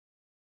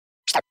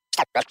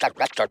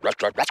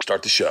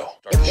Start the show.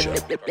 This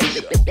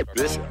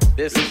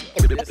is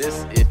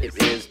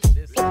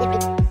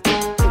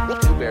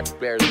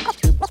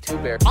two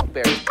bears,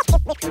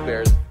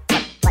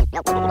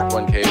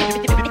 one cave.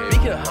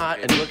 Speaking of hot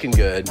and looking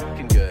good.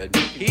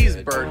 He's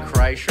Bert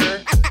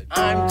Kreischer.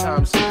 I'm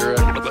Tom Segura.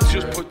 Let's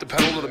just put the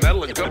pedal to the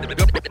metal and go.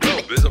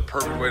 This is a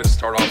perfect way to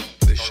start off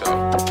this show.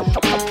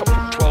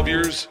 12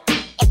 years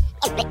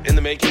in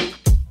the making.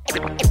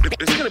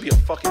 It's gonna be a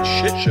fucking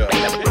shit show.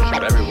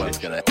 Everyone's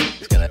gonna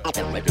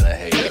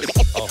hate us.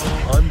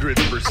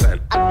 100%.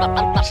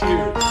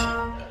 Cheers.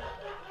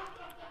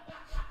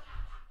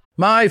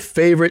 My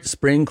favorite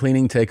spring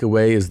cleaning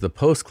takeaway is the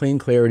post-clean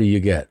clarity you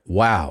get.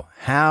 Wow,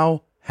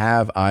 how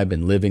have I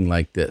been living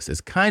like this?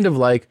 It's kind of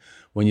like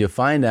when you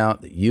find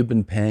out that you've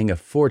been paying a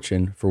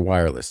fortune for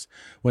wireless.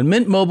 When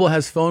Mint Mobile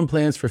has phone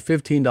plans for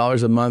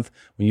 $15 a month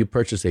when you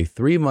purchase a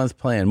 3-month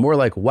plan, more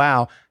like,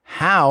 wow,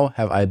 how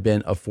have I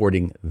been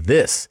affording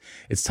this?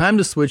 It's time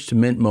to switch to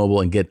Mint Mobile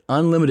and get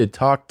unlimited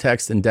talk,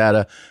 text, and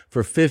data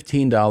for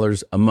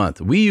 $15 a month.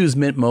 We use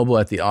Mint Mobile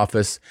at the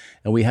office,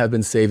 and we have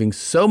been saving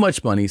so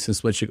much money since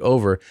switching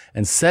over,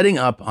 and setting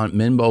up on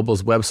Mint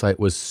Mobile's website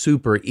was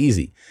super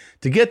easy.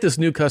 To get this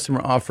new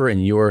customer offer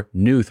and your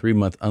new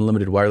 3-month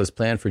unlimited wireless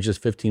plan for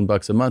just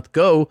 $15 a month,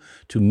 go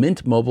to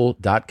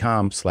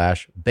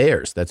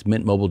mintmobile.com/bears. That's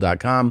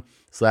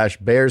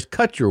mintmobile.com/bears.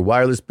 Cut your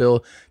wireless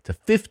bill to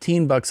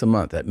 $15 a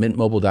month at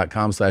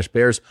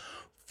mintmobile.com/bears.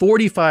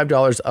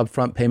 $45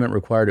 upfront payment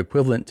required,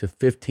 equivalent to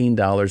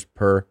 $15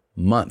 per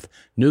month.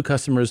 New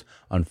customers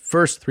on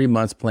first 3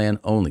 months plan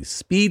only.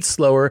 Speed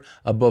slower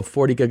above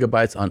 40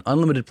 gigabytes on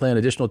unlimited plan.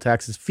 Additional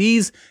taxes,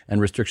 fees, and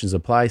restrictions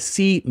apply.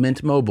 See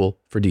Mint Mobile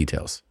for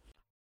details.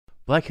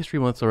 Black History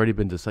Month's already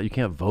been decided. You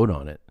can't vote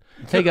on it.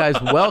 Hey guys,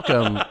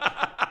 welcome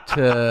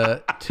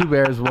to Two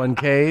Bears, One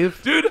Cave.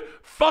 Dude,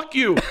 fuck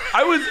you.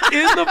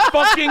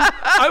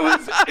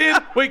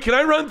 Wait, can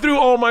I run through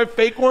all my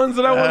fake ones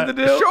that I wanted to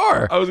do?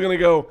 Sure. I was going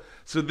to go,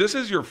 so this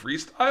is your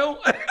freestyle?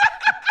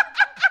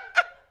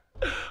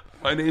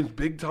 My name's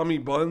Big Tommy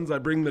Buns. I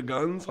bring the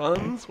guns.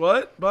 Huns?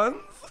 What?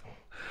 Buns?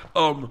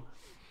 God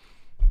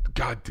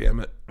damn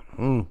it.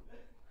 You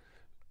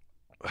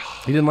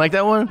didn't like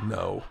that one?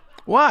 No.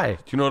 Why?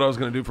 Do you know what I was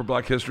going to do for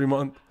Black History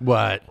Month?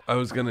 What? I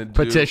was going to do...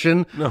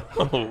 Petition? No.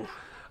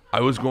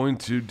 I was going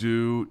to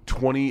do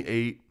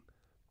 28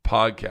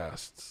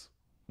 podcasts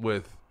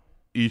with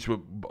each a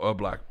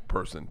black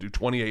person. Do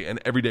 28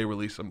 and every day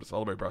release them to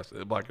celebrate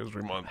Black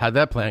History Month. How'd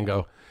that plan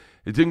go?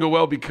 It didn't go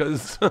well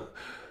because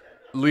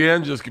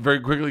Leanne just very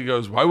quickly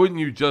goes, why wouldn't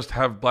you just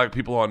have black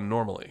people on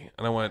normally?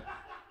 And I went,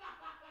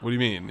 what do you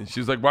mean? And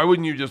she's like, why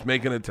wouldn't you just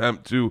make an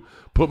attempt to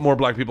put more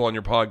black people on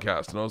your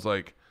podcast? And I was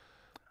like,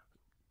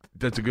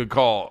 that's a good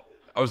call.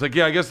 I was like,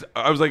 yeah, I guess.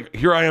 I was like,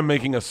 here I am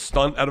making a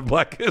stunt out of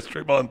Black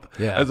History Month,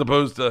 as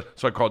opposed to.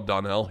 So I called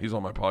Donnell. He's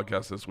on my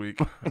podcast this week.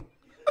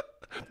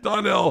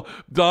 Donnell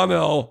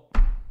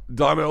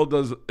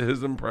does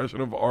his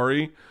impression of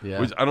Ari,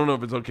 which I don't know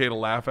if it's okay to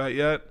laugh at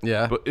yet.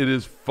 Yeah, but it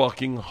is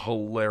fucking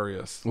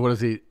hilarious. What is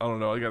he? I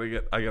don't know. I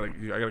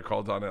gotta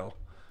call Donnell.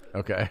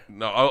 Okay.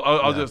 No,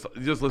 I'll just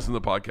listen to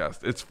the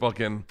podcast. It's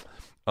fucking.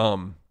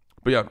 But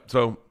yeah.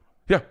 So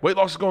yeah, weight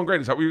loss is going great.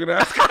 Is that what you're gonna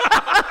ask?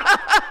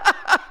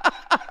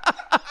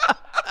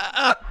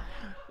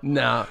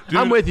 No, dude,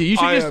 I'm with you.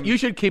 You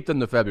should keep them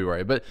to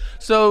February. But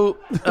so,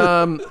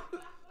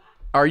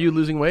 are you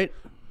losing weight?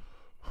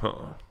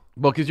 Well,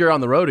 because you're on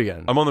the road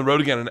again. I'm on the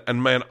road again,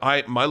 and man,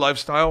 my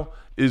lifestyle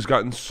is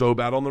gotten so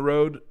bad on the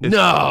road.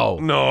 No,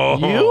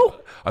 you?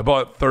 I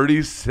bought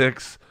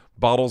 36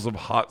 bottles of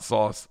hot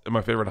sauce, and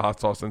my favorite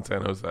hot sauce in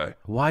San Jose.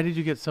 Why did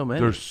you get so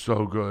many? They're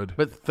so good.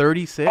 But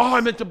 36? Oh,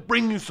 I meant to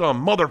bring you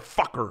some,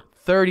 motherfucker.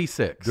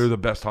 36. They're the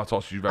best hot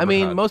sauce you've ever had. I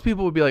mean, most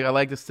people would be like, I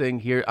like this thing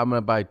here. I'm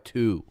gonna buy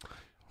 2.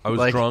 I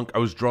was drunk. I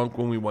was drunk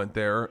when we went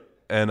there,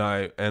 and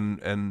they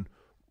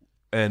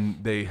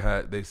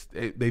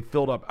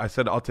filled up. I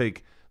said, let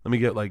me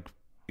get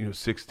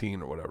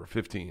 16 or whatever,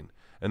 15,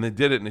 and they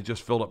did it, and it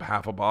just filled up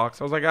half a box.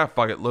 I was like,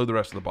 fuck it, load the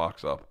rest of the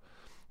box up.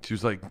 She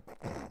was like,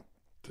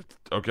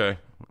 okay.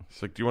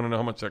 She's like, do you want to know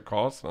how much that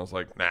costs? And I was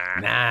like,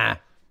 nah,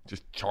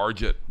 just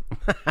charge it.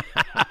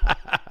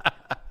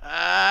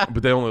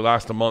 But they only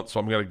last a month, so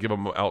I'm going to give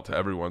them out to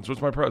everyone. So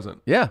it's my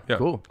present. Yeah,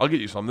 cool. I'll get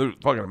you some. They're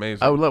fucking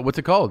amazing. I would love. What's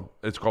it called?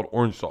 It's called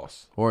orange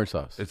sauce. Orange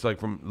sauce. It's like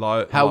from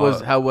How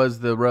was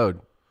the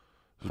road?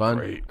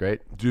 Fun?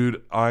 Great.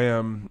 Dude,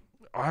 I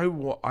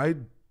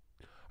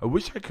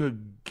wish I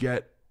could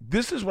get...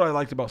 This is what I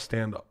liked about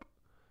stand-up.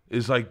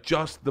 Is like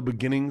just the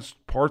beginning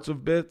parts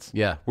of bits.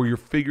 Yeah. Where you're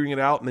figuring it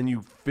out, and then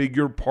you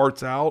figure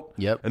parts out.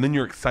 Yep. And then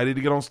you're excited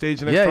to get on stage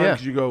the next time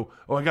because you go,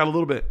 oh, I got a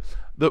little bit.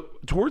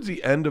 Towards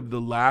the end of the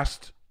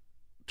last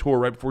tour,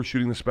 right before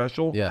shooting the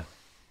special. Yeah.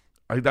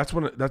 That's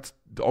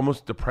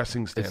almost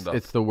depressing stand-up.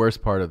 It's the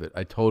worst part of it.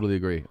 I totally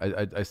agree.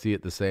 I see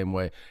it the same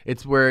way.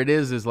 It's where it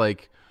is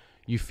like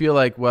you feel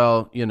like,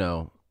 well,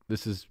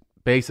 this is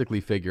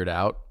basically figured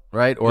out,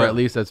 right? Or at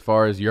least as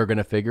far as you're going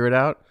to figure it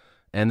out.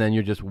 And then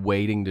you're just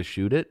waiting to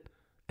shoot it.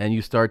 And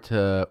you start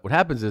to, what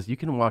happens is you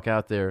can walk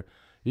out there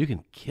You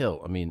can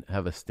kill. I mean,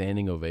 have a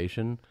standing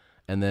ovation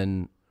and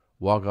then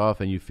walk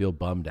off and you feel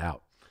bummed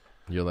out.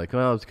 You're like,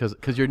 well, it's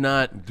because you're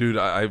not, dude.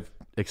 I've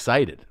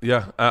excited.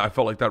 Yeah, I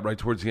felt like that right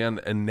towards the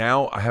end, and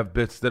now I have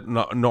bits that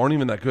aren't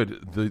even that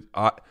good.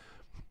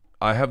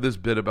 I have this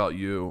bit about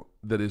you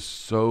that is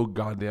so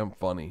goddamn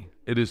funny.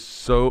 It is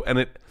so,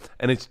 and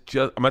it's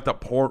just, I'm at that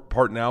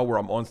part now where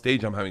I'm on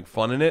stage, I'm having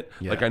fun in it.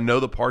 Yeah. Like I know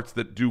the parts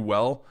that do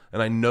well,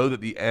 and I know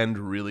that the end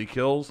really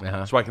kills,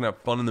 so I can have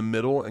fun in the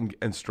middle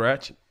and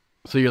stretch.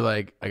 So you're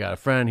like, I got a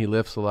friend, he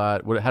lifts a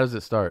lot. How does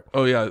it start?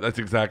 Oh yeah, that's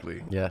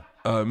exactly. Yeah.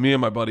 Me and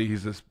my buddy,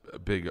 he's this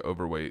big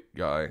overweight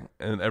guy,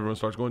 and everyone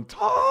starts going,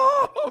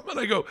 Tom, and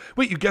I go,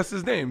 wait, you guessed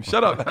his name?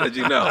 Shut up! How did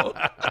you know?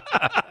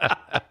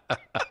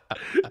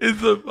 It's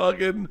so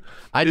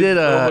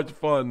much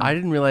fun. I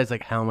didn't realize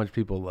like how much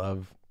people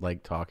love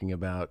like talking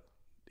about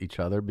each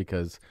other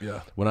because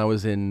when I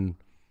was in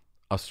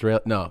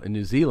in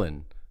New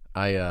Zealand,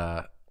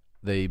 I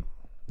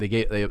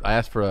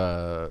asked for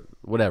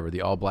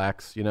the All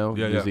Blacks,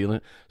 New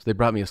Zealand. So they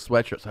brought me a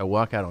sweatshirt. So I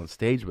walk out on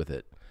stage with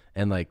it.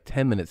 And like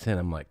 10 minutes in,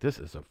 I'm like, this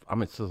is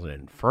an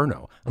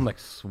inferno. I'm like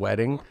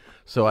sweating.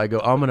 So I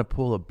go, I'm going to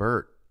pull a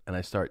Bert. And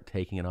I start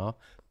taking it off.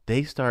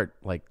 They start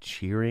like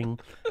cheering.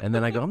 And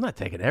then I go, I'm not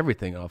taking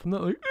everything off. I'm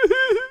not like,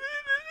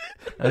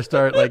 I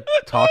start like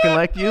talking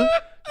like you.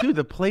 Dude,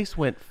 the place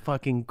went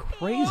fucking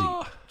crazy.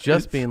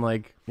 Just being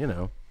like,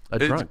 a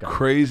drunk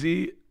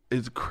guy.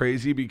 It's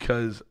crazy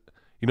because,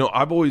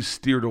 I've always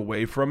steered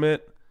away from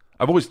it.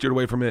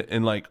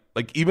 And like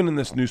even in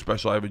this new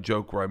special, I have a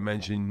joke where I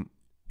mention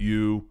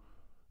you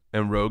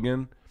and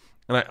Rogan,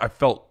 and I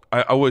felt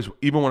I always,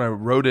 even when I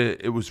wrote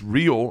it, it was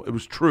real, it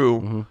was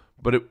true,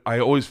 but I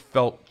always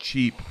felt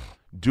cheap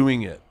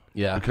doing it.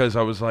 Yeah, because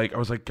I was like,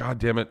 God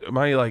damn it, am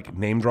I like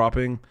name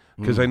dropping?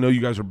 Because I know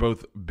you guys are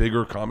both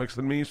bigger comics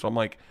than me, so I'm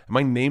like, am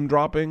I name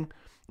dropping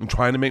and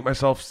trying to make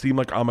myself seem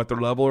like I'm at their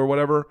level or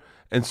whatever?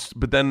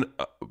 But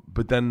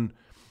then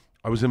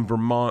I was in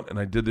Vermont and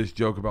I did this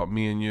joke about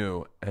me and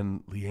you,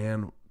 and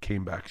Leanne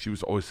came back. She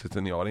was always sits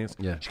in the audience.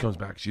 Yeah. She comes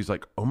back. She's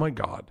like, oh my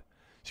God.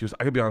 She goes,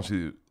 I could be honest with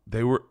you.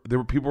 There were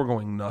people were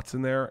going nuts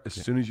in there. As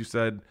soon as you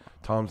said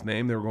Tom's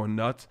name, they were going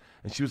nuts.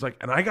 And she was like,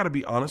 and I got to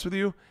be honest with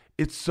you.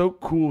 It's so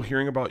cool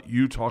hearing about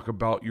you talk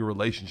about your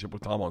relationship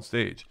with Tom on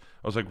stage.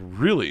 I was like,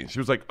 really? And she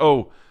was like,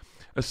 oh,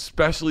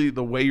 especially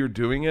the way you're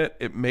doing it.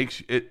 It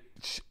makes it.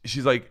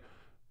 She's like,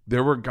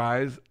 there were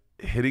guys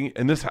hitting,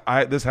 and this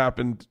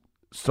happened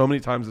so many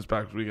times this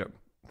past weekend.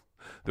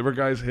 There were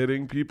guys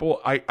hitting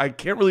people. I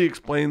can't really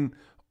explain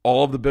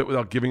all of the bit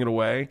without giving it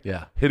away.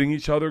 Yeah. Hitting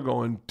each other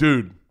going,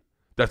 dude,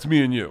 that's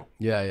me and you.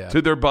 Yeah, yeah.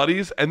 To their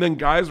buddies. And then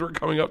guys were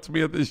coming up to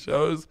me at these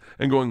shows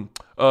and going,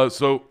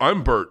 so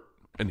I'm Bert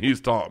and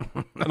he's Tom.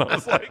 And I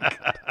was like,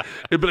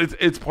 but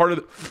it's part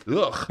of the,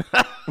 ugh.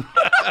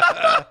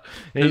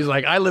 And he's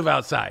like, I live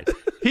outside.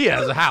 He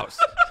has a house.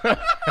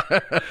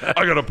 I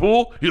got a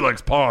pool. He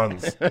likes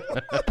ponds.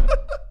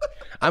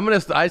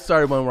 I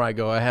started one where I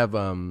go, I have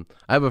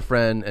a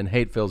friend and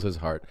hate fills his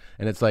heart,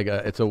 and it's like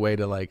it's a way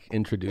to like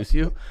introduce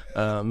you,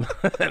 and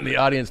the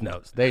audience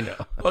knows, they know.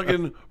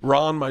 Fucking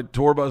Ron, my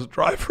tour bus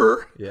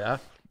driver, yeah,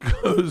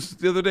 goes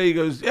the other day. He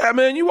goes, yeah,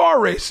 man, you are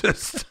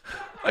racist.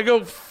 I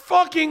go,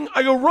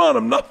 Ron,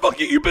 I'm not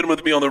fucking. You've been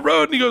with me on the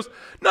road, and he goes,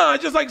 no, I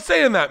just like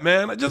saying that,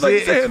 man. I just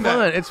like saying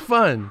that. It's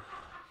fun.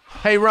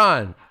 Hey,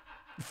 Ron.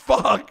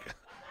 Fuck.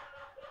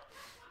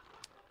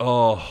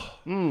 Oh.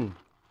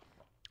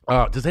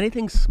 Does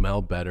anything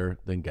smell better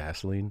than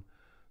gasoline?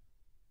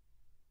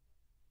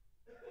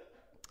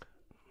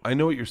 I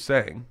know what you're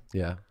saying.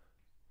 Yeah.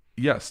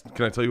 Yes.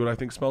 Can I tell you what I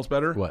think smells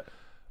better? What?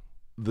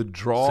 The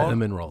draw.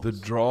 Cinnamon rolls. The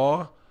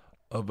draw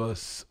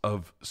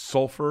of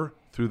sulfur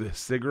through the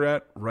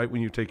cigarette right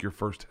when you take your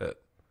first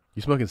hit.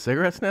 You smoking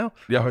cigarettes now?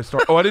 Yeah, I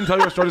didn't tell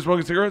you I started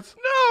smoking cigarettes?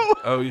 No.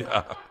 Oh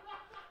yeah.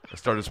 I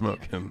started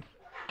smoking.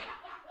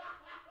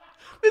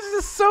 This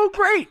is so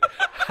great.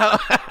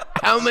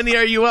 How many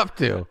are you up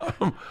to?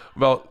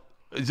 Well,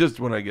 just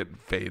when I get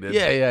faded.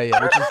 Yeah.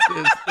 Which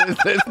is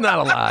it's not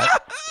a lot.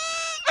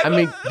 I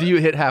mean, do you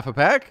hit half a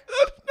pack?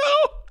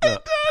 No. I'm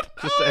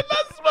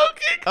not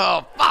smoking.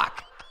 Oh,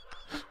 fuck.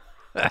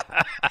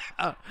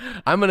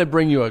 I'm going to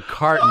bring you a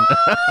carton.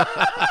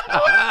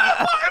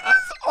 I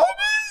was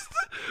almost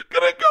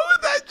going to go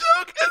with that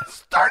joke and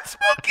start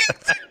smoking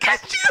to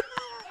get you.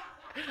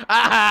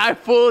 I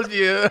fooled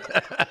you.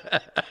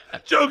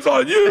 Joke's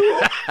on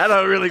you. I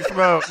don't really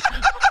smoke.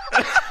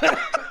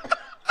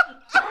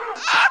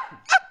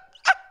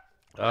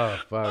 Oh,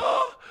 fuck.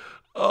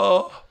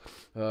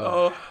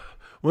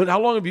 Well,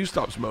 how long have you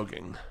stopped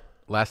smoking?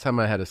 Last time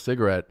I had a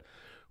cigarette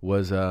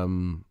was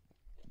 10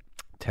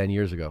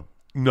 years ago.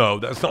 No,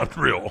 that's not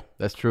real.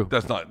 That's true.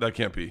 That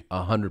can't be.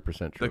 100%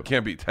 true. That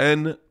can't be.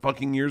 10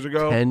 fucking years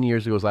ago? 10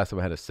 years ago was the last time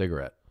I had a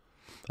cigarette.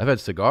 I've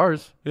had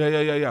cigars.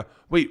 Yeah.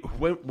 Wait,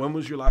 when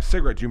was your last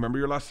cigarette? Do you remember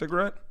your last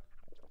cigarette?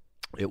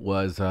 It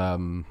was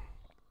in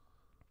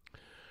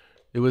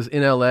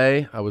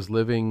LA. I was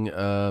living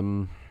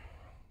in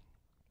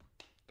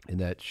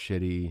that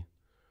shitty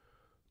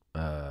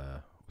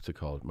what's it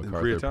called?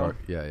 MacArthur Koreatown? Park.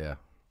 Yeah.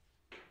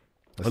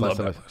 I love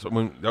that. So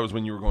that was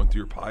when you were going through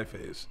your pie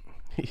phase.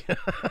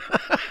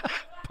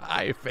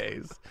 Pie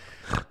phase.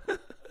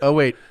 Oh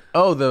wait.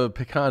 Oh, the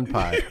pecan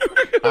pie.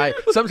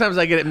 Sometimes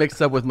I get it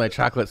mixed up with my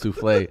chocolate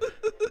souffle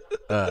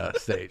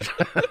stage.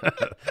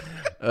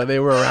 They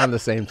were around the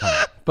same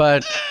time,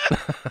 but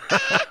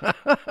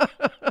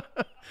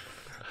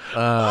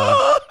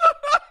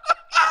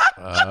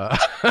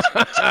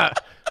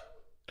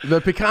the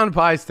pecan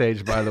pie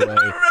stage, by the way,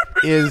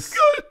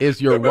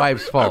 is your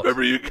wife's fault. I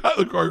remember you got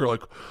in the car. You're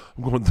like,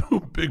 I'm going through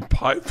a big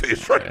pie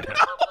phase right now.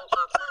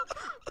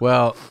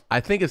 Well,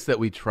 I think it's that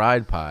we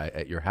tried pie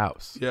at your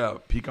house. Yeah,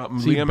 pecan.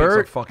 See, Leanne Bert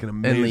makes a fucking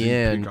amazing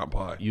and Leanne pecan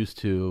pie. Used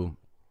to,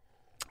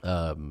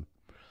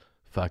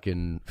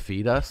 fucking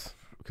feed us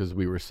because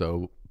we were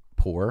so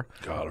poor.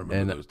 God, I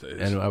remember those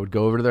days. And I would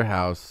go over to their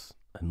house,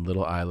 and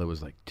little Isla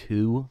was like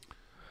 2,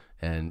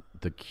 and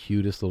the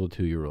cutest little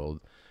 2-year-old.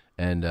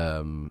 And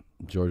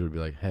George would be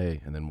like, "Hey,"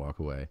 and then walk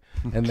away.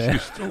 And then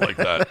she's still like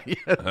that.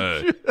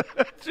 Hey.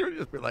 She would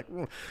just be like,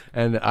 "Mm."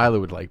 And Isla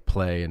would like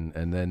play,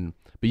 and then,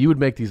 but you would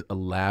make these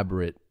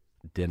elaborate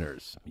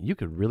dinners. You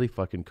could really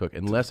fucking cook,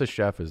 unless a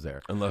chef is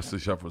there. Unless the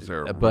chef was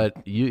there. But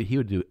he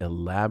would do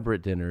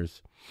elaborate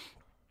dinners.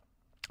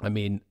 I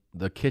mean,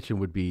 the kitchen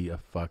would be a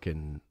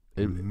fucking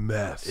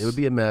mess. It would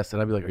be a mess,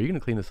 and I'd be like, "Are you going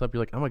to clean this up?"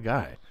 You're like, "I'm a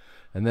guy."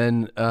 And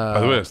then, by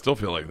the way, I still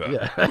feel like that.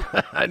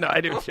 Yeah, I know,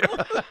 I do too.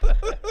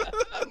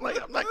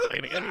 I'm not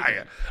cleaning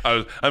anything.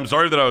 I'm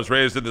sorry that I was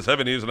raised in the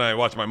 70s and I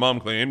watched my mom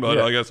clean, but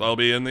I guess I'll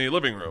be in the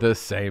living room. The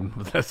same.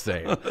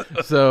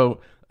 So,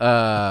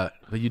 but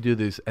you do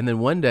this, and then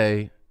one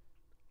day,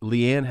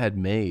 Leanne had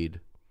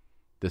made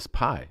this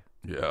pie,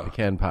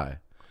 pecan pie,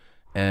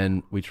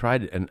 and we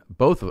tried it, and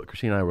both of it,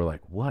 Christine and I were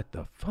like, "What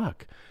the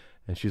fuck?"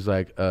 And she's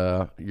like,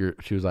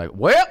 she was like,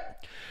 "Well,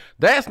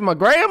 that's my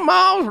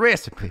grandma's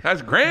recipe.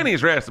 That's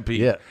Granny's recipe."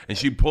 Yeah. And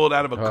she'd pull it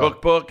out of a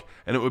cookbook,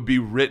 and it would be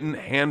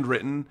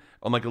handwritten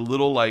on like a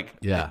little like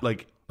a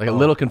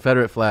little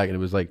Confederate flag, and it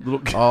was like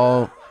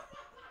all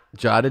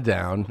jotted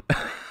down.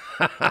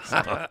 It's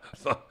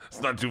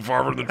not too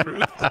far from the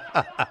truth.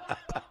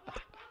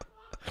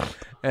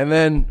 And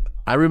then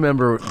I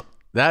remember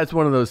that's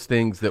one of those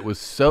things that was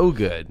so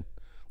good,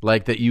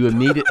 like that you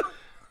immediately.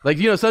 Like,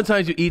 you know,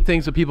 sometimes you eat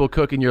things that people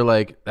cook and you're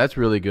like, that's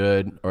really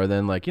good. Or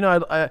then like, you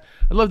know, I'd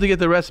love to get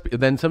the recipe.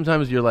 Then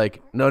sometimes you're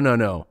like,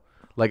 no.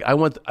 Like, I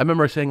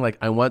remember saying like,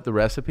 I want the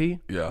recipe.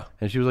 Yeah.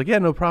 And she was like, yeah,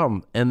 no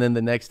problem. And then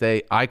the next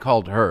day I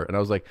called her and I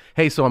was like,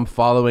 hey, so I'm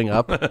following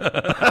up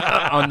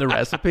on the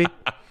recipe.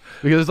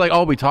 Because it's like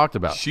all we talked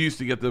about. She used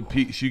to get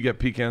she'd get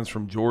pecans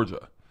from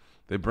Georgia.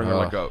 They bring her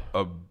like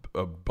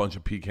a bunch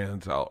of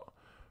pecans out.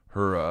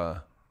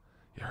 Her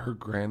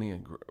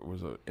granny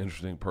was an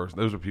interesting person.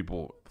 Those are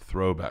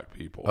throwback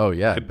people. Oh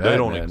yeah, they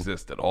don't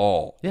exist at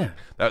all. Yeah,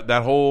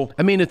 that whole.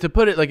 I mean, to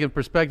put it like in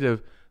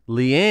perspective,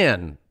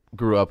 Leanne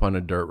grew up on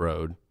a dirt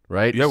road,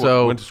 right? Yeah,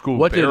 so went to school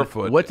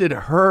barefoot. What did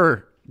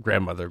her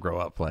grandmother grow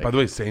up like? By the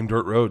way, same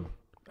dirt road.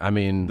 I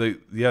mean, they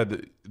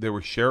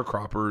were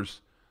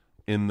sharecroppers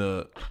in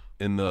the.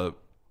 There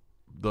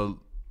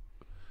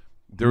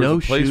was no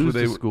a place shoes where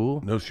they to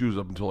school. No shoes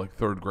up until like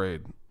 3rd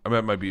grade. I mean,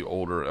 I might be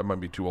older. I might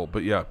be too old,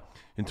 but yeah.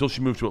 Until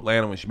she moved to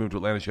Atlanta. When she moved to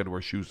Atlanta, she had to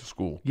wear shoes to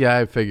school. Yeah,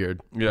 I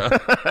figured. Yeah.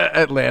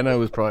 Atlanta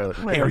was probably like,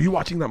 hey, are you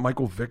watching that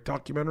Michael Vick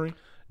documentary?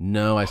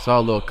 No, I saw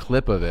a little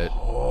clip of it.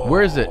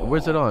 Where is it?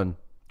 Where's it on?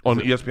 On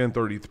ESPN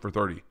 30 for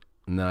 30.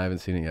 No, I haven't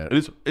seen it yet.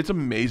 It's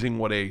amazing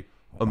what a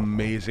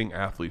amazing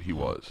athlete he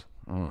was.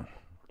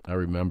 I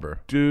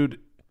remember. Dude,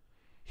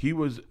 he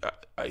was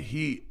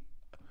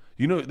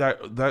you know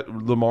that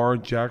Lamar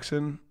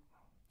Jackson?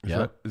 Is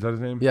that his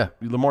name? Yeah.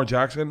 Lamar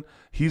Jackson,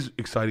 he's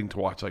exciting to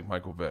watch like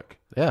Michael Vick.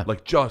 Yeah.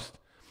 Like just.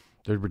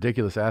 They're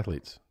ridiculous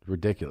athletes.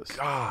 Ridiculous.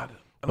 God.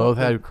 Both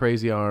have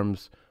crazy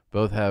arms.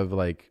 Both have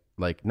like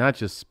not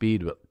just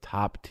speed, but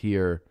top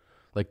tier.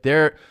 Like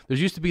there's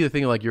used to be the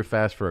thing like you're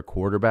fast for a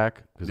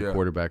quarterback because a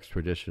quarterback's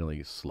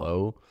traditionally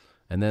slow.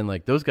 And then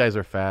like those guys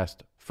are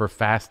fast for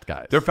fast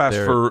guys. They're fast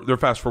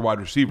for wide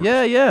receivers.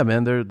 Yeah,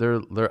 man.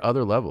 They're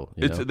other level.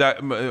 It's know?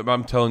 That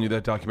I'm telling you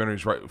that documentary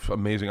is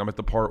amazing. I'm at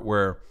the part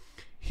where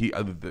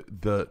I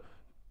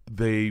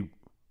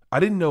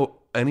didn't know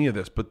any of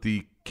this, but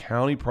the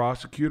county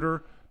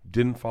prosecutor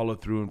didn't follow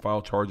through and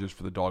file charges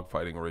for the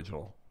dogfighting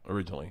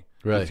originally.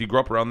 Right. He grew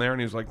up around there and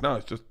he was like, no,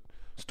 it's a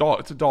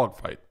dog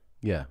fight.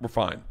 Yeah. We're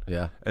fine.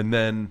 Yeah. And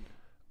then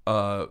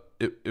I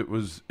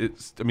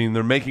mean,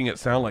 they're making it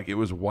sound like it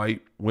was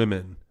white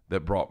women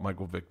that brought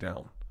Michael Vick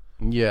down.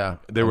 Yeah.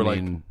 They were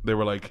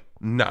like,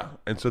 nah.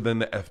 And so then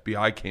the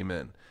FBI came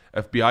in.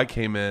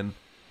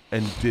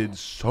 And did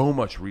so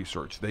much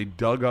research. They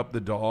dug up the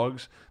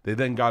dogs. They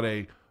then got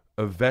a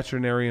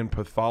veterinarian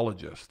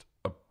pathologist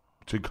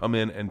to come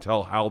in and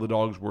tell how the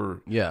dogs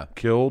were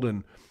killed.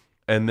 And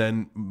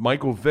then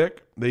Michael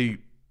Vick,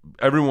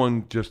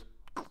 everyone just,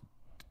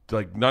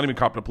 like, not even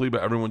copped a plea,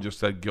 but everyone just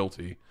said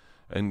guilty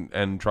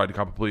and tried to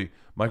cop a plea.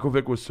 Michael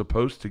Vick was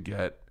supposed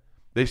to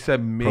they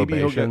said maybe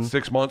probation. He'll get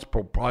 6 months,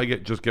 probably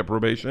get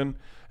probation.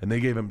 And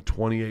they gave him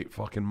 28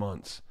 fucking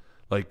months.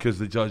 Like, because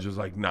the judge was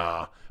like,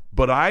 nah.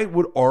 But I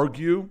would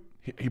argue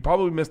he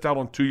probably missed out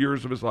on 2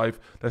 years of his life.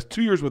 That's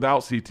 2 years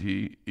without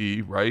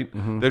CTE, right?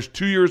 Mm-hmm. There's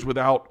 2 years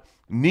without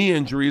knee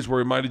injuries where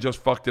he might have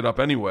just fucked it up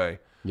anyway.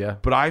 Yeah.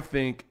 But I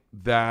think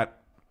that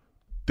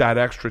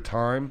extra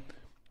time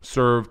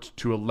served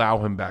to allow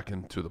him back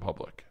into the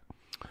public.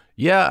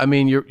 Yeah, I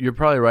mean, you're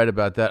probably right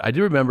about that. I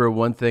do remember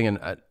one thing, and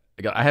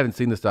I haven't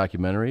seen this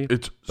documentary.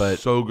 It's but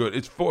so good.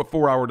 It's a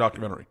 4-hour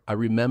documentary. I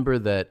remember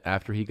that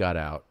after he got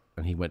out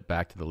and he went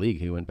back to the league,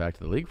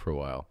 for a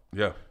while.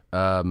 Yeah.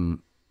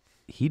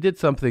 He did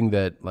something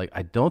that, like,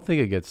 I don't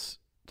think it gets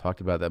talked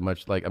about that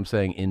much. Like I'm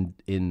saying,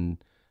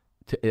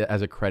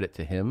 as a credit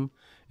to him,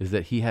 is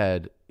that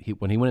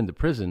when he went into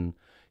prison,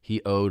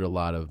 he owed a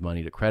lot of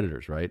money to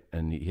creditors, right?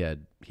 And he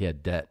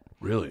had debt.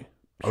 Really?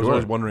 I Sure. was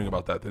always wondering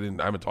about that.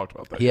 I haven't talked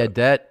about that. He had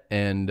debt,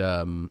 and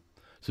so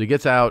he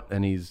gets out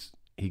and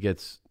he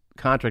gets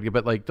contracted.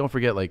 But like, don't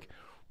forget, like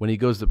when he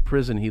goes to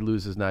prison, he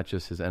loses not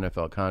just his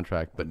NFL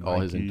contract, but all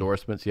his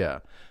endorsements. Yeah,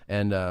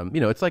 and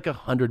it's like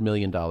 $100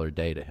 million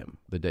day to him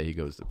the day he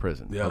goes to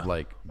prison. Yeah, of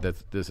like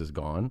this is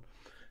gone.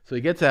 So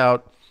he gets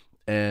out,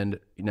 and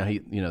now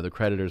the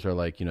creditors are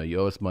like, you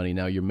owe us money.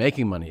 Now you're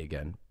making money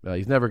again.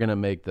 He's never going to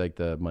make like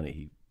the money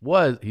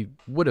he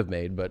would have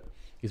made, but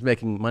he's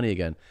making money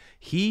again.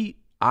 He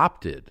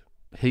opted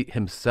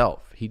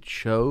himself. He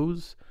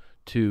chose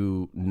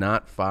to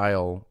not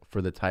file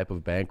for the type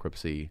of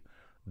bankruptcy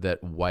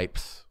that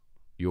wipes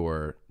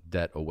your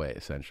debt away,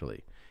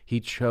 essentially. He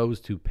chose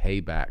to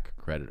pay back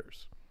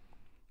creditors,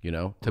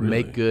 to Really?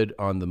 make good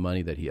on the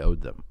money that he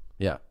owed them.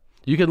 Yeah.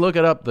 You can look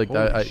it up, like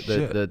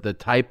the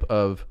type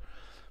of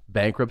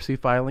bankruptcy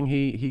filing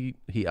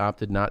he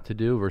opted not to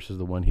do versus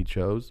the one he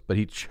chose, but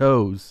he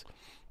chose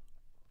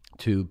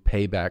to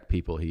pay back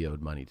people he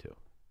owed money to.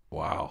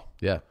 Wow.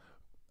 Yeah.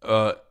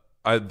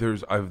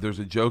 There's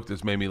a joke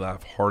that's made me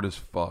laugh hard as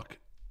fuck.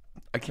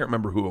 I can't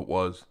remember who it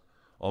was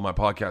on my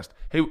podcast.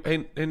 Hey,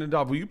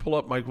 Nadav, will you pull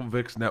up Michael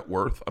Vick's net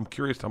worth? I'm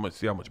curious to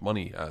see how much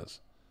money he has,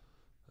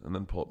 and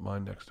then pull up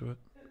mine next to it.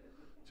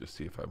 Just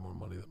see if I have more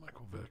money than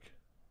Michael Vick.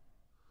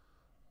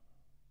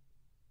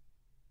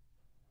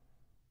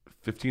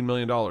 $15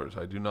 million.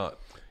 I do not.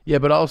 Yeah,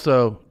 but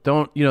also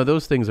don't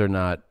those things are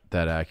not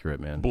that accurate,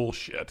 man.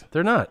 Bullshit.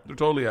 They're not. They're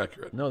totally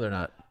accurate. No, they're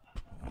not.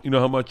 You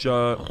know how much?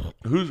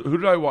 Who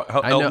did I watch?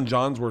 Elton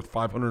John's worth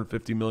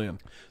 $550 million.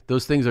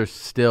 Those things are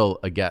still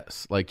a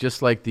guess. Like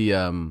just like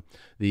the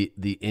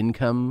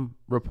income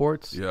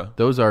reports. Yeah.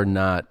 Those are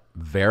not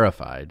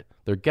verified.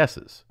 They're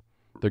guesses.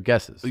 They're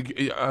guesses.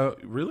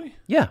 Really?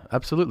 Yeah,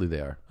 absolutely they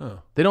are. Huh.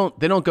 They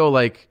don't go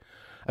like.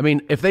 I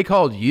mean, if they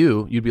called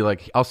you, you'd be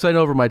like, "I'll send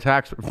over my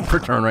tax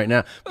return right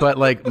now." But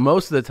like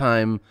most of the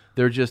time,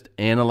 they're just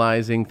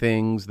analyzing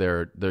things.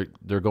 They're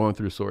going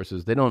through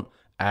sources. They don't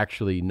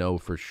actually know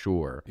for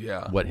sure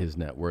what his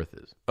net worth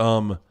is.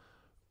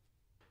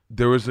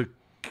 There was a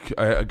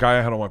guy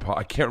I had on my pod.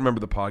 I can't remember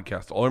the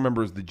podcast. All I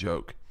remember is the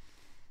joke.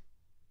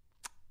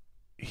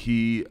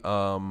 He,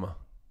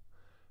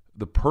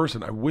 the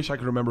person, I wish I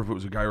could remember if it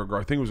was a guy or a girl.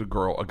 I think it was a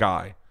girl, a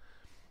guy,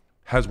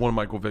 had one of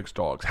Michael Vick's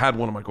dogs.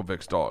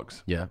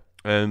 Yeah.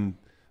 And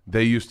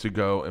they used to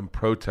go and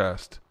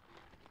protest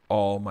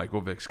all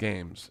Michael Vick's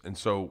games. And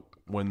so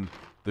when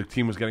the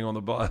team was getting on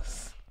the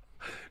bus,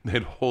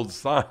 they'd hold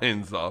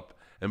signs up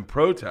and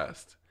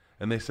protest.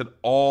 And they said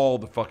all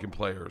the fucking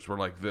players were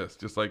like this,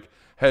 just like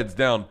heads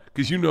down.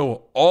 Because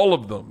all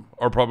of them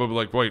are probably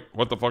like, wait,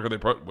 what the fuck are they?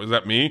 Was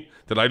that me?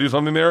 Did I do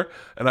something there?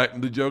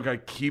 And the joke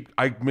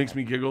makes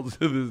me giggle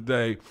to this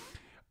day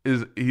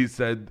is he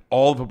said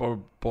all the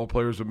football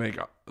players would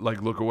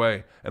look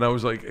away. And I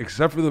was like,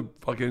 except for the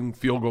fucking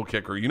field goal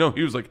kicker. He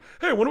was like,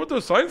 hey, I wonder what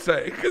those signs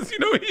say. Because,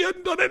 he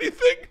hadn't done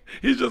anything.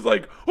 He's just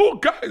like, oh,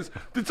 guys,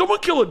 did someone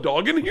kill a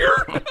dog in here?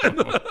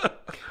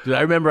 Dude,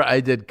 I remember I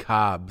did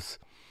Cobb's.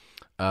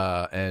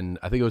 And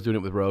I think I was doing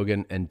it with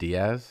Rogan and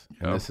Diaz.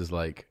 Yep. And this is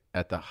like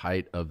at the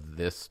height of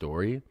this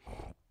story.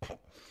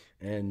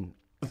 And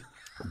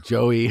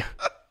Joey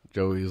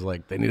was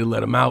like, they need to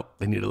let him out.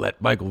 They need to let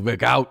Michael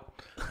Vick out.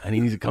 And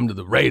he needs to come to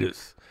the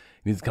Raiders.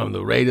 He needs to come to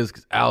the Raiders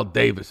because Al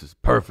Davis is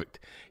perfect.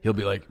 He'll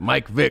be like,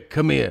 Mike Vick,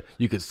 come here.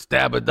 You can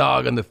stab a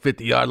dog on the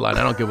 50-yard line.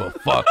 I don't give a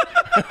fuck.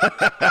 You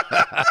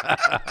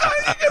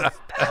can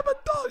stab a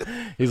dog.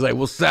 He's like,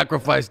 we'll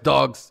sacrifice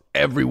dogs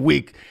every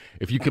week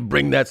if you can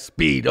bring that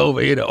speed over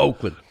here to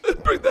Oakland.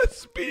 Bring that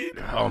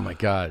speed. Oh, my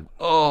God.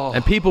 Oh.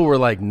 And people were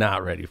like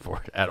not ready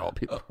for it at all.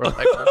 People were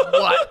like,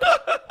 what?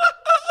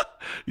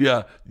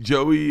 Yeah.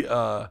 Joey,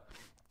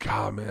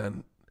 God,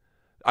 man.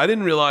 I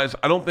didn't realize,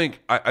 I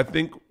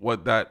think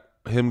what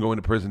him going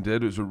to prison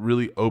did was it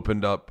really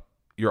opened up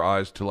your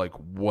eyes to like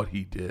what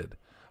he did.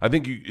 I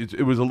think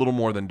it was a little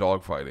more than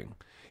dog fighting.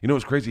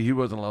 It's crazy. He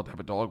wasn't allowed to have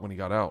a dog when he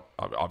got out,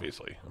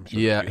 obviously. I'm sure.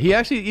 Yeah. He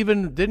actually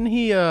even, didn't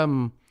he, I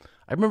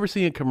remember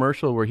seeing a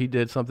commercial where he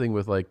did something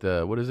with like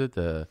one of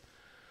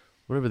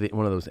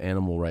those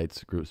animal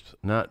rights groups,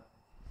 not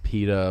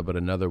PETA, but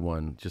another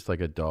one, just like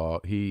a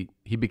dog. He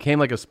became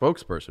like a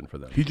spokesperson for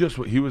them.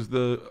 He was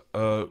the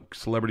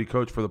celebrity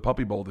coach for the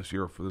Puppy Bowl this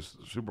year for this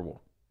Super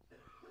Bowl.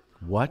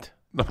 What?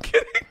 No, I'm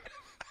kidding.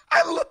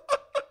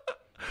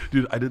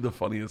 Dude, I did the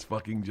funniest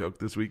fucking joke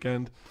this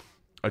weekend.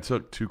 I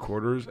took 2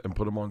 quarters and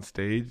put them on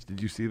stage.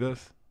 Did you see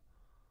this?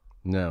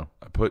 No.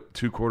 I put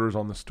 2 quarters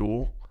on the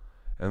stool,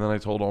 and then I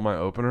told all my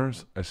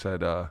openers, I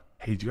said,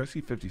 hey, do you guys see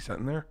 50 Cent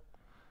in there?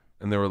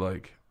 And they were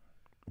like,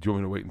 do you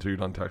want me to wait until you're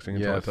done texting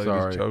until I tell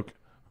you this joke?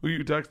 Who are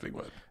you texting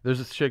with? There's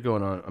this shit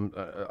going on.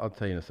 I'll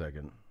tell you in a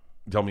second.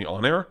 Tell me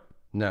on air?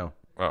 No.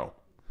 Oh.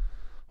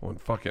 Well,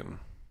 fucking.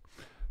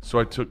 So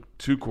I took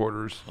 2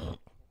 quarters.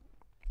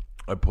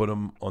 I put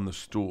them on the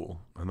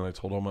stool, and then I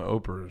told all my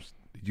openers,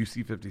 did you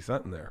see 50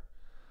 Cent in there?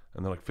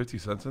 And they're like, 50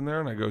 Cent's in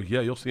there? And I go,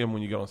 yeah, you'll see him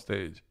when you get on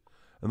stage.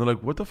 And they're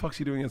like, what the fuck's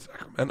he doing in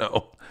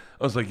Sacramento?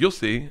 I was like, you'll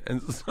see.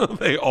 And so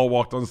they all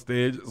walked on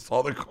stage and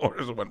saw the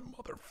quarters and went,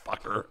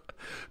 motherfucker.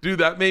 Dude,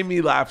 that made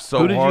me laugh so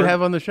hard. Who did you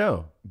have on the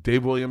show?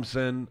 Dave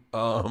Williamson,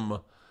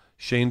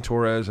 Shane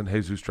Torres, and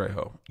Jesus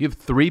Trejo. You have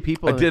 3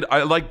 people?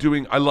 I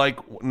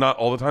like, not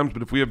all the times,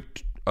 but if we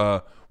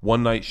have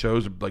one-night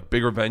shows, like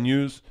bigger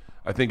venues,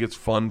 I think it's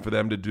fun for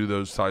them to do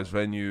those size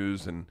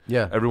venues. And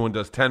everyone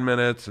does 10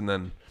 minutes.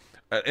 And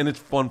it's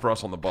fun for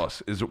us on the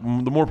bus. The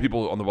more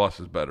people on the bus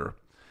is better.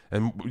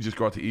 And we just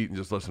go out to eat and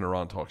just listen to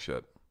Ron talk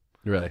shit.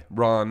 Really?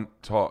 Ron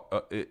talk.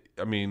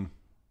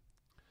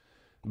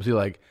 Was he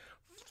like,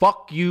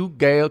 fuck you,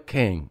 Gayle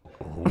King?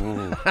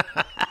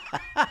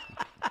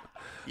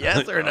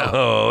 Yes or no?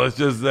 Oh, let's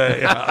just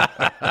say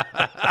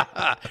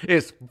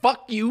it's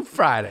fuck you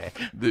Friday.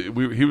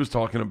 He was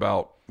talking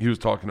about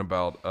talking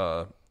about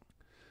a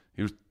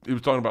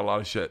lot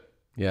of shit.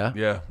 Yeah.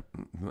 Yeah.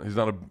 He's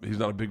not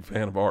a big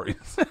fan of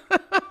Ari's.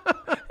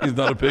 He's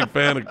not a big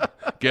fan of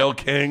Gayle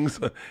King's.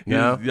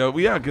 No.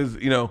 Yeah, because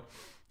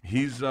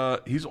he's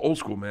old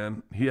school,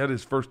 man. He had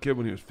his first kid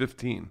when he was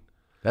 15.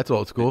 That's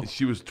old school.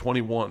 She was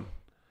 21.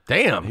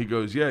 Damn. He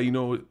goes, yeah, you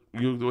know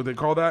what they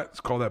call that?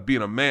 It's called that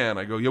being a man.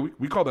 I go, yeah,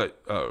 we call that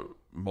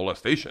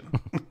molestation.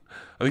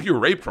 I think you were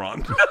raped,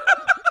 Ron.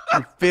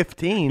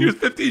 15. He was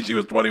 15. She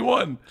was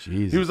 21.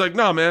 Jesus. He was like,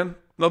 nah, man,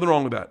 nothing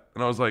wrong with that.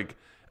 And I was like,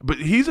 but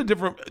he's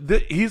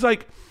he's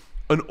like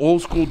an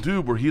old school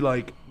dude where he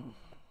like,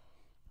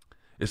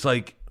 it's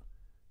like,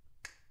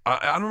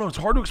 I don't know. It's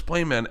hard to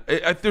explain, man.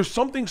 There's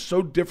something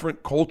so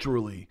different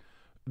culturally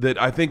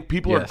that I think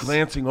people are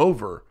glancing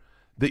over,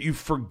 that you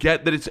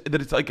forget that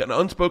it's like an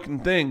unspoken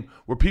thing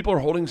where people are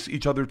holding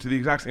each other to the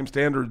exact same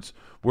standards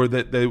where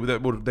they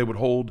would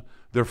hold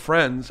their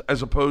friends,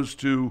 as opposed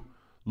to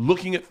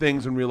looking at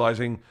things and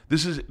realizing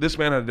this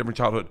man had a different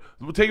childhood.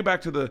 We'll take it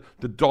back to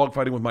the dog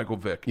fighting with Michael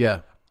Vick.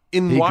 Yeah. He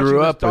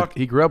grew up with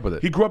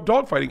it. He grew up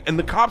dog fighting, and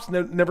the cops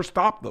never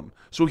stopped them.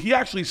 So he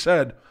actually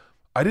said,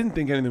 I didn't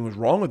think anything was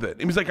wrong with it.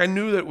 He was like, I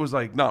knew that it was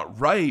like not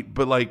right,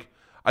 but like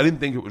I didn't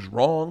think it was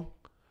wrong.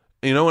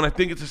 And I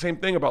think it's the same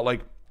thing about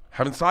like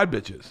having side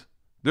bitches.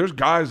 There's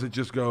guys that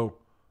just go,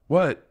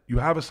 what? You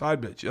have a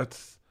side bitch.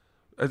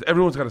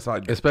 Everyone's got a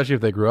side bitch. Especially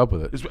if they grew up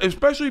with it.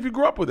 Especially if you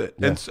grew up with it.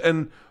 Yeah.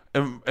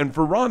 And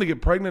for Ron to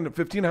get pregnant at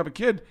 15 and have a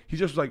kid, he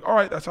just was like, all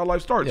right, that's how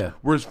life starts. Yeah.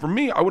 Whereas for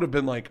me, I would have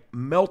been like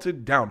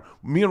melted down.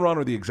 Me and Ron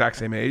are the exact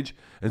same age.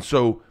 And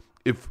so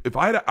if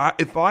I had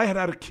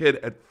a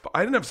kid I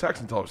didn't have sex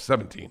until I was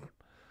 17.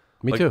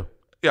 Me too.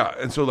 Yeah.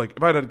 And so like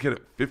if I had a kid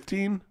at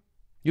 15,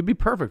 you'd be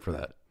perfect for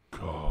that.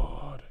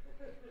 God.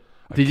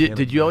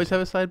 Did you always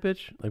have a side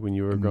bitch? Like when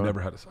you were growing up?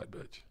 Never had a side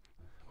bitch.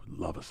 I would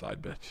love a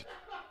side bitch.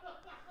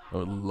 I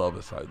would love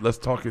a side. Let's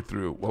talk it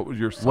through. What would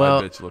your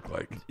side bitch look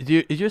like?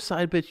 Is your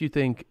side bitch, you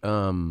think,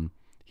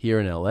 here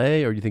in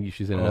L.A., or do you think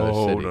she's in another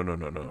city? Oh,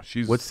 no.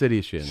 What city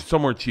is she in?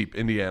 Somewhere cheap,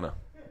 Indiana.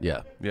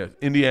 Yeah. Yeah,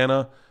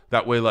 Indiana.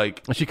 That way,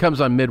 like... And she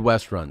comes on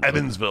Midwest runs.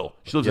 Evansville.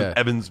 She lives in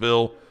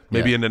Evansville,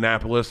 maybe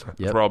Indianapolis.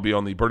 That's where I'll be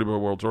on the Birdie Boy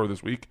World Tour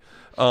this week.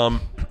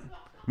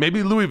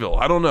 Maybe Louisville.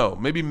 I don't know.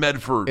 Maybe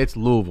Medford. It's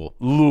Louisville.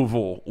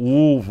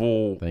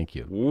 Louisville. Thank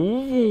you.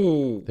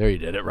 Louisville. There, you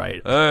did it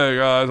right. Hey,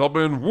 guys. I've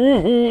been...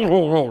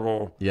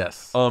 Louisville.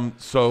 Yes.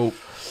 So...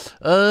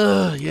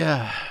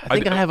 yeah. I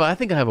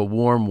think I have a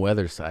warm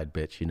weather side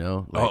bitch,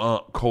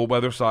 Like, cold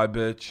weather side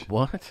bitch.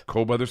 What?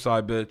 Cold weather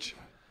side bitch.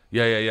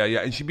 Yeah.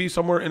 And she'd be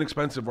somewhere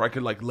inexpensive where I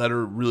could like let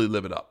her really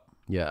live it up.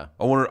 Yeah.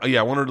 I want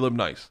her to live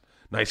nice.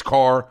 Nice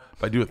car.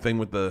 If I do a thing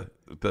with the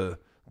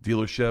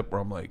dealership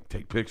where I'm like,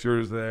 take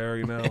pictures there,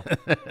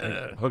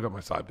 hook up my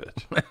side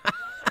bitch.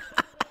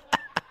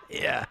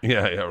 Yeah.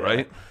 Yeah,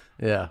 right?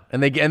 Yeah.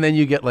 And then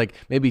you get like,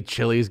 maybe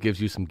Chili's gives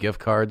you some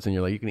gift cards and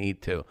you're like, you can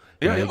eat too.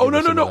 Yeah. Oh, no.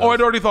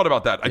 I'd already thought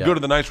about that. I'd go to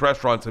the nice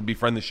restaurants and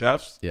befriend the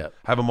chefs. Yeah.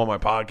 Have them on my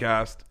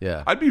podcast.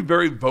 Yeah. I'd be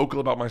very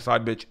vocal about my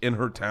side bitch in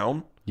her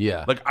town.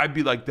 Yeah. Like, they'd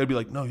be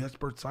like, no, that's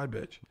Bert's side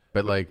bitch.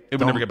 But like, it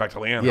would never get back to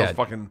Leanne. Yeah. How's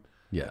fucking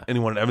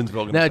anyone in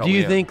Evansville gonna now, tell do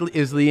you Leanne? think,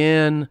 is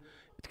Leanne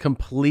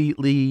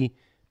completely...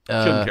 She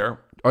doesn't care.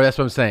 Or that's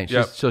what I'm saying.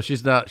 Yeah. So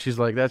she's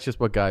like, that's just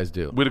what guys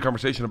do. We had a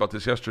conversation about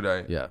this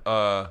yesterday.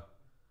 Yeah.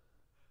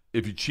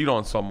 If you cheat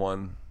on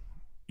someone,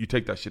 you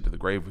take that shit to the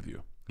grave with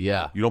you.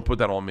 Yeah. You don't put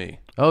that on me.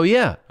 Oh,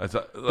 yeah.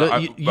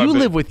 You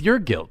live with your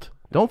guilt.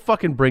 Don't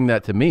fucking bring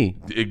that to me.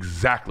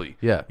 Exactly.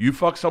 Yeah. You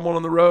fuck someone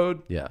on the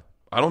road. Yeah.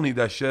 I don't need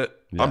that shit.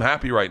 Yeah. I'm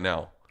happy right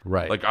now.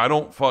 Right. Like, I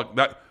don't fuck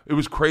that. It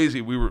was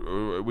crazy. We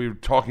were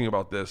talking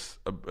about this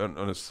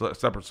on a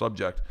separate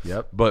subject.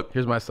 Yep. But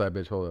here's my side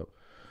bitch. Hold up.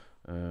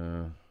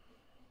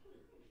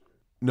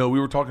 No,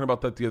 we were talking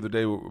about that the other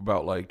day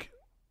about like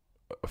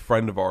a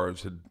friend of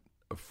ours had,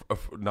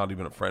 not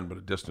even a friend, but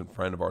a distant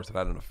friend of ours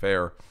had an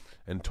affair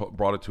and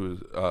brought it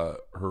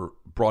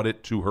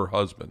to her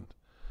husband,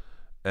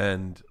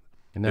 and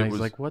now he's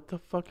like, "What the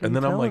fuck?" And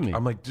then I'm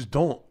like, just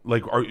don't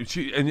like.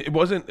 And it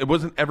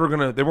wasn't ever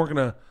gonna. They weren't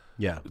gonna.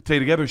 Yeah. Stay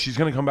together. She's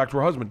gonna come back to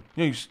her husband.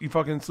 You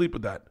fucking sleep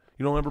with that.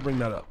 You don't ever bring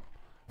that up.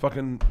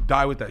 Fucking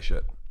die with that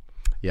shit.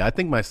 Yeah, I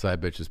think my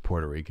side bitch is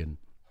Puerto Rican.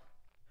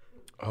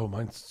 Oh,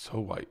 mine's so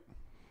white.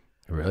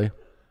 Really?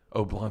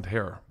 Oh, blonde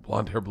hair,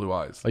 blue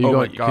eyes. Oh,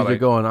 my God, you're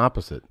going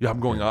opposite. Yeah, I'm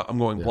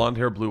going blonde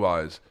hair, blue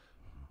eyes.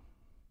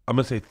 I'm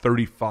gonna say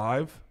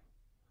 35.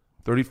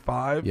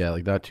 35. Yeah,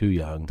 like not too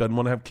young. Doesn't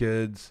want to have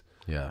kids.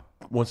 Yeah.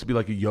 Wants to be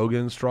like a yoga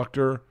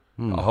instructor.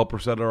 I'll help her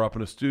set her up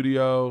in a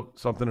studio,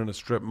 something in a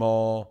strip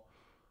mall.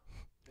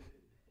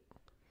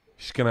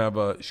 She's gonna have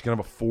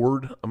a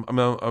Ford.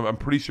 I'm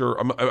pretty sure.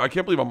 I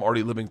can't believe I'm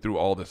already living through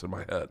all this in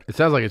my head. It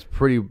sounds like it's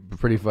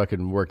pretty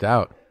fucking worked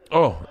out.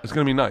 Oh, it's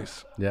gonna be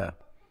nice. Yeah.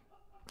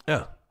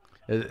 Yeah.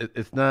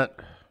 It's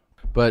not,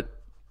 but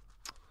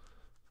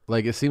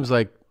like it seems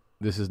like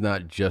this is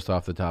not just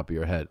off the top of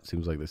your head. It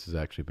seems like this has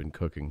actually been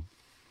cooking.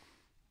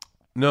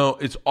 No,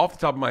 it's off the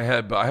top of my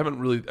head, but I haven't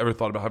really ever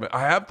thought about having.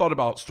 I have thought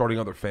about starting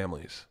other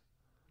families.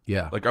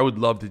 Yeah. Like I would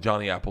love to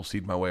Johnny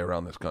Appleseed my way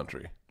around this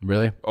country.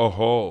 Really?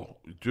 Oh,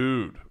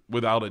 dude,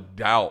 without a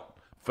doubt.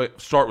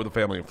 Start with a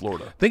family in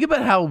Florida. Think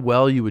about how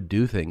well you would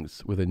do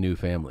things with a new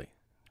family.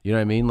 You know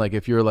what I mean? Like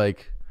if you're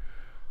like,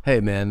 hey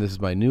man, this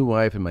is my new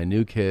wife and my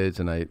new kids,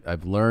 and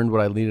I've learned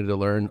what I needed to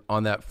learn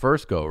on that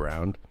first go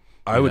around.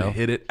 I would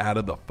hit it out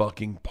of the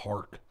fucking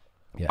park.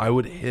 Yeah. I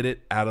would hit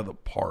it out of the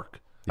park.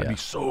 Yeah. I'd be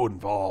so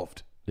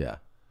involved. Yeah.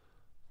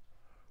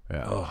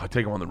 Yeah. Oh, I'd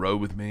take them on the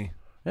road with me.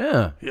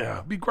 Yeah. Yeah,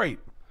 it'd be great.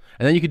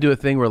 And then you could do a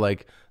thing where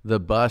like the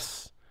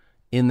bus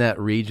in that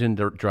region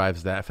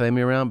drives that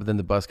family around, but then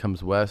the bus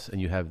comes west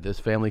and you have this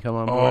family come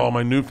on board. Oh,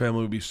 my new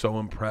family would be so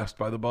impressed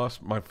by the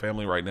bus. My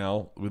family right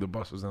now, with the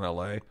bus is in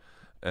LA,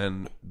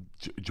 and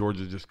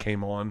Georgia just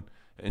came on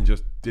and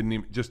just didn't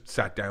even, just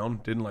sat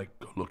down, didn't like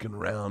go looking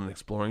around and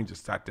exploring,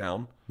 just sat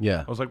down.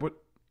 Yeah. I was like, what,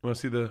 you want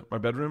to see my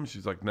bedroom?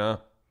 She's like, nah. I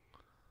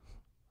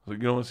was like,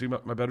 you don't want to see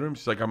my bedroom?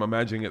 She's like, I'm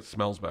imagining it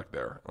smells back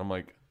there. I'm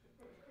like,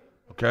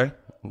 okay.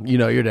 You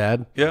know your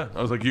dad? Yeah.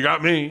 I was like, you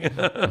got me.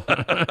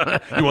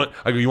 You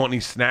want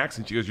any snacks?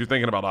 And she goes, you're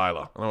thinking about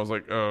Isla. And I was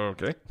like, oh,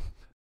 okay.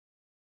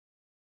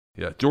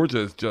 Yeah,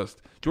 Georgia's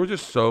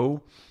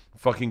so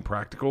fucking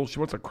practical. She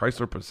wants a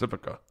Chrysler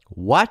Pacifica.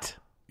 What?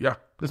 Yeah.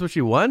 That's what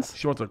she wants?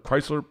 She wants a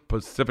Chrysler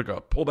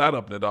Pacifica. Pull that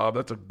up, Nadav.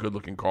 That's a good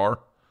looking car.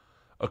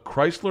 A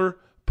Chrysler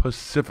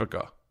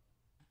Pacifica.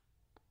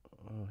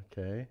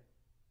 Okay.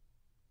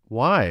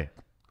 Why?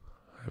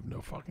 I have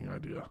no fucking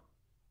idea.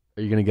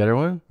 Are you going to get her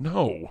one?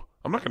 No.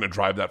 I'm not going to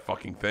drive that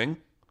fucking thing.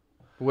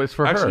 What's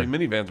for Actually, her?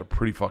 minivans are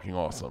pretty fucking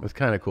awesome. It's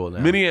kind of cool now.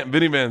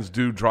 Minivans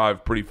do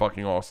drive pretty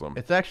fucking awesome.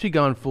 It's actually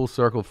gone full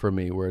circle for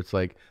me where it's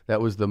like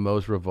that was the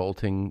most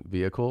revolting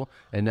vehicle.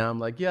 And now I'm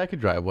like, yeah, I could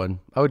drive one.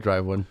 I would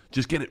drive one.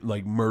 Just get it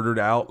like murdered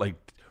out. Like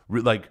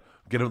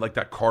get it like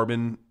that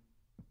carbon.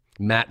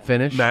 Matte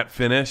finish?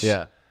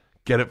 Yeah.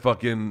 Get it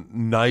fucking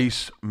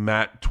nice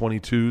matte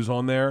 22s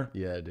on there.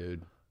 Yeah,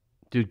 dude.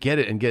 Dude, get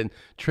it and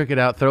trick it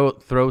out.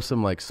 Throw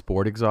some like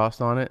sport exhaust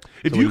on it.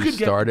 If so you when could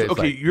start get, it,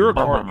 okay, like, you're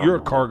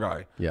a car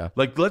guy. Yeah.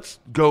 Like let's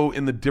go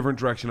in the different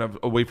direction of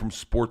away from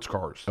sports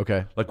cars.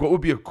 Okay. Like what would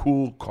be a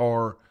cool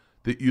car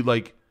that you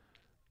like?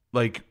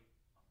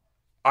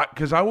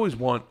 Because I always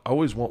want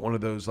one of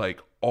those like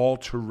all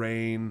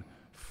terrain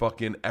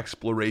fucking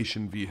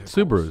exploration vehicles.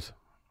 Subarus.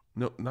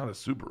 No, not a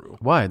Subaru.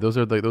 Why? Those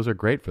are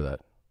great for that.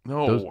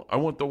 No, I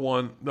want the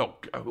one. No,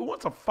 who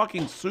wants a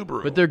fucking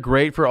Subaru? But they're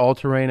great for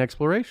all-terrain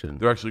exploration.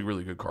 They're actually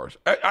really good cars.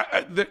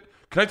 Can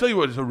I tell you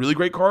what is a really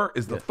great car?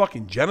 Is the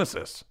fucking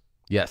Genesis.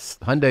 Yes,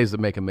 Hyundais that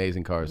make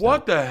amazing cars.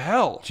 What the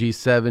hell?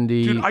 G70.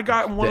 Dude, I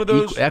got one of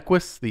those.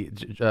 Equus, the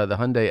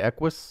Hyundai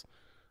Equus.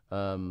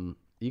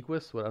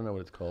 Equus? What I don't know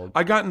what it's called.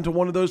 I got into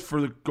one of those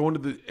for going to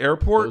the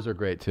airport. Those are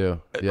great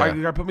too. Yeah.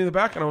 I put me in the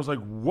back, and I was like,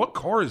 "What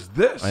car is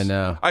this?" I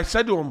know. I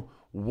said to him,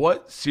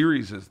 "What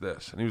series is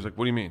this?" And he was like,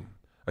 "What do you mean?"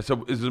 I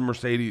said, "Is it a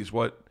Mercedes?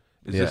 What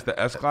is this? The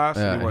S Class?"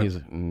 Yeah, and he went, he's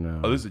like,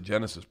 no. "Oh, this is a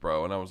Genesis,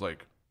 bro." And I was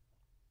like,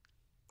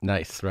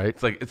 "Nice, right?"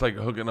 It's like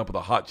hooking up with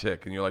a hot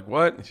chick, and you're like,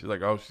 "What?" And she's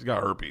like, "Oh, she's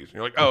got herpes." And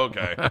you're like, "Oh,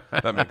 okay,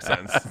 that makes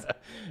sense."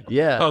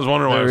 Yeah, I was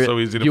wondering why it's so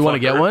easy to. Do you want to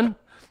get one?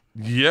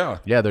 Yeah,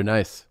 yeah, they're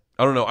nice.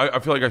 I don't know. I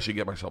feel like I should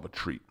get myself a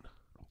treat.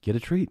 Get a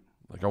treat.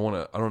 Like I want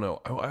to. I don't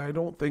know. I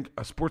don't think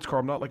a sports car.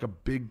 I'm not like a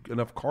big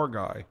enough car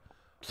guy.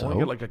 I want to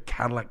get like a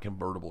Cadillac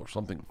convertible or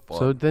something fun.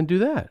 So then do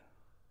that.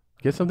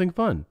 Get something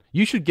fun.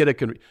 You should get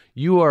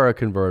you are a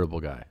convertible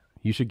guy.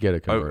 You should get a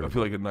convertible. I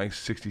feel like a nice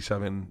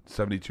 67,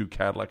 72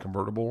 Cadillac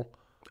convertible.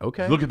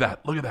 Okay. Look at that.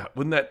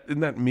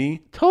 Isn't that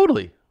me?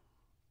 Totally.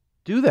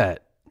 Do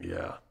that.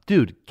 Yeah.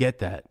 Dude, get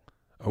that.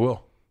 I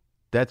will.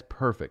 That's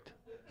perfect.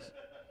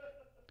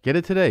 Get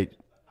it today.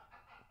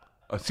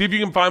 See if you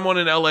can find one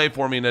in L.A.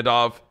 for me,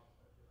 Nadav.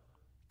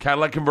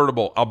 Cadillac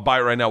convertible. I'll buy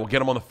it right now. We'll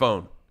get him on the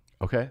phone.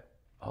 Okay.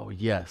 Oh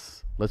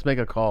yes. Let's make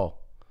a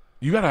call.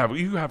 You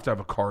have to have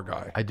a car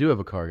guy. I do have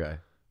a car guy,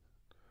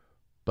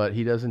 but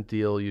he doesn't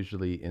deal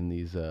usually in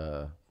these.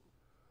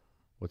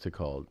 What's it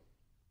called?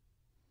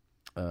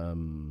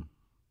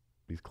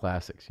 These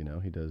classics.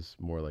 He does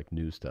more like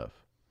new stuff.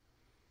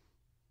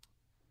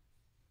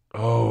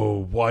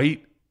 Oh,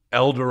 white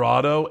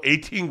Eldorado,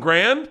 18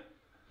 grand?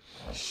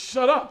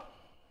 Shut up.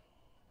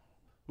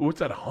 What's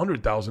that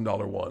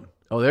 $100,000 one?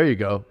 Oh, there you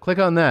go. Click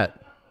on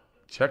that.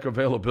 Check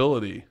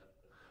availability.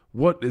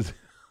 What does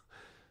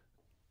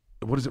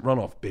it run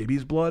off?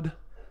 Baby's blood?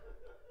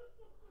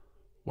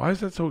 Why is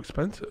that so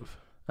expensive?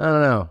 I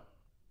don't know.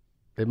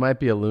 It might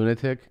be a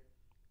lunatic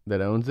that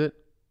owns it.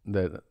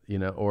 That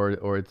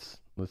or it's,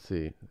 let's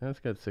see. It's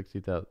got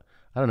 60,000.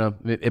 I don't know.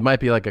 It might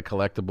be like a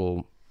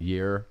collectible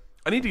year.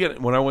 I need to get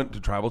it. When I went to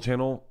Travel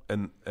Channel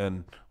and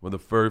when the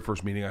very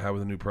first meeting I had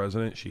with the new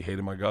president, she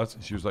hated my guts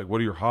and she was like,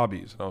 "What are your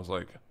hobbies?" And I was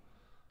like,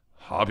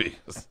 "Hobbies?"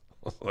 I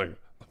was like,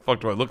 "The fuck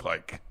do I look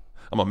like?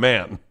 I'm a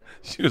man."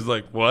 She was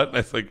like, "What?" And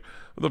I was like,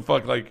 "What the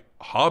fuck? Like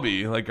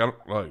hobby? Like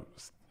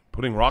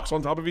putting rocks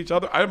on top of each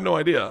other? I have no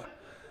idea."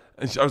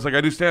 And I was like,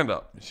 "I do stand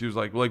up." She was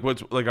like,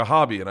 "What's like a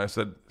hobby?" And I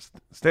said,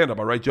 "Stand up.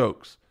 I write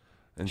jokes."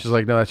 And she's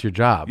like, "No, that's your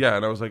job." Yeah,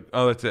 and I was like,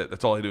 "Oh, that's it.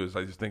 That's all I do is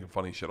I just think of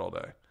funny shit all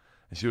day."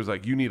 And she was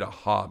like, "You need a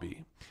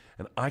hobby."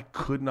 And I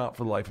could not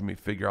for the life of me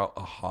figure out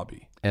a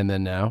hobby. And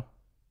then now?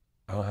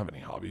 I don't have any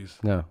hobbies.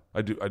 No.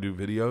 I do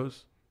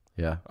videos.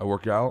 Yeah. I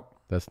work out.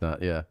 That's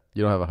not, yeah.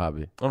 You don't have a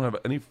hobby. I don't have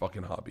any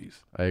fucking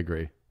hobbies. I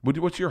agree.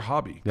 What's your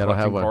hobby? Yeah, I don't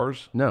have one.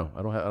 Cars? No,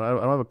 I don't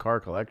have a car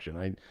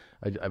collection.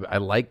 I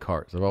like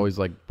cars. I've always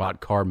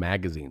bought car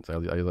magazines.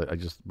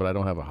 But I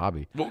don't have a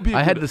hobby.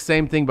 I had the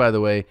same thing, by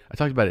the way. I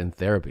talked about it in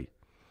therapy.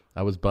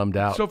 I was bummed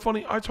out. So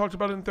funny. I talked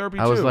about it in therapy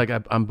too. I was like,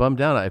 I'm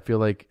bummed out. I feel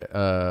like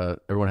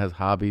everyone has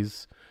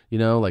hobbies,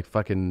 like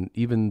fucking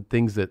even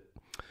things that,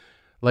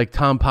 like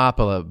Tom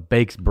Papa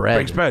bakes bread.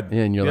 Bakes bread.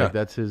 Yeah, and you're like,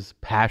 that's his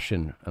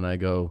passion. And I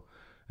go,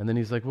 and then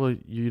he's like, well,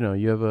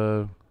 you have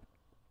a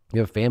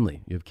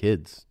family. You have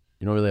kids.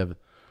 You don't really have,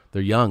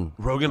 they're young.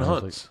 Rogan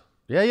hunts.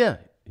 Like, yeah.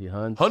 He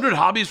hunts. 100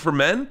 hobbies for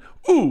men?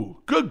 Ooh,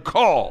 good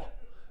call.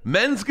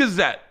 Men's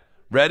Gazette.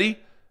 Ready?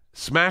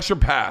 Smash or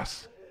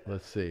pass?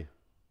 Let's see.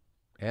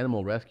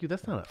 Animal rescue?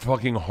 That's not a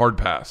fucking hard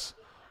pass.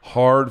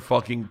 Hard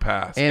fucking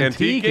pass.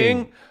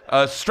 Antiquing.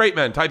 Straight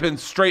men. Type in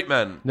straight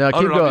men. No,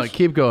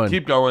 keep going.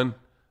 Keep going.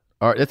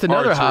 All right, that's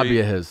another Archery. hobby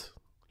of his.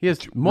 He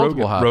has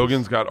multiple hobbies.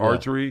 Rogan's got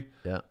archery.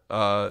 Yeah.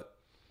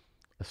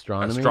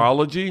 Astronomy.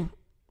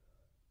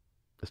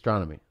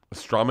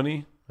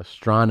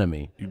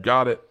 Astronomy. You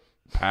got it.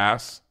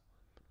 Pass.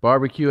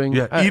 Barbecuing.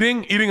 Yeah,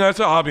 eating. That's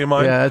a hobby of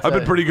mine. Yeah, I've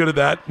been pretty good at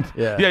that.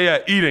 Yeah.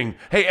 Eating.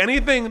 Hey,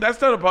 anything that's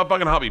not a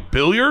fucking hobby.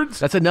 Billiards.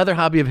 That's another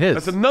hobby of his.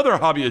 That's another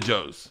hobby of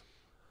Joe's.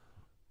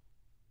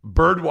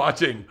 Bird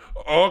watching.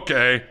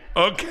 Okay.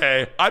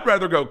 I'd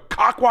rather go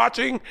cock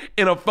watching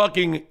in a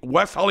fucking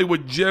West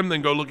Hollywood gym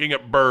than go looking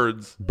at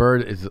birds.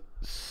 Bird is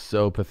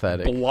so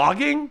pathetic.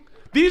 Blogging.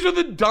 These are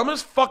the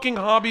dumbest fucking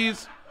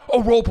hobbies.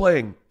 Oh, role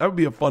playing. That would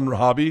be a fun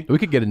hobby. We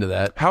could get into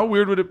that. How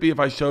weird would it be if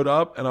I showed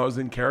up and I was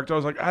in character? I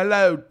was like,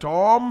 "Hello,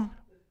 Tom."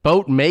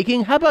 Boat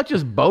making? How about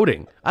just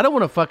boating? I don't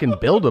want to fucking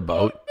build a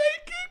boat.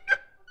 Making.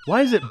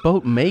 Why is it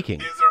boat making?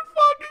 These are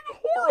fucking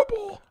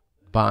horrible.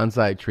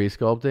 Bonsai tree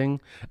sculpting.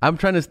 I'm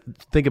trying to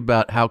think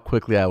about how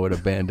quickly I would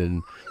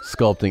abandon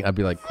sculpting. I'd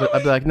be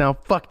like, "No,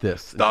 fuck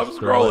this." Stop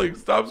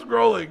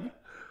scrolling.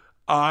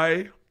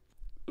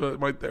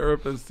 My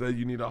therapist said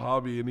you need a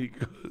hobby, and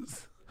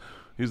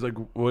he's like,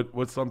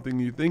 what's something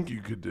you think you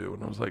could do?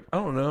 And I was like, I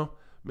don't know,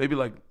 maybe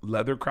like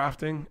leather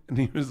crafting. And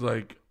he was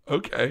like,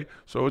 okay.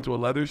 So I went to a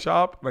leather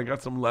shop and I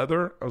got some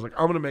leather. I was like,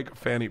 I'm gonna make a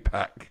fanny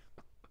pack.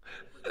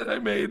 And I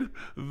made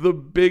the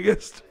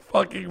biggest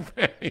fucking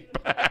fanny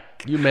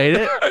pack. You made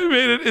it? I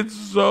made it. It's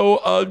so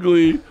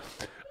ugly.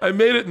 I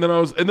made it, and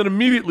then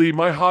immediately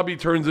my hobby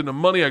turns into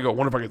money. I go, I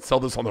wonder if I could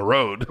sell this on the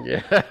road.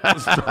 Yeah.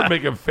 Start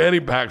making fanny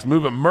packs,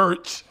 moving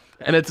merch.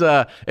 And it's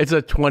a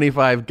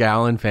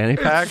 25-gallon fanny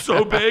pack. It's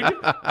so big.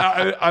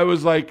 I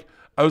was like,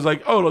 oh,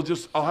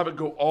 I'll have it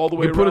go all the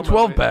way around. Put a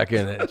 12-pack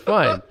in it. It's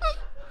fine.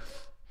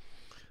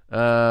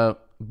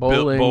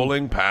 Bowling.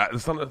 Bowling, Pat.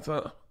 It's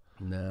not.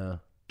 No.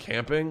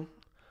 Camping.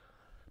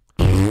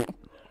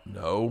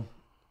 No.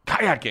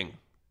 Kayaking.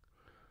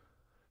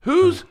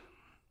 Who's?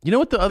 You know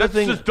what the other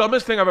thing? That's the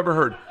dumbest thing I've ever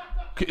heard.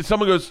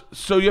 Someone goes,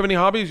 so you have any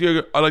hobbies?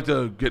 You go, I like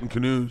to get in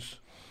canoes.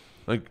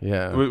 Like,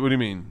 yeah. What do you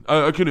mean?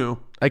 A canoe.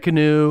 A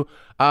canoe.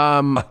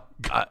 How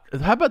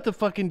about the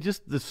fucking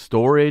just the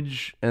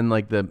storage and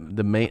like the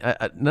main?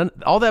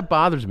 All that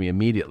bothers me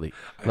immediately.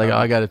 Like,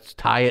 I got to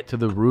tie it to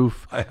the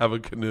roof. I have a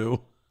canoe.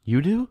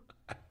 You do?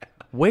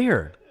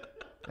 Where?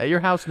 At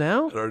your house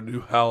now? At our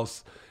new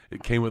house,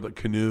 it came with a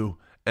canoe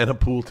and a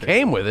pool table.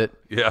 Came with it?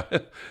 Yeah.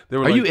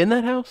 Are you in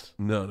that house?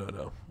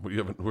 No.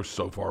 We're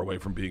so far away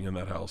from being in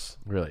that house.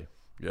 Really?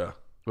 Yeah.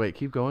 Wait,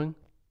 keep going.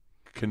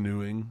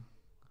 Canoeing.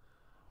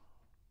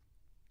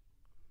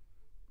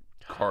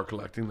 car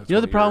collecting. That's You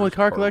know the problem with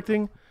car car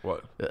collecting?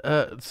 What?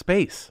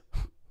 Space.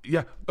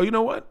 Yeah. Oh, you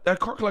know what? That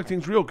car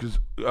collecting's real because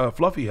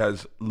Fluffy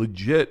has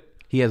legit.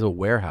 He has a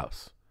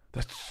warehouse.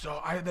 That's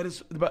so. That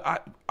is.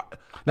 But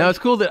Now it's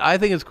cool that I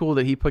think it's cool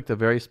that he picked a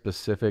very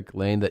specific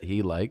lane that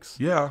he likes.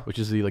 Yeah. Which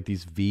is like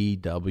these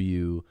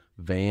VW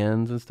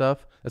vans and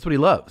stuff. That's what he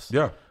loves.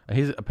 Yeah. And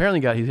he's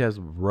apparently he has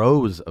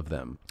rows of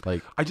them.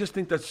 Like I just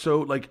think that's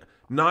so like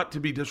not to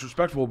be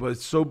disrespectful, but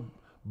it's so.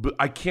 But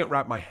I can't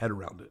wrap my head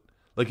around it.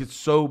 Like it's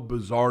so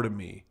bizarre to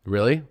me.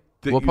 Really?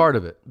 What part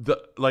of it?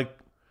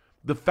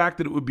 The fact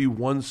that it would be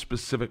one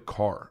specific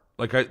car.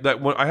 Like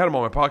when I had him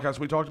on my podcast,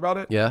 we talked about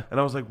it. Yeah. And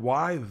I was like,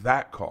 why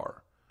that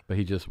car? But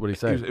he just, what did he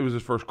say? It was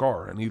his first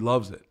car, and he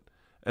loves it,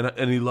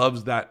 and he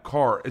loves that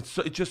car. It's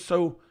just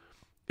so.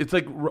 It's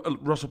like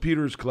Russell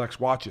Peters collects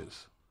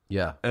watches.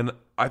 Yeah. And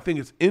I think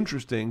it's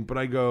interesting, but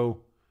I go,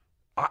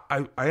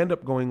 I end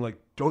up going like,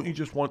 don't you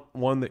just want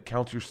one that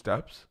counts your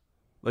steps?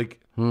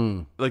 Like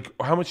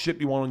how much shit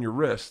do you want on your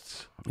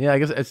wrists? Yeah, I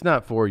guess it's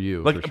not for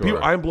you. Like for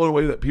sure. I'm blown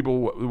away that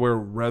people wear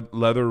red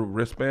leather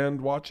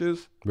wristband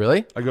watches.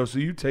 Really? I go, so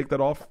you take that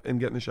off and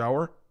get in the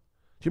shower?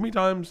 Do you know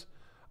how many times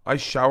I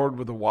showered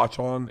with a watch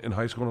on in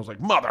high school and I was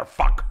like,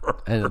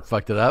 motherfucker. And it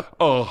fucked it up?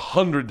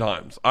 100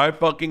 times. I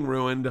fucking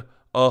ruined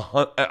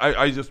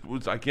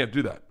I can't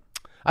do that.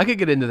 I could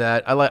get into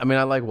that. I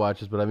like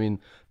watches, but I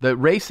mean, the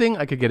racing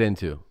I could get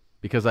into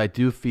because I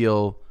do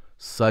feel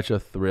such a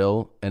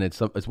thrill, and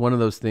it's one of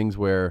those things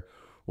where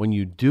when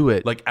you do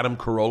it, Like Adam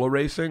Carolla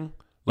racing,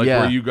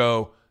 where you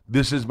go,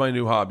 this is my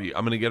new hobby.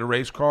 I'm going to get a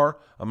race car.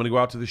 I'm going to go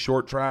out to the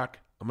short track.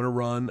 I'm going to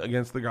run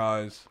against the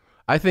guys.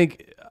 I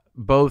think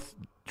both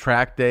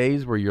track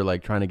days where you're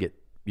like trying to get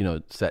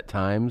set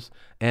times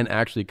and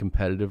actually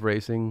competitive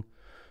racing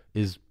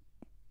is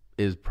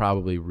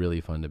probably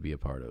really fun to be a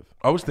part of.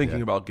 I was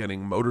thinking about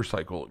getting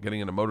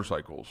into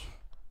motorcycles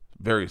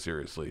very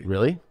seriously.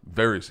 Really?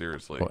 Very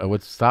seriously.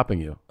 What's stopping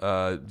you?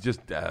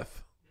 Just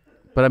death.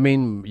 But I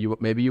mean,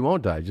 maybe you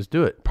won't die. Just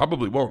do it.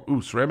 Probably won't.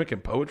 Ooh, ceramic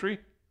and poetry?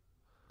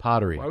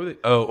 Pottery. Why would they?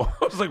 Oh,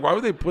 I was like, why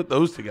would they put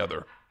those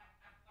together?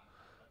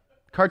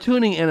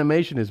 Cartooning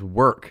animation is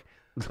work.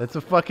 That's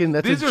a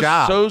job. These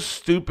are so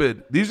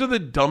stupid. These are the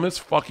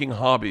dumbest fucking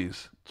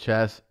hobbies.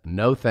 Chess,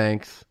 no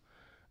thanks.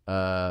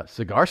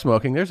 Cigar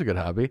smoking, there's a good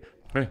hobby.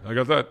 Hey, I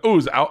got that. Oh,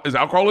 is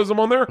alcoholism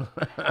on there?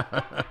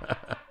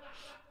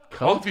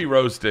 Coffee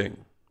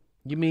roasting.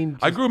 You mean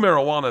I grew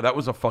marijuana. That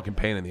was a fucking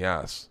pain in the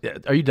ass.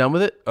 Are you done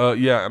with it?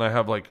 Yeah, and I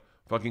have like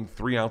fucking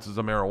 3 ounces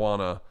of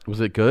marijuana.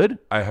 Was it good?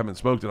 I haven't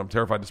smoked it. I'm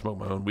terrified to smoke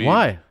my own weed.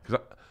 Why?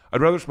 Because I'd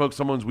rather smoke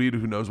someone's weed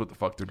who knows what the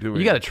fuck they're doing.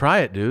 You got to try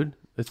it, dude.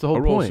 That's the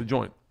whole roll point. a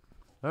joint.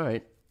 All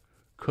right.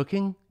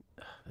 Cooking?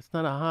 That's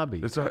not a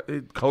hobby. It's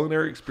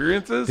culinary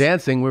experiences.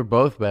 Dancing, we're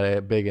both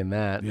big in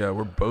that. Yeah,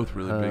 we're both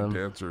really big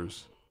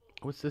dancers.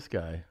 What's this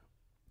guy?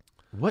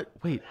 What?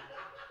 Wait.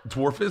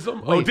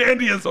 Dwarfism? Wait. Oh,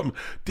 dandyism.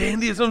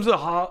 Dandyism's a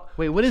hot.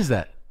 Wait, what is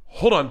that?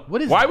 Hold on.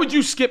 What is Why that? would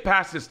you skip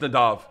past this,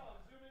 Nadav?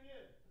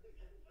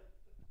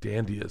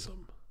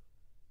 Dandyism.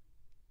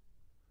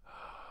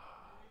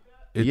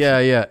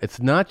 Yeah.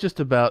 It's not just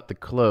about the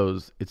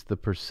clothes. It's the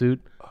pursuit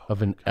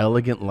of an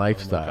elegant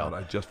lifestyle. Oh my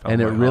God, I just found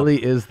and my it really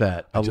hobby. is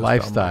that, a just found my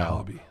lifestyle.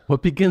 hobby.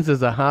 What begins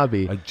as a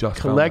hobby, I just found my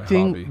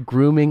collecting, hobby.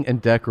 grooming,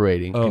 and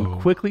decorating Oh. can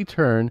quickly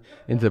turn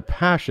into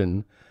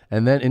passion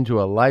and then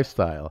into a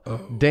lifestyle.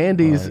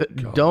 Dandies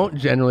don't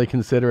generally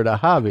consider it a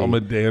hobby. I'm a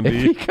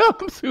dandy. It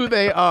becomes who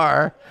they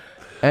are,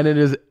 and it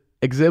is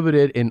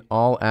exhibited in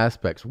all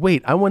aspects.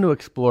 Wait, I want to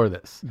explore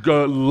this.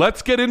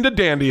 Let's get into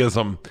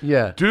dandyism.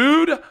 Yeah.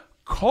 Dude,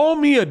 call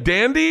me a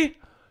dandy?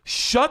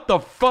 Shut the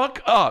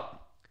fuck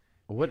up.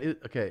 What is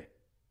okay?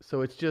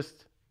 So it's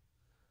just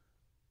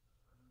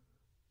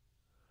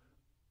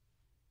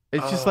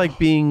like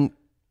being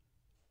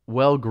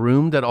well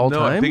groomed at all No,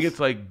 times. I think it's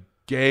like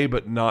gay,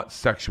 but not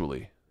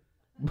sexually.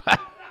 Does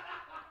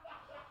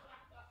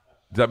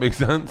that make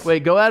sense?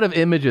 Wait, go out of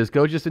images.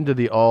 Go just into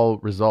the all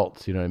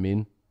results. You know what I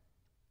mean?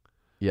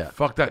 Yeah.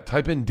 Fuck that.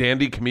 Type in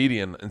dandy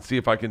comedian and see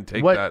if I can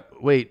take What?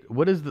 that. Wait.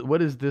 What is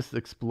this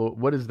explore?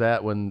 What is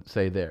that one?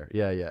 Say there.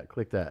 Yeah.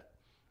 Click that.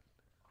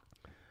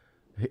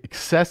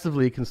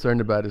 Excessively concerned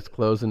about his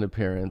clothes and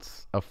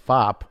appearance. A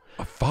fop.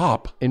 A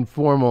fop?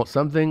 Informal.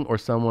 Something or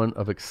someone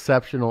of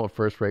exceptional or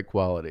first-rate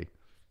quality.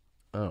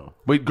 Oh.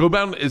 Wait, go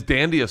down. Is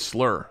dandy a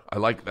slur? I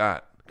like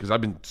that because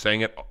I've been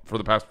saying it for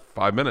the past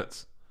 5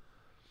 minutes.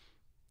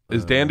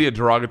 Is dandy a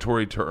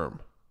derogatory term?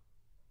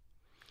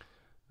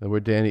 The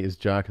word dandy is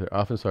jocular,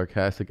 often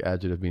sarcastic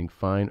adjective meaning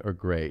fine or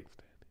great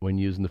when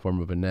used in the form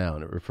of a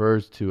noun. It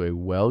refers to a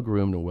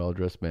well-groomed and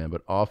well-dressed man,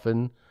 but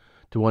often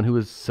to one who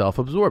is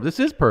self-absorbed. This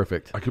is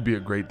perfect. I could be a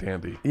great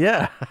dandy.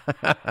 Yeah.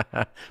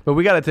 But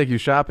we got to take you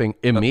shopping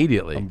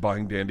immediately. I'm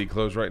buying dandy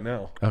clothes right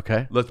now.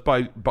 Okay.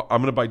 I'm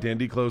going to buy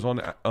dandy clothes on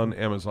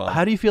Amazon.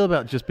 How do you feel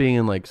about just being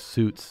in like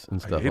suits and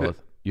stuff? hate it.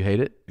 You hate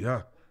it?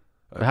 Yeah.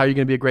 How are you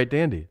going to be a great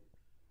dandy?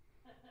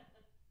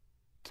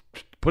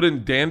 Put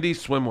in dandy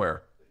swimwear.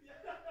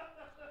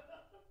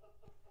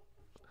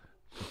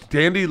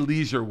 Dandy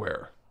leisure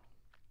wear.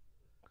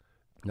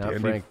 Not Dandy,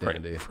 Frank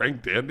Dandy.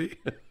 Frank Dandy?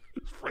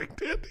 Frank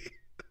Dandy.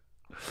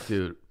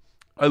 Dude.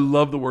 I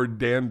love the word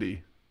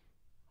dandy.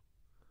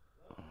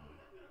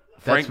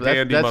 Frank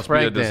Dandy must be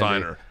a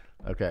designer.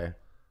 Okay.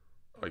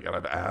 Oh, you gotta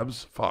have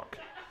abs? Fuck.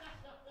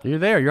 You're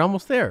there. You're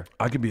almost there.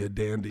 I could be a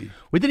dandy.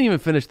 We didn't even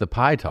finish the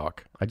pie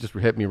talk. I just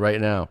hit me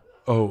right now.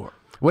 Oh.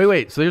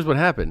 Wait. So here's what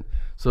happened.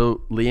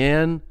 So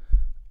Leanne,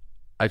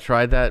 I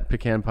tried that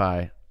pecan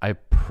pie. I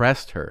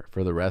pressed her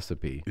for the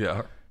recipe.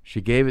 Yeah.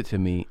 She gave it to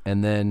me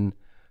and then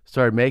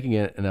started making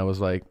it. And I was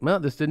like, well,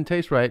 this didn't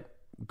taste right.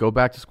 Go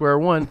back to square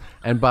one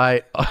and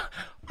buy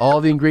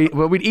all the ingredients.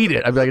 Well, we'd eat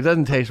it. I'd be like, it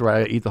doesn't taste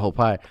right. I'd eat the whole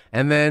pie.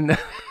 And then,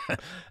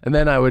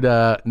 I would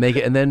make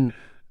it. And then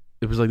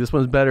it was like, this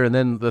one's better. And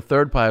then the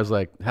third pie was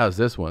like, how's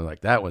this one?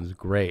 Like, that one's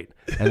great.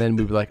 And then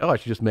we'd be like, oh, I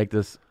should just make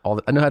this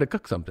I know how to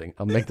cook something.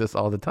 I'll make this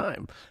all the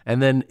time.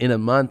 And then in a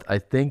month, I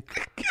think.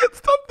 I can't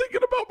stop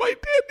thinking about my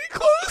dandy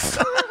clothes.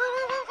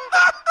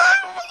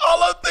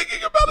 All I'm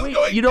thinking about is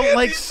going. You don't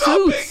like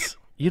shopping. suits.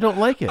 You don't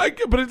like it.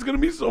 But it's going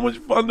to be so much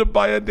fun to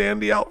buy a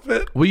dandy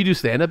outfit. Will you do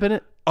stand-up in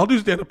it? I'll do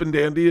stand-up in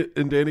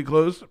dandy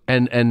clothes.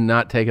 And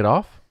not take it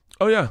off?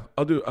 Oh, yeah.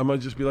 I might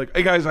just be like,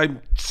 hey, guys,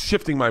 I'm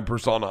shifting my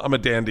persona. I'm a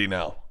dandy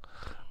now.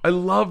 I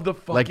love the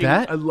fucking... Like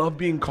that? I love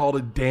being called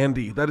a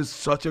dandy. That is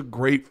such a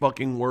great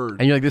fucking word.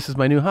 And you're like, this is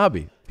my new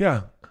hobby.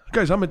 Yeah.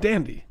 Guys, I'm a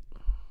dandy.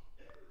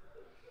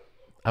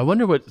 I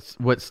wonder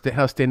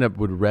how stand-up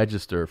would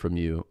register from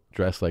you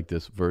dressed like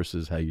this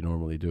versus how you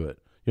normally do it.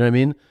 You know what I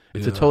mean?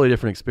 It's a totally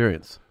different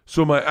experience.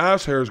 So my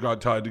ass hairs got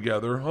tied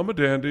together. I'm a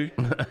dandy.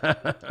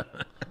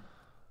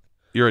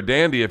 You're a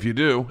dandy if you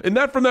do. Isn't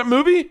that from that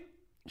movie?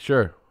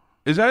 Sure.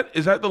 Is that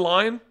the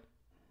line?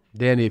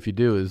 Dandy if you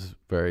do is a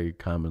very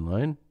common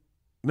line.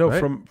 No,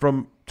 right?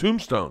 from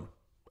Tombstone.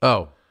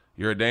 Oh.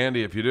 You're a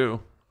dandy if you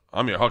do.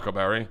 I'm your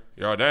huckleberry.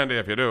 You're a dandy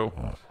if you do.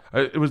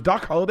 It was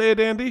Doc Holliday a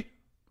dandy?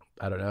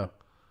 I don't know.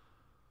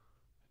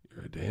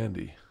 You're a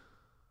dandy.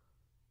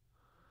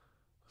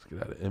 Let's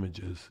get out of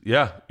images.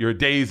 Yeah, you're a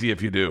daisy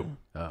if you do.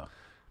 Oh.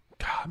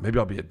 God, maybe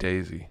I'll be a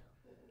daisy.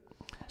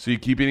 So you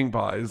keep eating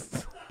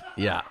pies.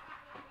 Yeah.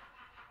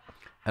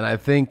 And I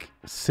think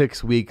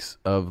 6 weeks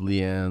of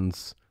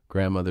Leanne's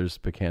grandmother's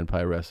pecan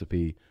pie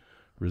recipe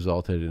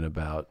resulted in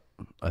about,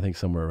 I think,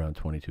 somewhere around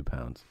 22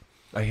 pounds.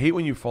 I hate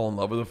when you fall in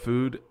love with a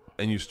food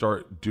and you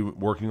start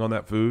working on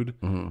that food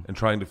and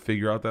trying to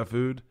figure out that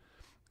food.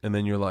 And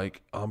then you're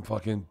like, I'm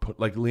fucking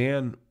like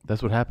Leanne.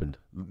 That's what happened.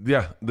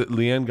 Yeah.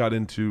 Leanne got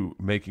into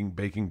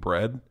baking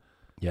bread.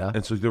 Yeah.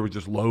 And so there were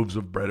just loaves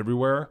of bread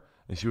everywhere.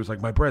 And she was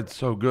like, my bread's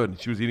so good. And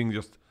she was eating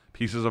just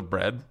pieces of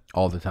bread.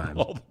 All the time.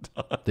 All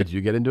the time. Did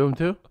you get into them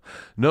too?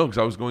 No, because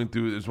I was going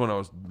through, this when I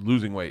was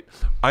losing weight.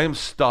 I am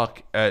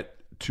stuck at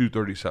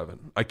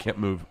 237. I can't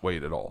move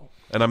weight at all.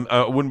 And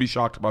I wouldn't be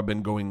shocked if I've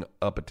been going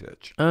up a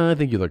titch. I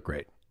think you look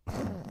great.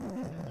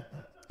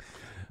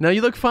 No,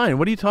 you look fine.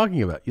 What are you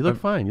talking about? You look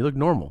fine. You look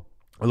normal.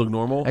 I look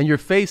normal? And your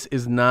face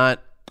is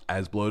not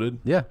as bloated?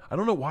 Yeah. I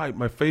don't know why.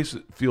 My face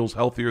feels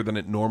healthier than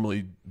it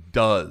normally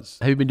does.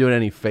 Have you been doing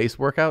any face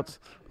workouts?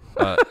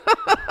 Can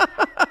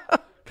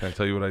I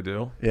tell you what I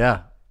do?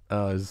 Yeah.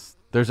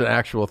 There's an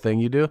actual thing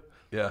you do?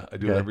 Yeah, I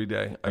do it every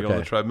day. I go on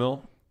the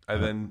treadmill. I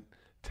then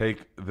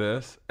take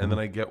this, and then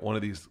I get one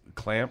of these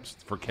clamps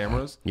for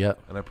cameras. Yeah.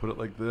 And I put it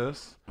like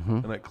this,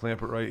 and I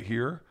clamp it right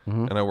here,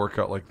 and I work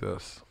out like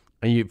this.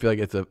 And you feel like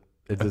it's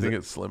I think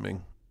it's slimming.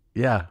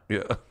 Yeah.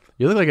 Yeah.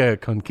 You look like a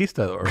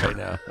conquistador right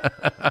now.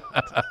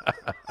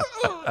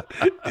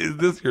 Is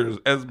this your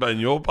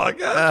Espanol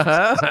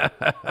podcast?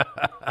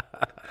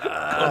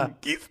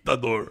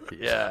 Conquistador.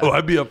 Yeah. Oh,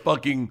 I'd be a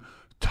fucking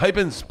type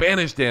in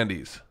Spanish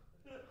dandies.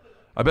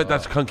 I bet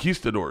that's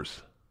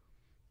conquistadors.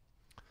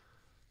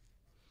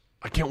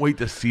 I can't wait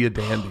to see a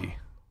dandy.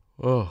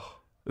 Oh.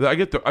 I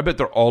bet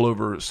they're all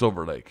over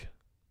Silver Lake.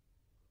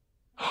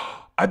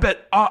 I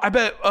bet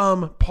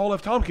Paul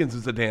F. Tompkins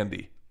is a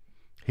dandy.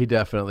 He's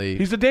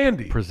a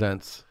dandy.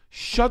 Presents.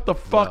 Shut the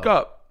fuck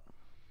up.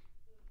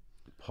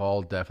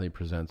 Paul definitely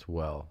presents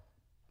well.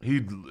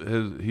 He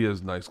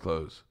has nice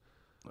clothes.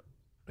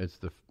 It's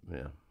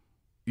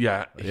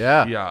Yeah.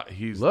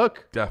 He's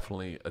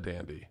definitely a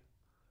dandy.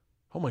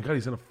 Oh my god,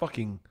 he's in a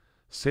fucking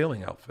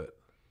sailing outfit.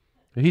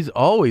 He's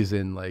always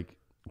in like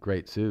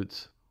great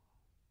suits.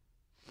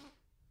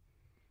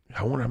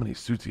 I wonder how many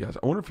suits he has.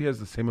 I wonder if he has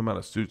the same amount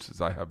of suits as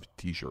I have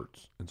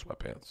t-shirts and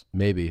sweatpants.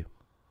 Maybe.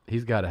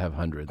 He's got to have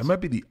hundreds. I might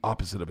be the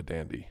opposite of a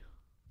dandy.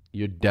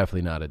 You're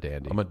definitely not a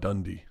dandy. I'm a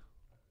Dundee.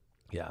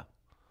 Yeah.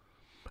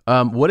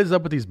 What is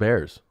up with these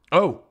bears?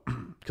 Oh.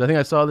 Because I think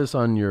I saw this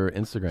on your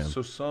Instagram.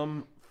 So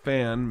some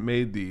fan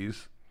made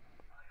these.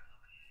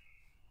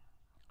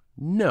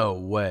 No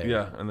way.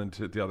 Yeah, and then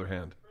to the other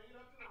hand.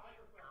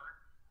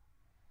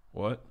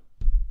 What?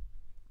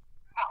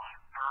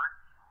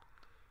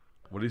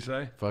 What did he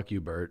say? Fuck you,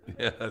 Bert.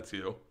 Yeah, that's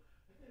you.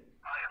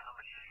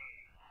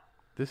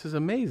 This is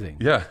amazing.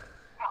 Yeah.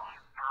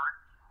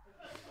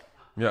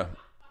 Yeah.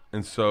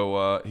 And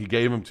so he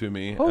gave them to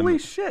me. Holy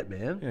shit,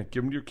 man. Yeah,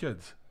 give them to your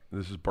kids.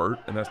 This is Bert,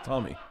 and that's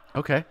Tommy.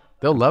 Okay.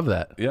 They'll love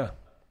that. Yeah.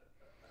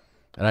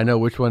 And I know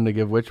which one to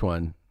give which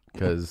one,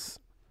 because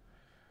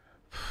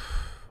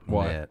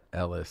Why? Man,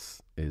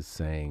 Ellis is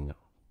saying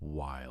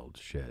wild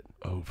shit.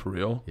 Oh, for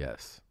real?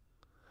 Yes.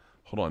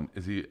 Hold on.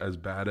 Is he as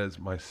bad as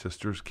my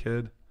sister's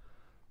kid?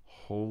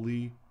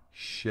 Holy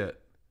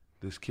shit.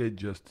 This kid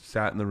just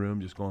sat in the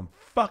room just going,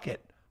 fuck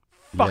it.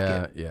 Fuck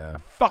it. Yeah.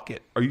 Fuck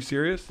it. Are you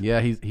serious? Yeah,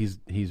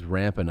 he's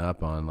ramping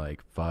up on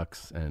like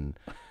fucks, and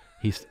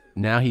he's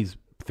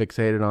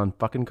fixated on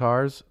fucking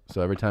cars.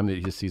 So every time that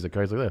he just sees a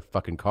car, he's like, "Look at that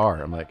fucking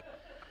car." I'm like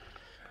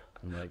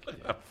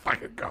A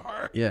fucking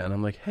car. yeah, and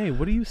I'm like, "Hey,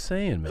 what are you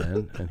saying,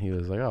 man?" And he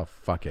was like, "Oh,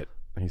 fuck it."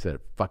 And he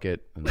said, "Fuck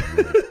it." And I'm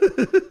like,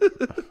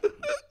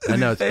 I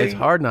know it's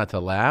hard not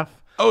to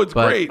laugh. Oh, it's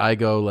but great. I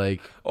go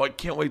like, oh, I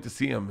can't wait to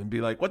see him and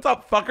be like, "What's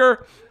up,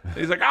 fucker?" And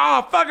he's like,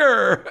 "Ah,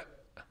 fucker."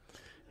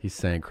 he's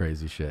saying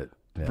crazy shit.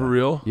 Yeah. For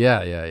real?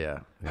 Yeah.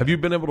 Have you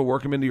been able to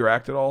work him into your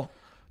act at all?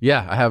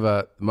 Yeah, I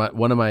have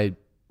one of my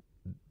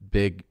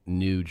big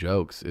new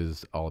jokes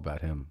is all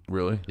about him.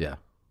 Really? Yeah.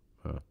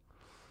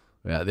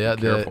 Yeah.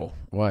 Careful.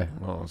 Why?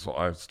 Well, so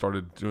I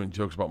started doing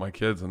jokes about my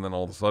kids, and then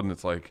all of a sudden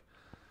it's like,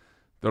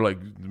 they're like,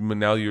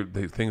 now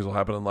things will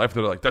happen in life.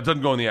 They're like, that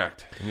doesn't go in the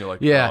act. And you're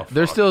like, yeah, oh,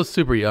 they're fuck. still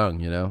super young,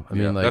 you know? I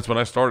mean, like, that's when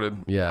I started.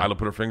 Yeah. Isla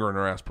put her finger in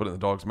her ass, put it in the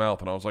dog's mouth,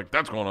 and I was like,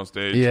 that's going on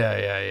stage.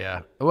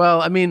 Yeah.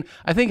 Well, I mean,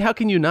 I think how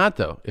can you not,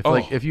 though?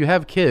 If you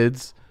have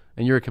kids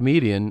and you're a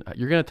comedian,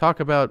 you're going to talk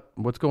about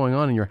what's going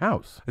on in your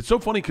house. It's so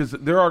funny because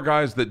there are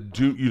guys that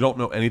you don't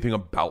know anything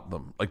about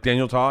them. Like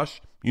Daniel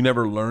Tosh, you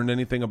never learned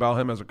anything about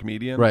him as a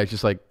comedian. Right,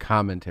 just like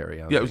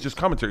commentary on Yeah, it was just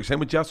commentary. Same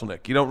with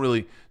Jesselnick. You don't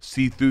really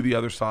see through the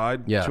other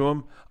side to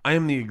him. I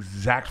am the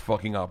exact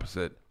fucking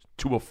opposite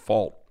to a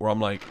fault where I'm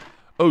like,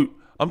 oh,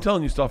 I'm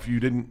telling you stuff you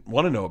didn't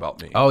want to know about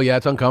me. Oh, yeah,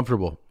 it's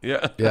uncomfortable.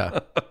 Yeah.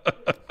 Yeah.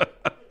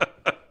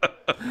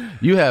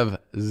 You have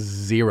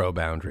zero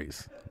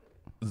boundaries.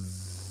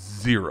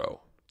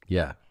 Zero.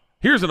 Yeah.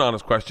 Here's an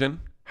honest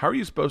question. How are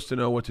you supposed to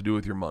know what to do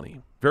with your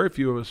money? Very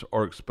few of us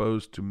are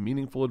exposed to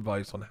meaningful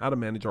advice on how to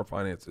manage our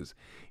finances.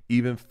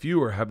 Even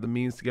fewer have the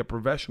means to get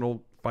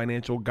professional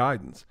financial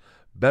guidance.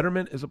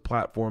 Betterment is a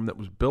platform that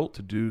was built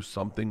to do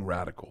something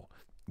radical.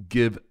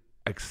 Give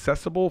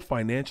accessible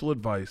financial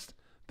advice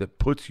that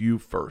puts you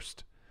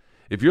first.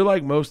 If you're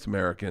like most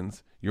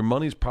Americans, your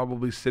money's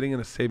probably sitting in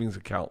a savings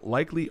account,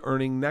 likely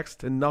earning next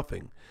to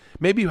nothing.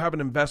 Maybe you have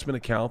an investment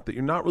account that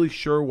you're not really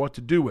sure what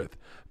to do with.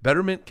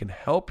 Betterment can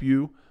help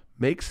you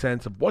make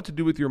sense of what to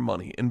do with your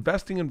money.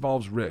 Investing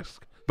involves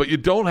risk, but you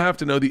don't have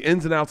to know the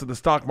ins and outs of the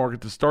stock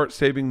market to start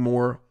saving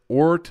more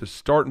or to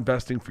start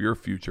investing for your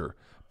future.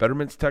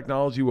 Betterment's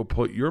technology will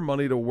put your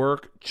money to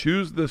work.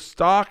 Choose the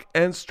stock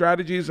and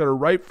strategies that are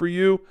right for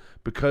you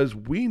because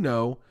we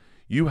know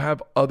you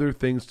have other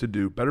things to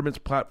do. Betterment's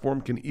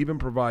platform can even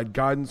provide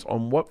guidance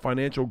on what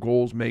financial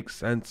goals make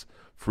sense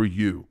for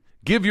you.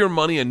 Give your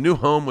money a new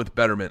home with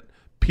Betterment.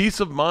 Peace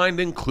of mind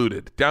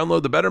included.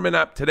 Download the Betterment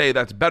app today.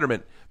 That's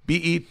Betterment.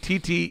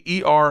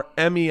 BETTERMENT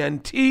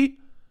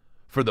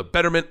for the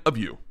betterment of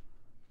you.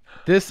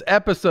 This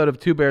episode of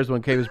Two Bears,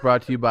 One Cave is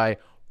brought to you by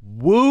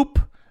Whoop.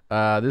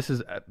 This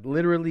is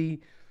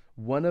literally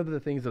one of the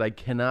things that I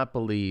cannot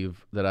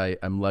believe that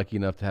I'm lucky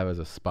enough to have as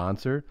a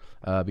sponsor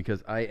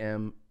because I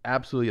am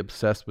absolutely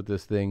obsessed with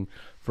this thing.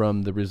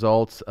 From the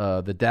results,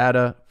 the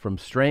data from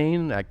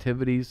strain,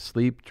 activities,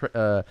 sleep,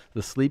 the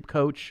sleep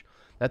coach.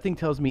 That thing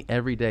tells me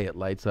every day it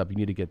lights up. You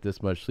need to get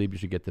this much sleep. You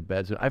should get to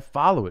bed. So I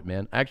follow it,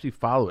 man. I actually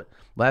follow it.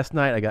 Last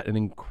night I got an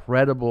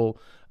incredible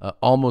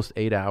almost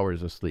 8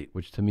 hours of sleep,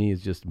 which to me is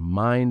just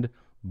mind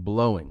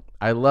blowing.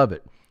 I love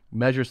it.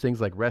 Measures things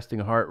like resting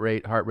heart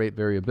rate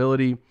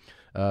variability,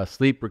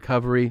 sleep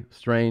recovery,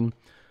 strain.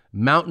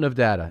 Mountain of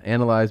data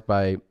analyzed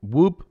by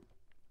Whoop.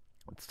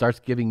 It starts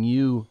giving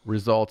you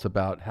results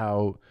about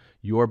how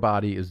your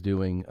body is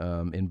doing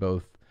in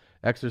both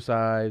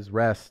exercise,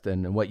 rest,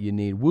 and what you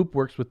need. Whoop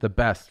works with the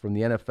best from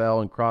the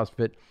NFL and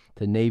CrossFit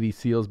to Navy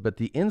SEALs, but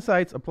the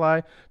insights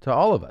apply to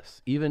all of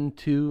us, even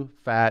to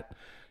fat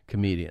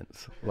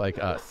comedians like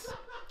us.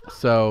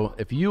 So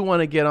if you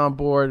want to get on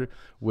board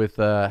with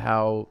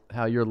how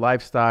your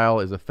lifestyle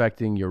is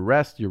affecting your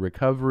rest, your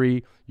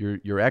recovery,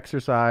 your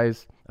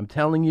exercise, I'm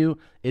telling you,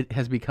 it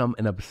has become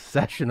an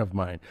obsession of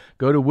mine.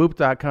 Go to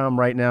whoop.com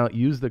right now.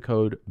 Use the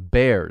code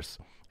BEARS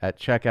at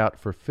checkout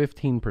for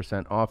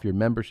 15% off your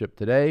membership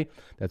today.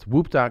 That's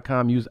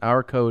whoop.com. Use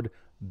our code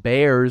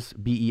BEARS,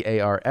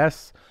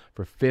 BEARS,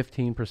 for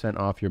 15%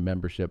 off your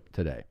membership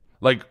today.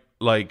 Like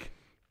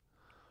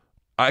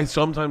I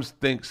sometimes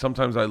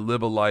I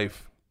live a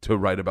life to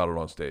write about it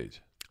on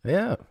stage.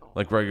 Yeah.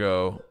 Like where I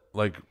go,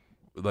 like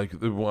I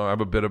have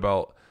a bit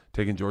about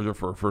taking Georgia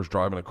for her first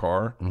drive in a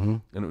car,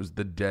 and it was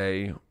the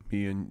day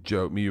you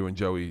and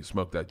Joey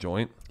smoked that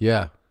joint.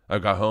 Yeah. I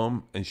got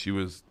home and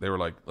they were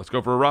like, let's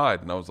go for a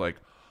ride. And I was like,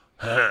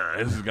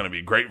 this is going to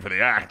be great for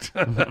the act.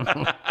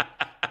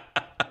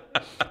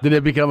 Did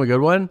it become a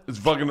good one? It's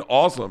fucking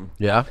awesome.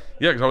 Yeah.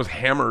 Yeah, because I was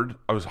hammered.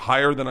 I was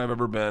higher than I've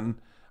ever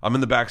been. I'm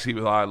in the backseat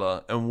with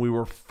Isla,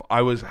 and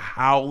I was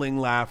howling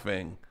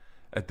laughing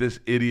at this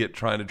idiot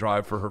trying to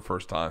drive for her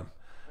first time.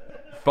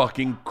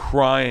 Fucking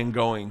crying,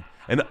 going,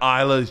 And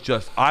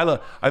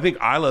Isla. I think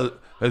Isla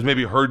has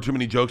maybe heard too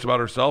many jokes about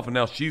herself, and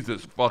now she's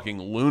this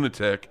fucking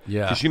lunatic.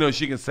 Yeah. Because she knows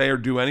she can say or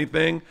do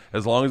anything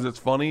as long as it's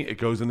funny. It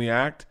goes in the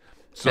act.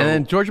 So and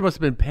then Georgia must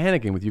have been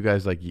panicking with you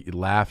guys, like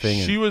laughing.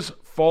 She was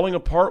falling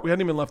apart. We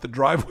hadn't even left the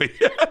driveway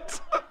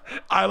yet.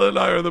 Isla and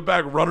I are in the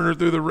back running her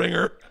through the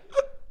ringer.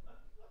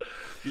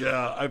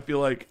 Yeah, I feel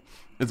like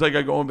it's like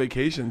I go on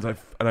vacations. I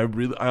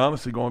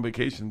honestly go on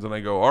vacations and I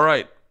go, all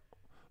right,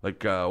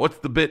 like what's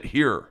the bit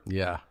here?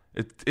 Yeah.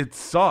 It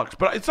sucks,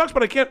 but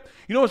I can't.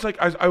 You know, it's like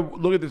I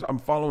look at this. I'm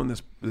following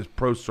this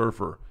pro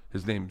surfer.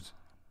 His name's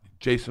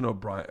Jason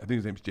O'Brien. I think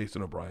his name's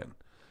Jason O'Brien.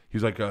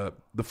 He's like the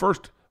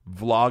first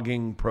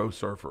vlogging pro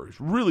surfer. He's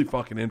really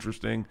fucking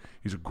interesting.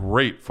 He's a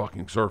great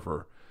fucking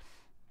surfer.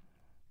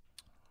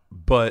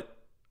 But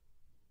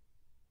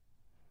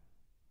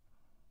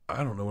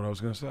I don't know what I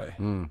was gonna say.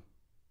 What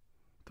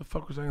the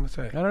fuck was I gonna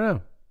say? I don't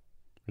know.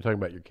 You're talking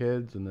about your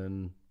kids, and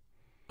then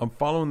I'm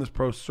following this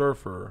pro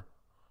surfer.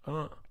 I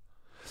don't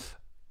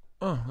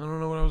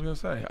know what I was gonna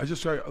say. I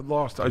just got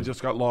lost.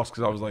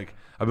 Because I was like,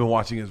 I've been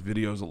watching his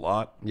videos a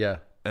lot. Yeah.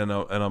 And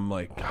I'm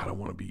like, God, I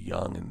want to be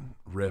young and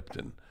ripped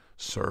and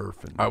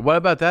surf and. All right, what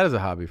about that as a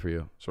hobby for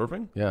you?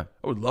 Surfing? Yeah.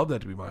 I would love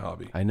that to be my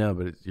hobby. I know,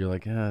 but you're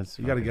like, you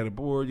got to get a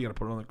board. You got to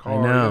put it on the car. I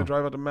know. You got to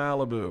drive out to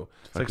Malibu.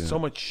 It's like so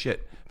much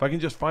shit. If I can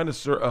just find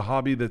a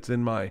hobby that's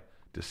in my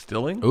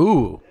distilling.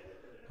 Ooh.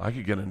 I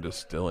could get into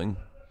distilling.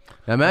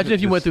 Now imagine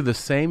if you went through the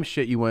same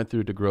shit you went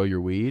through to grow your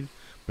weed,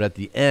 but at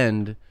the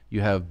end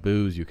you have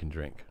booze you can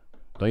drink.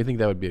 Don't you think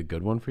that would be a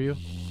good one for you?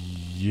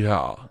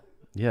 Yeah.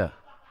 Yeah.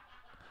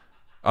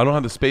 I don't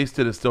have the space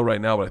to distill right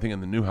now, but I think in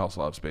the new house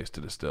I'll have space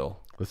to distill.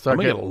 I'm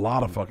gonna get a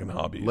lot of fucking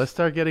hobbies. Let's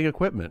start getting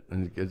equipment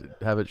and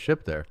have it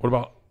shipped there. What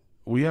about?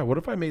 Well, yeah. What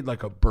if I made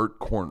like a Bert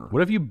corner?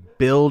 What if you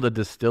build a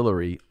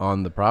distillery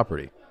on the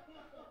property?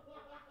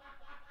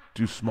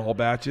 Do small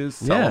batches,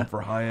 sell them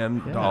for high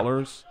end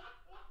dollars.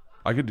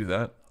 I could do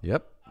that.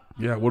 Yep.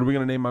 Yeah. What are we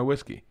gonna name my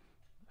whiskey?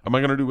 Am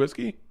I gonna do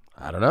whiskey?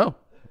 I don't know.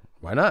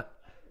 Why not?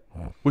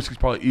 Whiskey's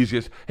probably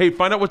easiest. Hey,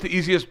 find out what the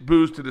easiest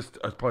booze to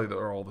distill. Probably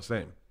they're all the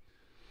same.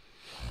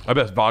 I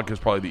bet vodka's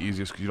probably the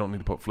easiest because you don't need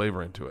to put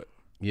flavor into it.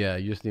 Yeah,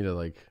 you just need to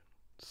like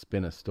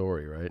spin a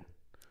story, right?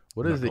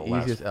 What is the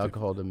easiest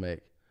alcohol to make?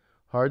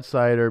 Hard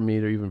cider,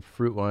 mead, or even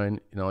fruit wine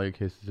in all your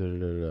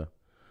cases.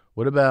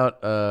 What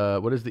about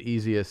what is the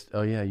easiest?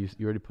 Oh yeah, you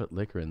already put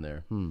liquor in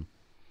there.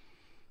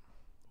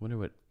 Wonder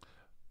what?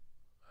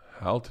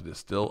 How to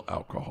distill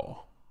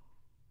alcohol.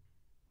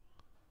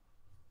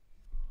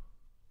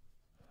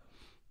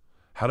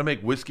 How to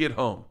make whiskey at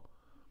home.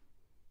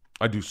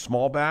 I do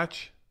small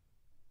batch,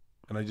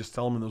 and I just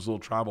sell them in those little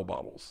travel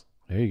bottles.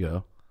 There you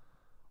go.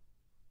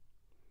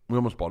 We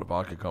almost bought a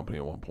vodka company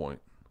at one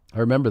point. I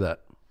remember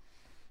that.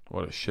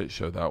 What a shit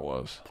show that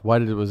was.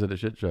 Was it a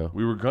shit show?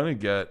 We were going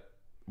to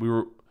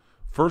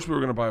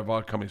buy a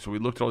vodka company, so we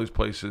looked at all these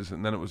places,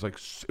 and then it was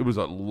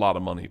a lot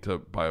of money to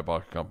buy a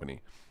vodka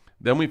company.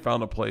 Then we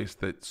found a place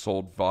that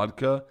sold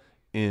vodka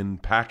in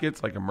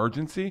packets, like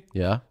emergency.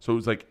 Yeah. So it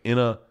was like in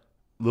a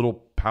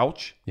little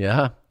pouch.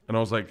 Yeah. And I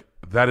was like,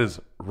 that is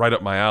right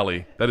up my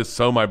alley. That is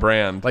so my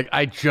brand. Like,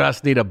 I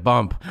just need a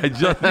bump.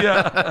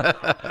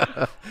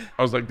 I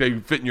was like, they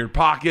fit in your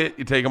pocket.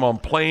 You take them on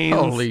planes.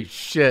 Holy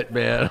shit,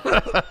 man.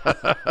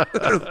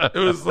 It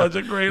was such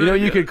a great You know what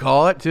idea. you could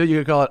call it, too? You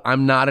could call it,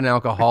 I'm not an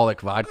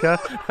alcoholic vodka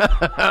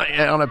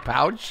on a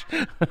pouch.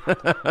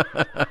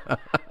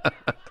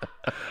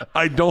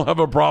 I don't have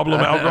a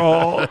problem,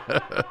 alcohol.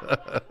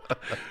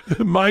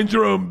 Mind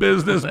your own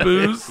business,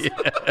 booze.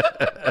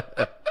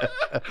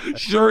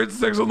 Sure, it's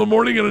 6 a.m.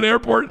 in an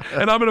airport,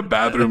 and I'm in a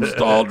bathroom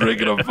stall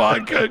drinking a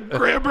vodka and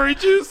cranberry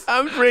juice.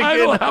 I'm drinking I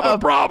don't have a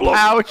problem.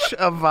 Pouch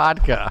of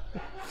vodka.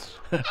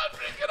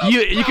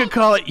 You could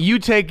call it, you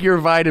take your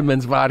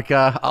vitamins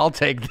vodka, I'll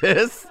take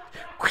this.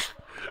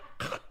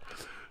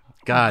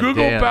 God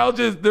Google damn.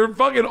 pouches. They're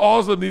fucking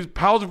awesome. These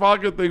pouch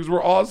vodka things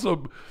were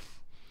awesome.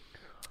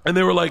 And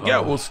they were like, yeah,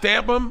 we'll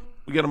stamp them.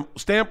 We get them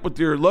stamped with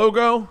your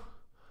logo.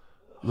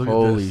 Look at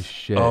Holy this.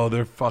 shit. Oh,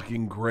 they're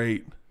fucking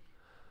great.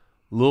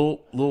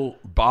 Little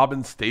Bob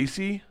and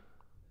Stacy.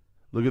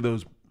 Look at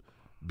those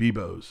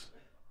Bebos.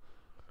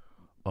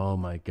 Oh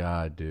my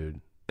God, dude.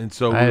 And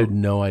so I had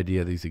no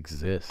idea these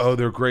exist. oh,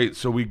 they're great.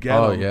 So we get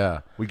them. Oh,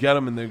 yeah. We get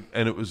them,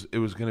 and it was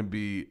going to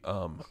be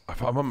I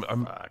think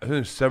it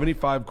was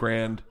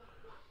 $75,000.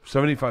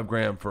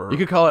 $75,000 for. You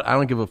could call it, I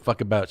don't give a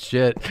fuck about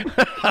shit.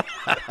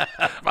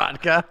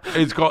 Vodka.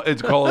 It's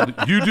called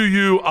You Do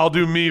You, I'll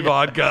Do Me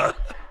vodka.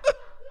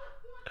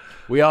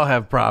 We all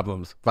have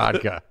problems.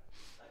 Vodka.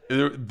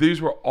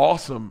 These were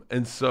awesome,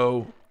 and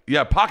so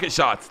yeah, pocket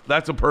shots.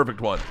 That's a perfect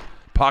one.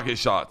 Pocket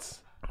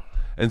shots,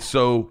 and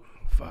so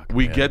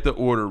we get the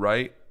order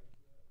right,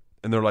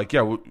 and they're like,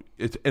 yeah,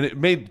 it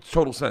made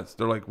total sense.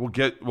 They're like,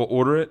 we'll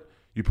order it.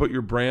 You put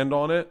your brand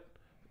on it,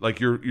 like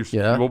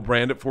we'll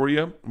brand it for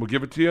you. We'll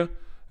give it to you,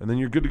 and then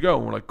you're good to go.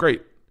 And we're like,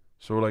 great.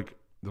 So we're like,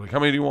 they're like,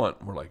 how many do you want?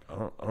 And we're like,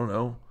 I don't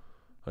know.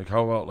 Like,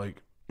 how about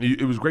like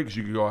it was great because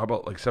you could go, how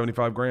about like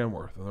 $75,000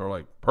 worth? And they're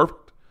like,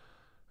 perfect.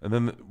 And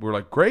then we're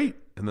like, great.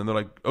 And then they're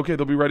like, okay,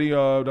 they'll be ready. When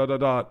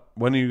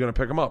are you going to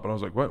pick them up? And I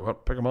was like,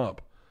 what? Pick them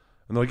up?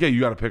 And they're like, yeah, you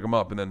got to pick them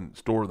up and then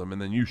store them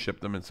and then you ship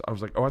them. And I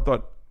was like, oh, I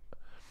thought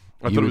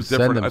it was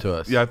different. Send them to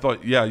us. Yeah, I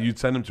thought, you'd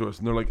send them to us.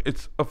 And they're like,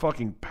 it's a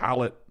fucking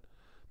pallet.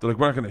 They're like,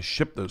 we're not going to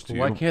ship those to you.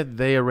 Why can't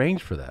they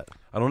arrange for that?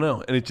 I don't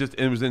know. And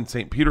it was in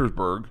St.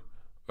 Petersburg,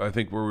 I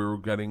think, where we were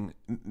getting,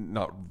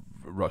 not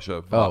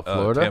Russia,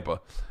 Florida?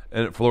 Tampa,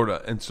 and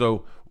Florida. And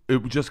so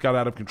it just got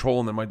out of control.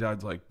 And then my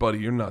dad's like, buddy,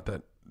 you're not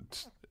that,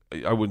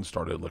 I wouldn't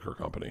start a liquor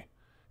company.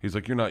 He's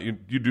like, you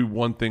do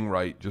one thing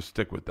right, just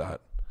stick with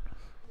that.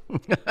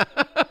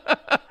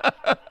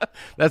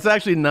 That's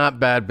actually not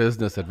bad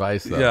business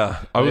advice, though.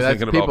 Yeah. I was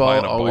thinking about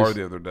buying a bar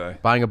the other day.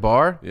 Buying a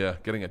bar? Yeah,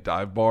 getting a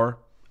dive bar.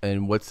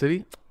 In what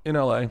city? In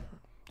L.A.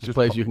 Just a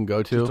place you can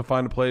go to? Just to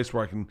find a place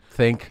where I can...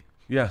 Think.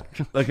 Yeah,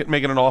 like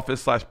making an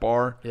office /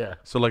 bar. Yeah.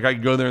 So like I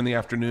can go there in the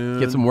afternoon.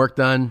 Get some work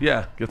done.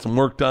 Yeah, get some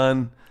work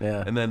done.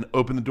 Yeah. And then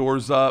open the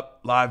doors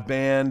up, live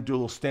band, do a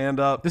little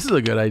stand-up. This is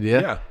a good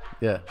idea. Yeah.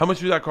 Yeah. How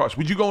much would that cost?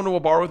 Would you go into a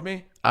bar with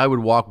me? I would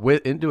walk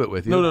into it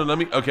with you. No, let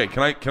me... Okay,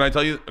 can I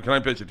tell you... Can I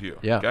pitch it to you?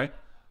 Yeah. Okay?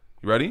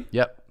 You ready?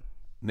 Yep.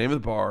 Name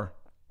of the bar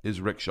is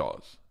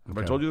Rickshaw's. Have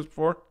I Okay. told you this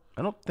before?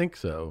 I don't think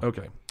so.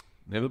 Okay.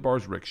 Name of the bar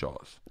is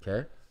Rickshaw's.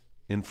 Okay.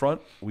 In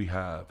front, we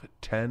have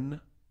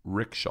 10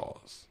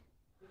 rickshaws.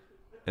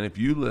 And if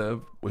you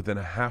live within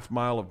a half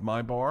mile of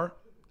my bar,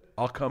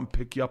 I'll come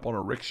pick you up on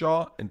a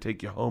rickshaw and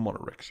take you home on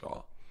a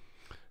rickshaw.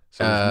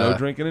 So there's no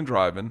drinking and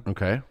driving.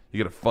 Okay. You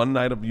get a fun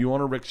night of you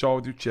on a rickshaw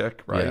with your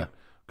chick, right? Yeah.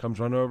 Comes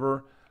run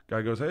over.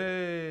 Guy goes,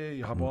 hey,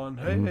 you hop on.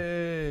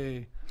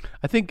 Hey.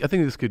 I think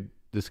this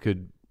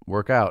could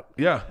work out.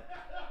 Yeah.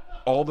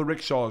 All the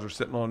rickshaws are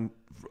sitting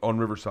on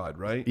Riverside,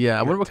 right? Yeah.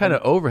 I wonder what kind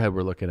of overhead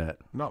we're looking at.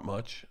 Not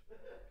much.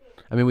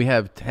 I mean, we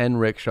have 10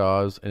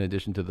 rickshaws in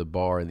addition to the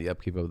bar and the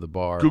upkeep of the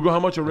bar. Google how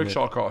much a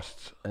rickshaw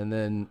costs. And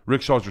then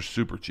Rickshaws are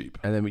super cheap.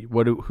 And then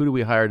who do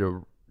we hire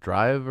to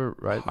drive or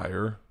ride?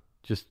 Hire.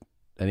 Just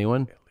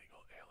anyone?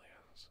 Illegal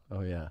aliens.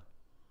 Oh yeah.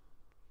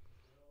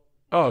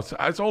 Oh,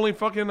 it's only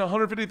fucking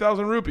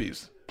 150,000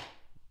 rupees.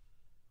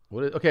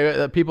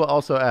 Okay, people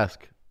also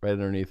ask right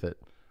underneath it.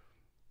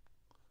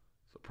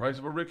 It's the price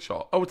of a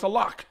rickshaw. Oh, it's a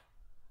lock.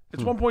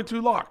 It's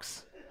 1.2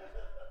 locks.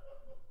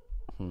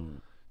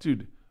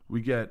 Dude,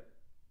 we get...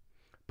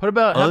 How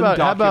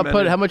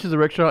much is a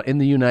rickshaw in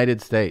the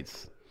United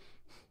States?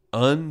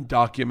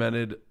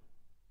 Undocumented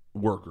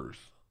workers.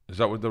 Is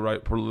that what the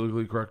right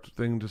politically correct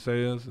thing to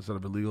say is instead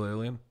of illegal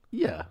alien?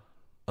 Yeah.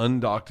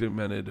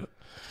 Undocumented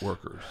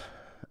workers.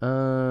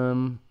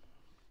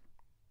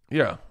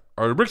 Yeah.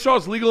 Are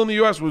rickshaws legal in the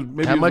U.S.? Was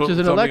maybe how much is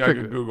an electric?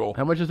 I could Google.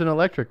 How much is an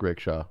electric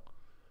rickshaw?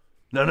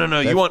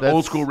 No. You want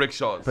old school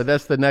rickshaws? But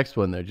that's the next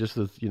one there. Just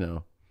as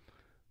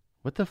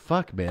what the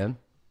fuck, man?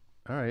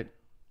 All right.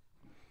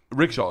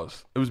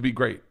 Rickshaws. It would be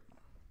great.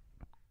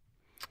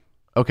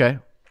 Okay.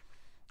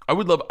 I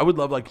would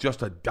love like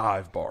just a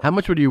dive bar. How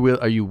much are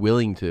you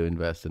willing to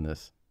invest in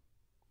this?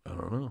 I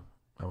don't know.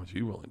 How much are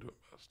you willing to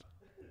invest?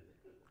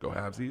 Go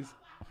halvesies.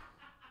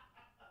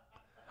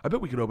 I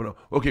bet we could open up.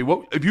 Okay,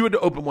 well, if you had to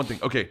open one thing,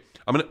 okay,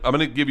 I'm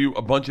gonna give you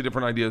a bunch of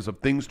different ideas of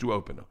things to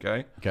open.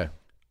 Okay. Okay.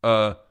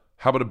 How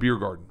about a beer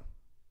garden?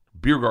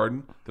 Beer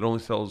garden that only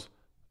sells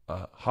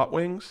hot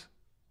wings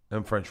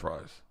and French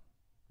fries,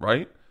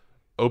 right?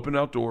 Open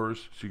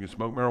outdoors so you can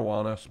smoke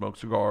marijuana, smoke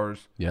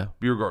cigars. Yeah.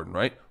 Beer garden,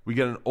 right? We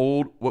get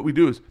what we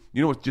do is,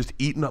 you know what's just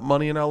eating up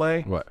money in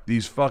LA? What?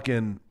 These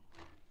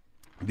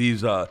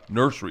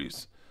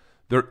nurseries.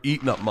 They're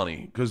eating up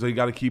money because they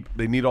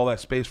need all that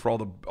space for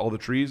all the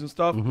trees and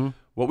stuff. Mm-hmm.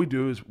 What we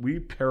do is we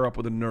pair up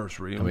with a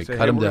nursery and we say,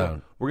 cut them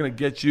down. We're gonna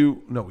get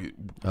you. No, we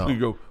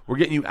go. We're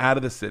getting you out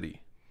of the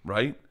city,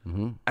 right?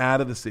 Mm-hmm.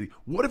 Out of the city.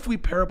 What if we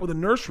pair up with a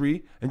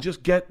nursery and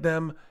just get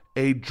them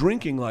a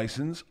drinking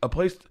license, a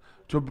place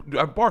to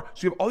a bar,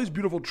 so you have all these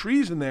beautiful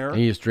trees in there,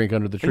 and you just drink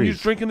under the trees. And you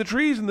just drink in the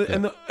trees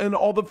and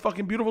all the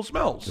fucking beautiful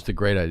smells. It's a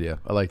great idea.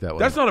 I like that one.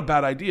 That's not a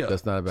bad idea.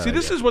 That's not a bad idea. See,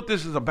 this is what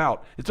this is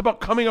about. It's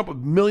about coming up with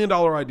 $1 million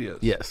ideas.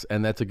 Yes,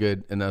 and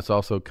that's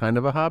also kind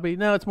of a hobby.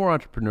 No, it's more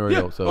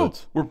entrepreneurial. Yeah. So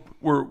it's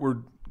we're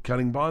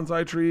cutting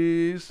bonsai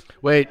trees.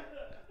 Wait,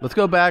 let's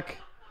go back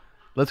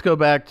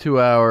to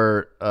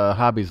our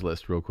hobbies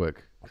list real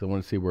quick because I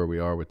want to see where we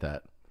are with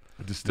that.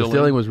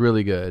 Distilling was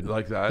really good.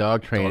 Like that.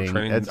 Dog training.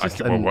 That's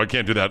I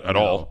can't do that at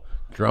all.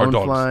 Drone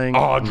flying.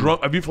 Oh, drone.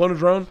 Have you flown a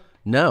drone?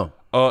 No.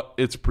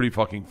 It's pretty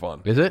fucking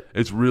fun. Is it?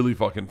 It's really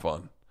fucking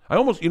fun.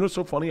 It's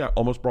so funny. I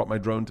almost brought my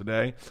drone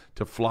today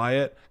to fly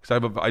it because I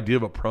have an idea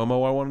of a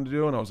promo I wanted to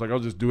do, and I was like, I'll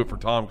just do it for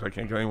Tom because I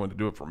can't get anyone to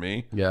do it for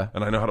me. Yeah.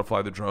 And I know how to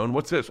fly the drone.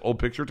 What's this? Old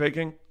picture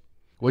taking?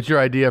 What's your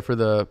idea for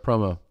the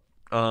promo?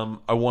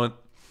 I want.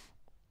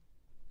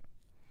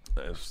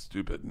 It's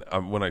stupid.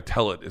 When I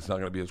tell it, it's not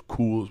going to be as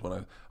cool as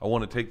when I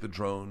want to take the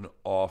drone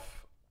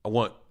off. I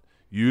want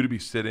you to be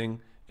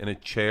sitting in a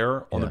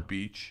chair on the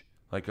beach,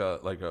 like a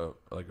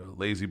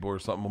lazy boy or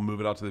something. We'll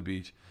move it out to the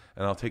beach,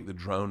 and I'll take the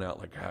drone out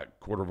like a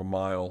quarter of a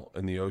mile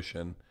in the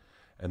ocean,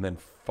 and then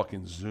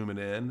fucking zoom it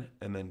in,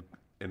 and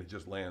it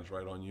just lands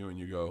right on you, and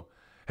you go,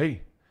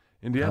 "Hey,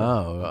 Indiana.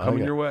 Oh,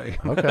 coming your way.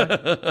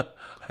 Okay.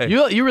 Hey,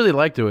 You really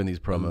like doing these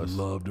I promos,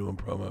 love doing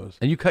promos.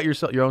 and you cut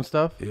your own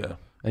stuff. Yeah,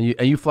 And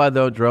you fly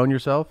the drone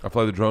yourself. I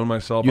fly the drone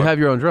myself. You have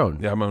your own drone.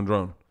 Yeah, I have my own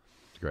drone.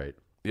 Great.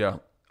 Yeah,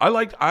 I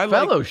like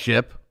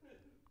Fellowship.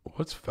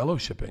 What's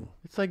fellowshipping?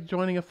 It's like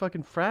joining a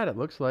fucking frat. It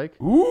looks like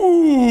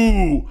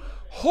Ooh,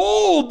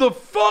 hold the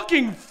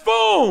fucking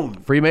phone.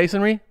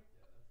 Freemasonry.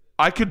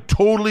 I could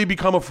totally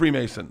become a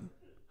Freemason.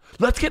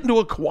 Let's get into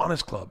a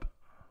Kiwanis club.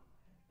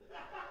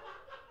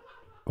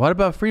 What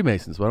about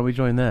Freemasons? Why don't we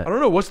join that? I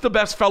don't know. What's the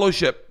best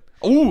fellowship?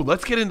 Ooh,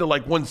 let's get into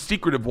like one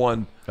secretive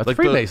one. That's like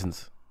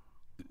Freemasons.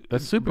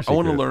 That's super I secret.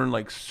 want to learn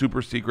like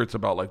super secrets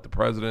about like the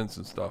presidents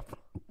and stuff.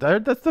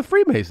 That's the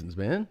Freemasons,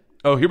 man.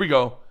 Oh, here we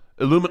go.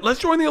 Let's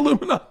join the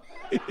Illuminati.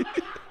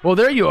 Well,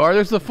 there you are.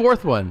 There's the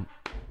fourth one.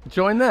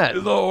 Join that.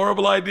 It's a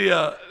horrible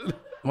idea.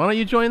 Why don't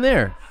you join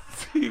there?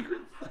 Secret.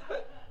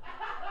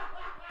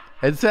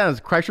 It sounds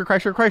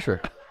Kreischer.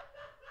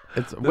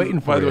 It's waiting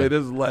for By you. the way,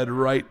 this led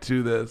right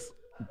to this.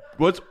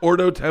 What's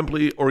Ordo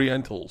Templi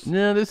Orientals?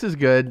 No, this is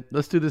good.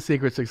 Let's do the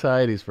secret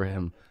societies for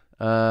him.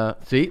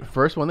 See,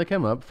 first one that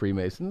came up,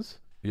 Freemasons,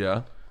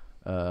 Yeah.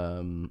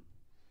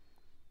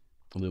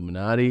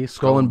 Illuminati,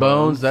 Skull and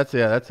Bones. That's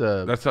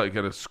a. That's how you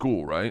get a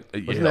school, right?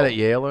 At Wasn't Yale. that at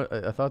Yale?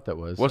 I thought that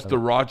was. What's the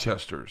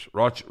Rochesters?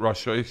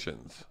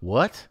 Rochations.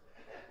 What?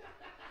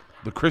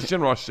 The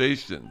Christian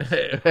Rochations.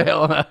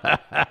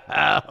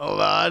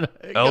 Hold on.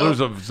 Elders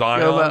of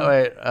Zion.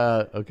 Wait.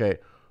 Okay.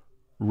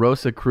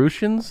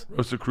 Rosicrucians?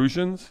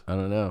 Rosicrucians? I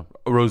don't know.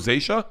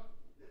 Rosacea?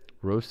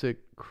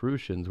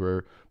 Rosicrucians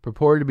were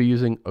purported to be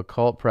using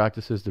occult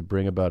practices to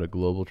bring about a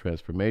global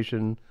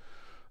transformation.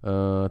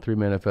 3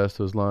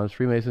 manifestos launched.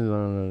 Freemasons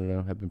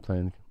no, have been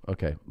playing.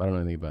 Okay, I don't know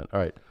anything about it. All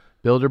right.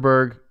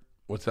 Bilderberg.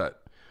 What's that?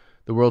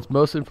 The world's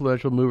most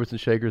influential movers and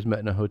shakers met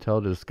in a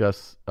hotel to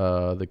discuss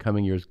the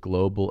coming year's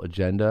global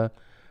agenda.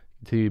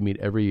 Continue to meet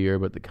every year,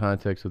 but the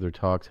context of their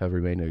talks have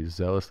remained a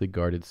zealously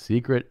guarded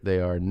secret. They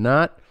are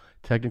not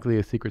technically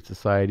a secret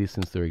society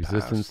since their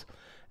existence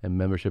and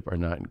membership are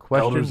not in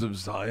question. Elders of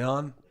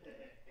Zion?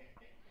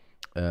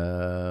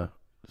 Let's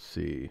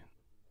see.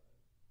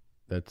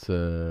 That's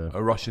a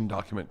Russian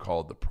document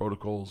called The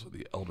Protocols of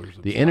the Elders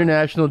of the Zion.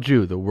 International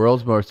Jew, the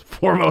world's most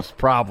foremost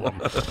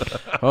problem.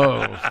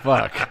 Oh,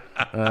 fuck.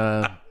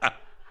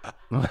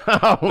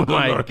 Oh,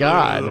 my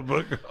God.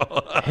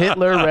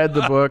 Hitler read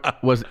the book,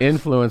 was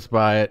influenced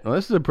by it. Well,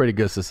 this is a pretty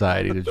good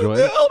society to join.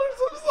 The Elders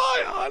of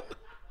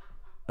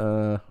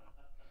Zion.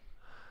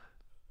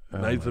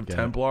 Knights of God.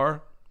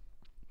 Templar.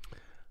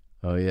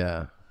 Oh,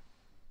 yeah.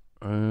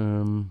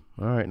 All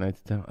right, Knights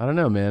of Templar. I don't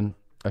know, man.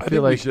 I think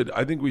feel like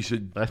we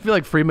should. I feel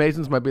like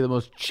Freemasons might be the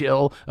most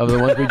chill of the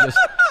ones we just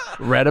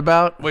read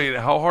about. Wait,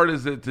 how hard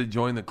is it to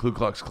join the Ku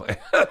Klux Klan?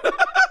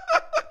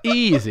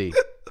 Easy.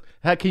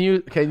 Can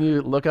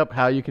you look up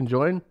how you can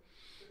join?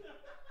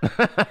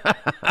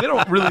 They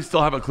don't really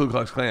still have a Ku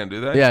Klux Klan,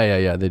 do they?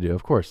 Yeah, they do,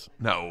 of course.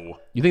 No.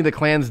 You think the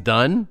Klan's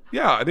done?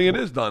 Yeah, I think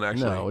it is done,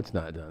 actually. No, it's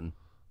not done.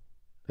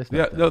 It's Yeah,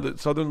 not done. no, the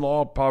Southern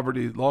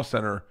Poverty Law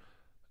Center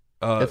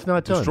It's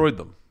not done. destroyed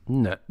them.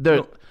 No,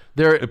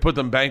 It put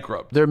them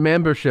bankrupt. their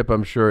membership,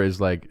 I'm sure, is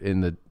like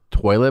in the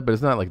toilet, but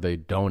it's not like they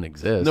don't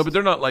exist. No, but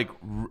they're not like.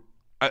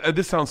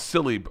 This sounds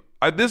silly,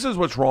 but this is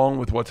what's wrong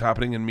with what's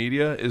happening in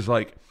media. Is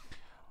like,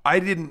 I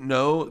didn't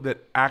know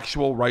that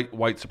actual white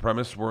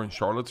supremacists were in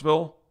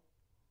Charlottesville.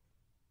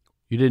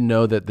 You didn't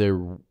know that there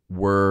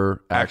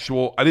were I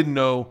didn't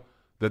know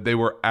that they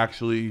were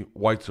actually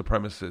white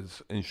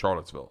supremacists in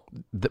Charlottesville.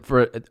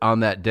 for on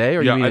that day,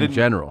 or you mean in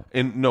general?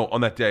 No,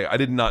 on that day, I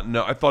did not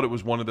know. I thought it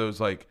was one of those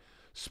like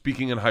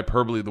speaking in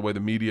hyperbole the way the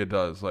media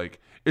does. Like,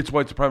 it's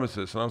white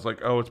supremacists, and I was like,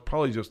 oh, it's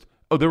probably just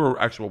there were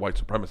actual white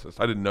supremacists.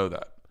 I didn't know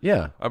that.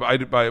 Yeah.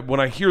 When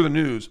I hear the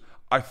news,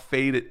 I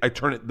fade it. I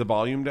turn the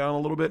volume down a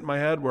little bit in my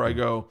head, where I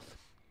go,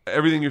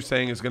 everything you're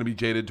saying is going to be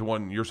jaded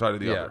to your side or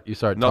the other. You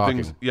start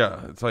Nothing's. talking.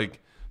 Yeah, it's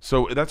like.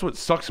 So that's what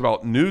sucks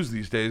about news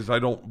these days. I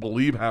don't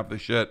believe half the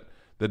shit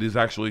that is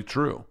actually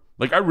true.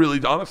 Like, I really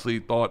honestly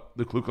thought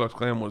the Ku Klux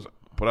Klan was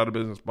put out of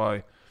business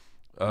by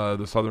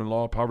the Southern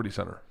Poverty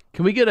Center.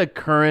 Can we get a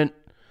current?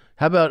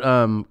 How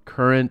about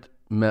current?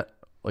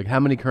 Like, how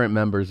many current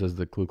members does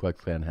the Ku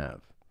Klux Klan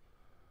have?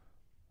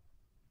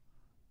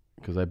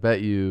 Because I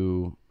bet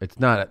you it's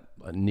not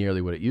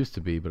nearly what it used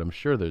to be, but I'm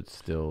sure there's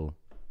still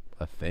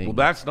a thing. Well,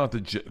 that's not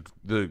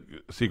the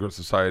secret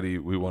society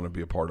we want to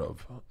be a part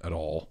of at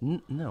all.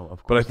 No,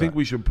 of course. But I think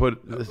we should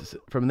put.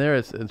 From there,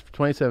 it's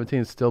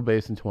 2017. It's still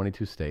based in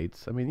 22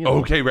 states. I mean, you know.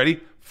 Okay,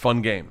 ready?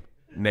 Fun game.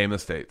 Name the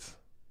states.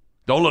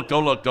 Don't look.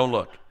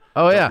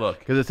 Oh yeah, Look.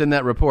 because it's in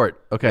that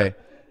report. Okay.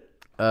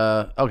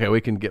 Okay,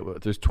 we can get.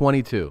 There's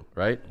 22,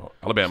 right?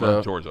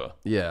 Alabama, Georgia.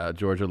 Yeah,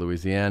 Georgia,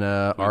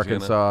 Louisiana,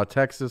 Arkansas,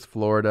 Texas,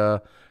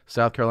 Florida,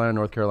 South Carolina,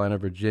 North Carolina,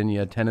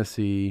 Virginia,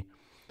 Tennessee.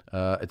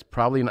 It's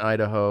probably in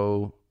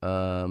Idaho.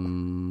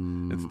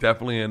 It's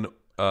definitely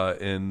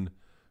in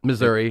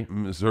Missouri.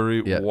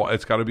 Missouri. Yeah.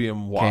 It's got to be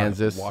in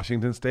Kansas.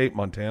 Washington State,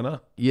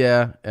 Montana.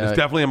 Yeah. It's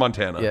definitely in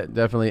Montana. Yeah,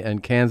 definitely.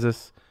 And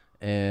Kansas.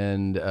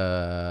 And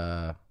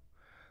there's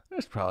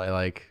probably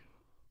like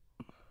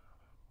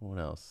What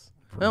else?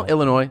 Well,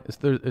 Illinois.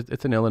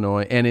 It's in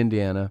Illinois and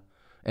Indiana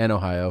and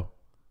Ohio.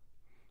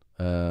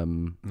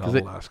 Not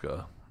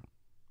Alaska.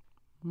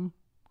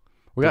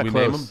 We got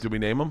close. Did we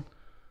name them?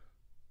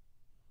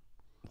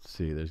 Let's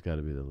see. There's got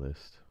to be the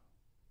list.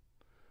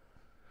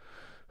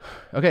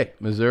 Okay,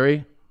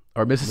 Missouri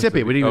or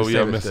Mississippi. We didn't even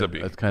say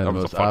Mississippi. That's kind of that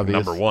the was most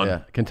obvious. Number one.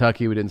 Yeah.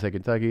 Kentucky. We didn't say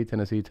Kentucky.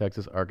 Tennessee,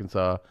 Texas,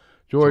 Arkansas,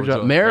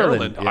 Georgia.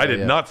 Maryland. I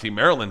did not see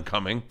Maryland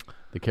coming.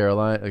 The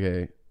Carolina.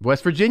 Okay.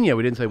 West Virginia.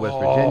 We didn't say West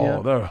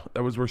Virginia.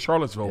 That was where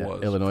Charlottesville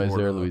was. Illinois is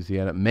there.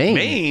 Louisiana.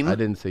 Maine. I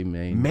didn't see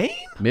Maine. Maine?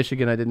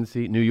 Michigan. I didn't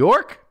see. New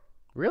York.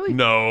 Really?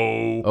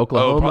 No.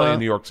 Oklahoma. Probably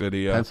New York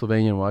City. Yeah.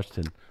 Pennsylvania and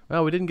Washington.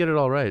 Well, we didn't get it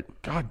all right.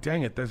 God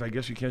dang it. I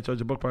guess you can't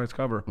judge a book by its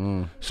cover.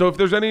 So if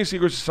there's any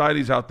secret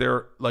societies out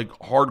there, like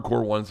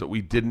hardcore ones that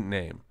we didn't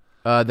name.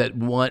 That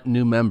want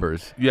new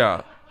members.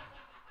 Yeah.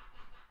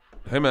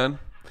 Hey, man.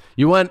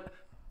 You want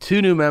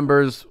 2 new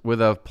members with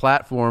a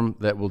platform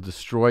that will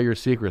destroy your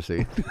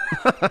secrecy.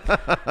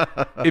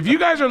 If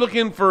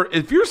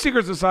your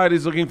secret society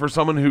is looking for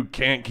someone who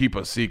can't keep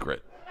a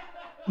secret.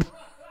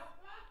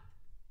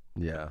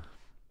 Yeah.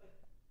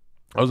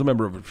 I was a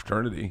member of a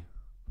fraternity.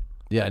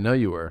 Yeah, I know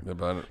you were.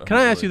 Yeah, Can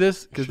I ask you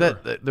this? Because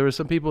there were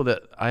some people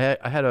that I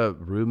had a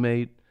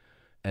roommate,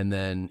 and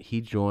then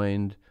he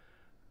joined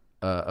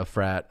a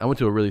frat. I went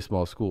to a really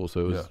small school,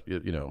 so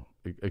it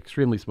was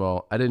extremely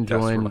small. I didn't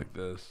join like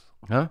this.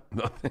 Huh?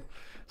 Nothing.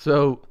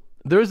 So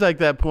there's like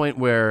that point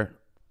where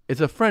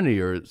it's a friend of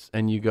yours,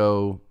 and you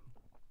go,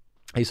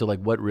 "Hey, so like,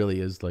 what really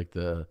is like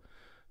the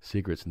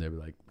secrets?" And they were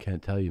like,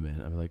 "Can't tell you,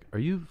 man." I'm like, "Are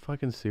you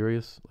fucking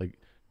serious? Like,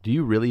 do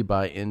you really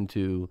buy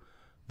into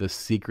the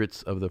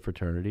secrets of the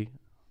fraternity?"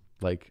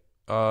 Like,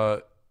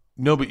 no,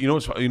 but you know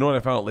what I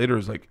found out later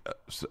is like,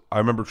 I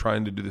remember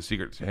trying to do the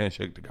secret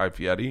handshake to Guy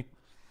Fieri,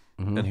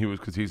 and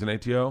because he's an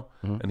ATO,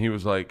 and he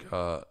was like,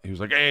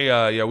 hey,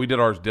 yeah, we did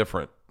ours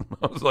different.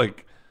 I was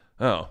like,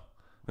 oh,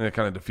 and it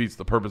kind of defeats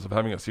the purpose of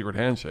having a secret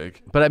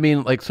handshake. But I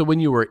mean, like, so when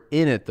you were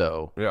in it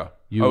though, yeah,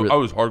 I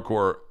was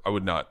hardcore. I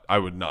would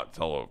not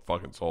tell a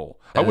fucking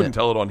soul. I wouldn't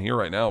tell it on here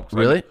right now.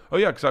 Really?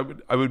 Because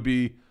I would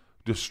be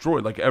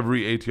destroyed. Like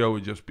every ATO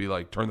would just be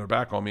like, turn their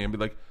back on me and be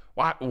like,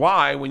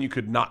 why when you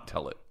could not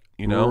tell it,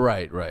 you know?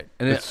 Right.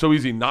 And it's so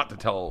easy not to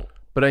tell.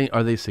 But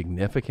are they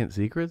significant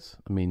secrets?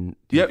 I mean,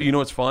 yeah, you know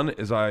what's fun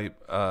is I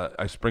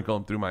sprinkle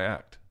them through my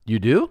act. You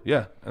do?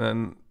 Yeah,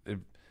 and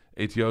then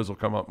ATOs will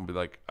come up and be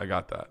like, I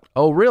got that.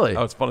 Oh, really?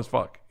 Oh, it's fun as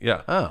fuck.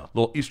 Yeah. Oh.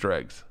 Little Easter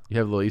eggs. You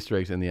have little Easter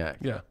eggs in the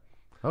act. Yeah.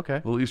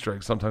 Okay. Little Easter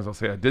eggs. Sometimes I'll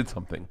say I did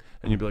something,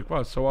 and you'd be like, wow,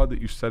 it's so odd that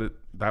you said it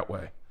that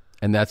way.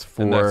 And it's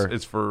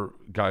for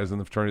guys in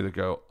the fraternity that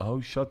go,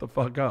 oh, shut the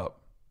fuck up.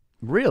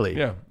 Really?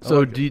 Yeah.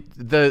 So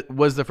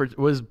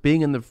was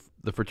being in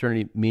the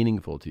fraternity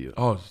meaningful to you?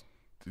 Oh,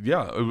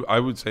 yeah. I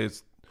would say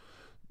it's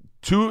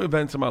 2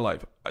 events in my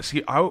life.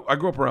 See, I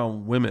grew up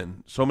around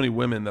women, so many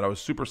women that I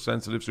was super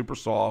sensitive, super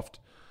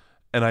soft,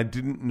 and I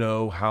didn't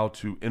know how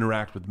to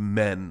interact with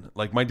men.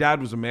 Like my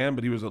dad was a man,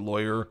 but he was a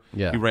lawyer.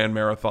 Yeah. He ran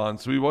marathons,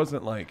 so he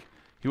wasn't like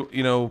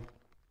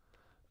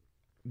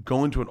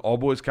going to an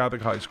all-boys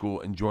Catholic high school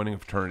and joining a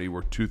fraternity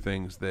were 2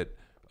 things that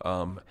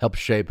helped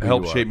shape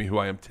me who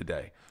I am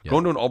today. Yeah.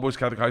 Going to an all-boys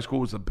Catholic high school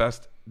was the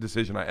best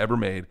decision I ever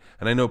made,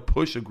 and I know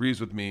Push agrees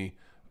with me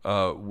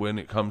when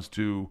it comes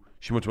to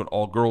she went to an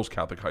all-girls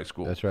Catholic high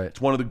school. That's right.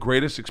 It's one of the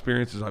greatest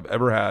experiences I've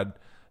ever had,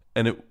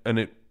 and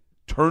it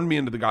turned me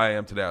into the guy I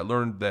am today. I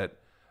learned that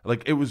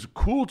like it was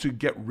cool to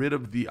get rid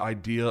of the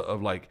idea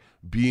of like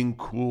being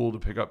cool to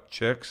pick up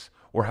chicks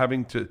or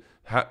having to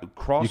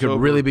cross. You could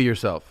really be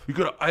yourself.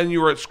 And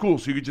you were at school,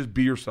 so you could just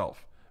be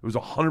yourself. It was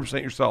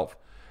 100% yourself.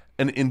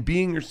 And in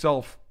being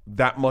yourself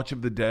that much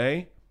of the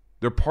day,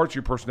 there are parts of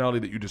your personality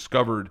that you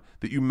discovered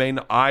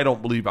that I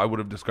don't believe I would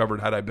have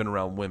discovered had I been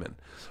around women.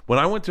 When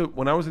I was in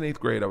 8th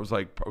grade, I was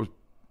 8th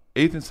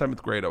and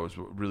 7th grade, I was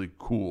really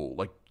cool,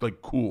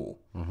 like cool.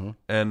 Mm-hmm.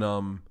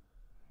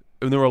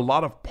 And there were a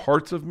lot of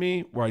parts of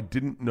me where I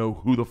didn't know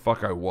who the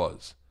fuck I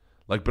was.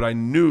 But I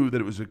knew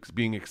that it was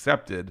being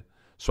accepted,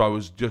 so I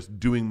was just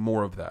doing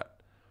more of that.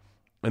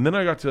 And then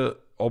I got to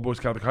all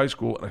boys Catholic high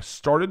school and I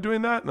started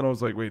doing that. And then I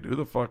was like, wait, who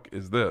the fuck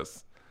is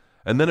this?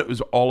 And then it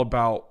was all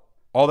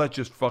that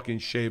just fucking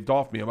shaved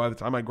off me. And by the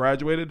time I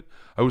graduated,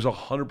 I was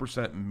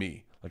 100%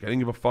 me. Like I didn't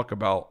give a fuck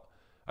about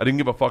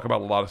a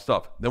lot of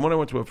stuff. Then when I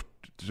went to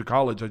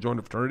college, I joined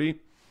a fraternity.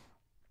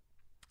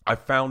 I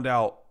found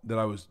out that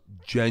I was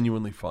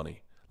genuinely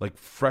funny. Like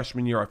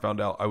freshman year, I found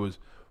out I was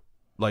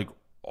like,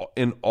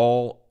 in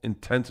all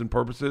intents and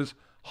purposes,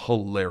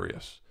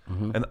 hilarious.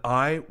 Mm-hmm. And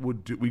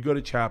we go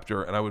to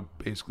chapter and I would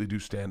basically do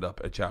stand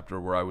up at chapter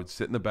where I would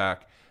sit in the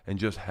back and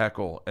just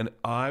heckle. And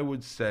I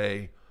would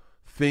say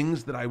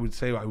things that I would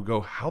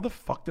go, how the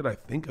fuck did I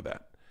think of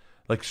that?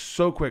 Like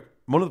so quick.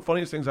 One of the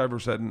funniest things I ever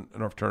said in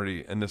our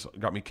fraternity, and this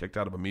got me kicked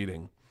out of a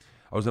meeting.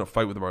 I was in a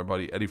fight with my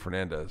buddy, Eddie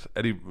Fernandez.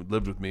 Eddie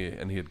lived with me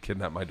and he had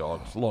kidnapped my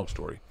dog. It's a long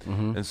story.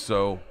 Mm-hmm. And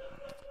so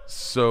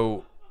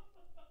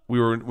we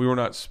were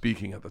not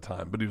speaking at the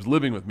time, but he was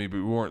living with me, but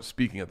we weren't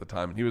speaking at the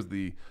time. And he was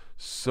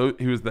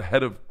the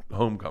head of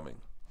homecoming.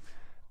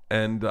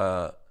 And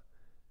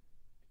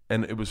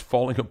and it was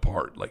falling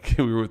apart. Like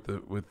we were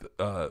with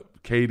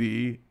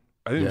KD.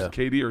 I think it was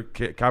KD or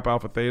Kappa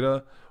Alpha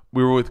Theta.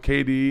 We were with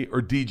KD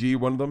or DG,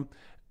 one of them,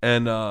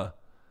 and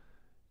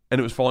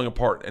it was falling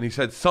apart. And he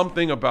said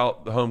something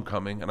about the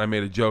homecoming, and I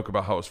made a joke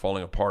about how it was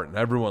falling apart, and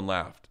everyone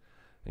laughed.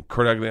 And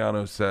Kurt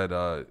Agliano said,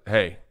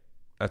 "Hey,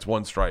 that's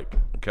one strike,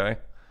 okay?"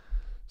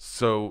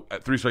 So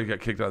at 3 strikes, he got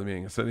kicked out of the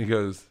meeting. So he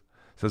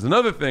says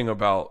another thing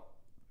about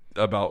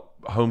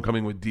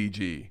homecoming with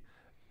DG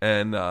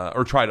and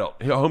or Tridelt,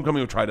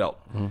 homecoming with Tridelt.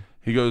 Mm-hmm.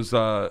 He goes,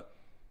 and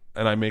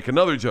I make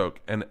another joke,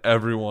 and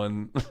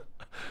everyone.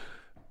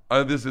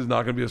 This is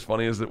not going to be as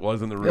funny as it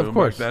was in the room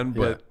back then,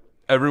 but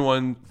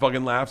everyone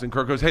fucking laughs, and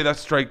Kurt goes, "Hey,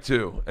 that's strike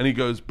 2." And he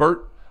goes,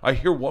 "Bert, I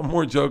hear one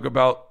more joke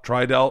about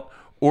Tridelt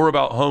or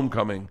about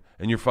homecoming,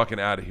 and you're fucking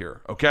out of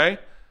here, okay?"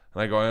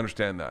 And I go, "I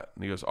understand that."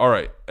 And he goes, "All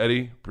right,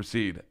 Eddie,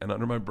 proceed." And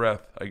under my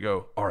breath, I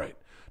go, "All right,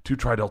 2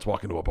 Tridelts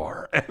walk into a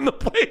bar." And the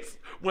place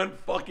went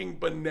fucking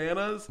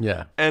bananas.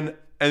 Yeah. And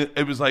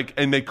it was like,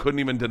 and they couldn't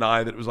even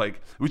deny that it was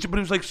like, but it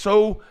was like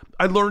so,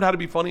 I learned how to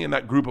be funny in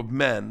that group of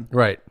men.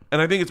 Right.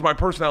 And I think it's my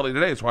personality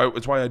today. It's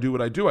why I do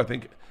what I do. I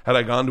think had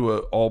I gone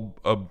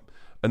to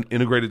an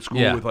integrated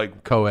school with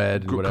like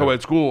co-ed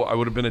school, I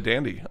would have been a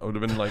dandy. I would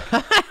have been like,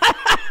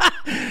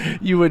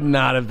 you would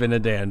not have been a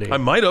dandy. I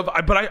might have,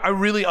 but I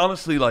really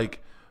honestly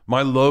like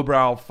my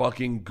lowbrow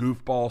fucking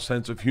goofball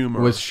sense of humor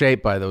was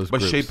shaped by those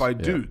groups. Shaped by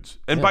dudes.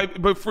 And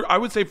I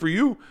would say for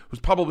you, it was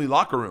probably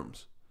locker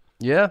rooms.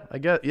 Yeah, I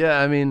guess. Yeah,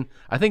 I mean,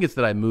 I think it's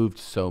that I moved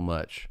so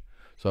much.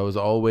 So I was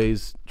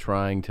always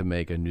trying to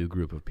make a new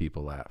group of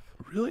people laugh.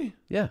 Really?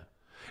 Yeah.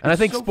 And I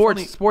think so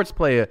sports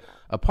play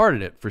a part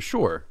in it for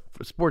sure.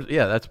 For sports,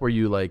 yeah, that's where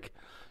you like,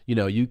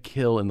 you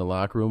kill in the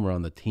locker room or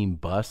on the team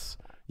bus.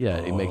 Yeah,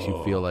 it makes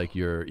you feel like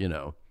you're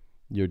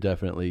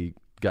definitely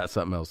got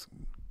something else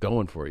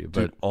going for you.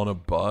 But dude, on a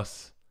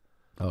bus.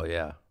 Oh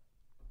yeah.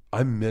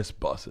 I miss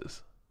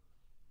buses.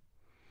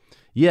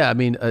 Yeah, I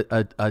mean,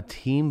 a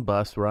team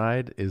bus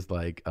ride is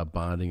like a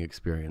bonding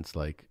experience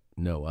like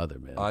no other,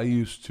 man. I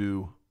used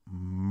to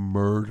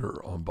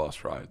murder on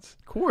bus rides.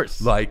 Of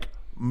course. Like,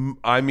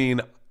 I mean,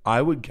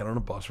 I would get on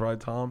a bus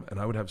ride, Tom, and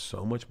I would have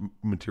so much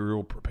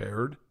material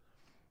prepared.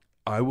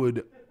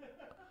 You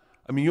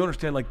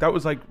understand, like, that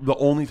was like the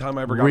only time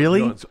I ever got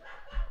really? To go on.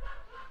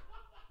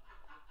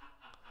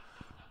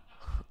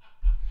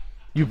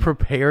 You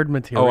prepared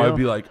material? Oh, I'd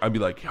be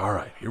like, all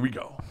right, here we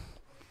go.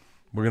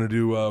 We're gonna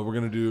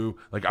do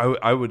like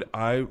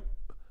I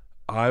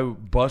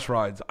bus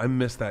rides. I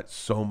miss that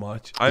so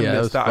much. I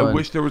miss that. Fun. I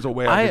wish there was a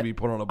way I could be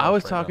put on a bus. I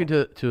was talking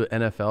to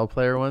an NFL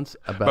player once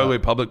about. By the way,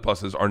 public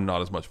buses are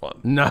not as much fun.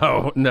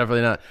 No,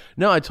 definitely not.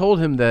 No, I told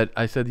him that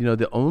I said,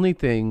 the only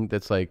thing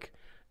that's like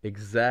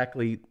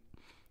exactly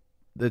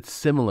that's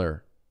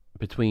similar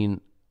between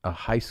a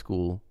high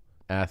school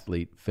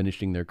athlete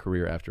finishing their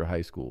career after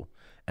high school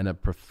and a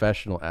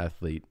professional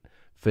athlete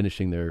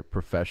finishing their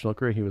professional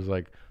career, he was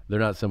like, they're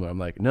not similar. I'm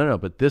like, no,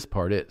 but this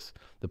part is.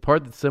 The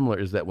part that's similar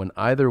is that when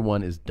either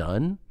one is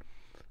done,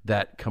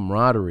 that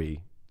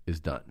camaraderie is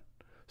done.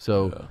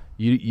 So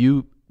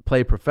you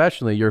play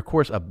professionally, you're of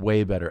course a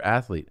way better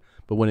athlete.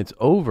 But when it's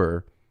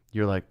over,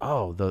 you're like,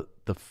 oh,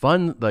 the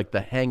fun, like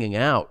the hanging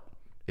out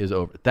is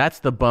over. That's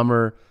the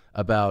bummer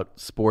about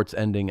sports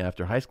ending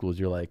after high school is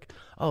you're like,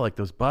 oh, like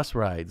those bus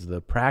rides, the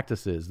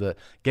practices, the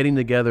getting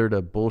together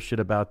to bullshit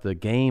about the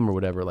game or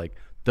whatever, like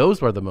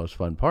those were the most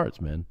fun parts,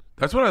 man.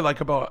 That's what I like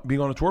about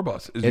being on a tour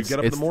bus. Is you get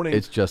up in the morning,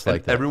 it's just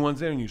like that. Everyone's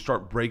there, and you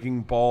start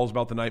breaking balls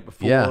about the night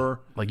before. Yeah,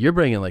 like you're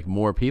bringing like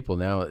more people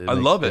now. I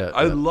love it.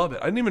 I love it.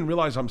 I didn't even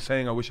realize I'm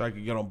saying I wish I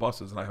could get on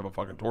buses, and I have a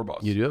fucking tour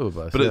bus. You do have a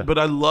bus, but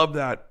I love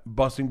that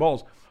busting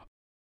balls.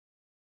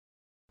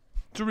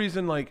 It's a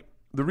reason, like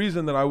the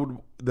reason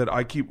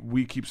that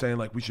we keep saying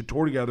like we should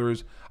tour together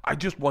is I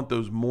just want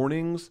those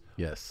mornings.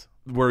 Yes.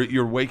 Where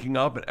you're waking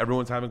up and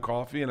everyone's having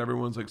coffee and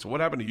everyone's like, so what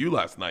happened to you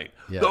last night?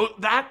 Yeah.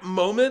 That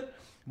moment,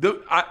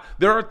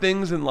 there are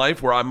things in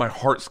life where my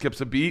heart skips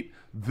a beat.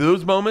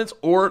 Those moments,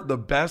 or the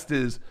best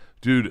is,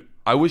 dude,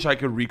 I wish I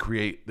could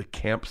recreate the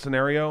camp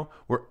scenario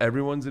where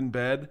everyone's in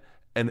bed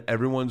and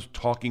everyone's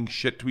talking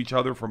shit to each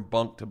other from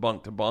bunk to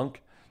bunk to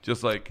bunk.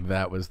 Just like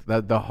that was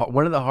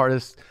one of the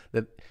hardest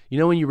that,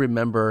 when you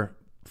remember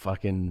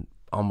fucking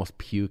almost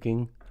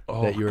puking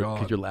because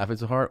you're laughing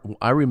so hard.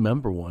 I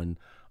remember one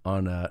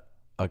on a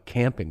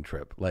camping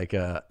trip. Like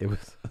it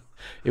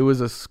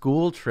was a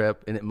school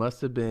trip, and it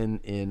must have been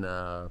in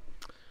it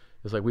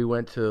was like we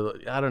went to,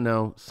 I don't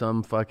know,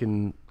 some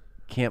fucking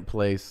camp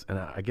place, and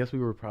I guess we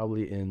were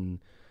probably in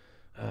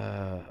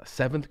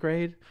 7th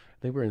grade.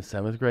 I think we were in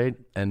 7th grade,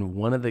 and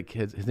one of the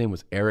kids, his name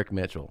was Eric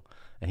Mitchell,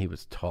 and he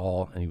was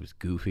tall and he was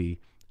goofy,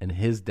 and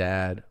his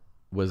dad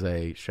was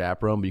a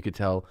chaperone, but you could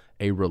tell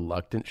a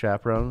reluctant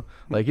chaperone.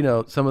 Like,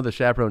 some of the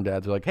chaperone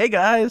dads are like, hey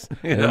guys,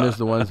 and then there's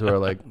the ones who are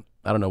like,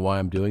 I don't know why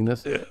I'm doing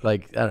this. Yeah.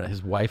 Like, I don't know,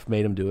 his wife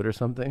made him do it or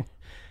something.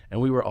 And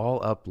we were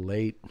all up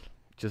late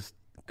just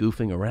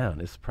goofing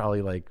around. It's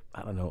probably like,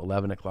 I don't know,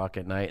 11 o'clock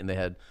at night, and they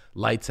had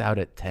lights out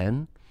at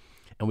 10.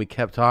 And we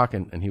kept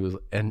talking, and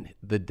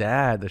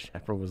the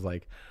chaperone was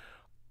like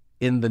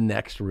in the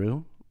next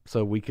room.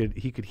 so he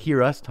could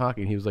hear us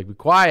talking. He was like, "Be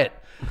quiet,"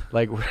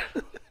 like we're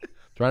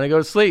trying to go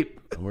to sleep,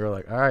 and we were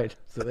like, "All right."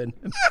 So then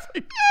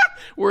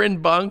we're in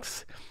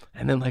bunks,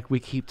 and then like we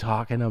keep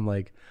talking. I'm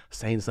like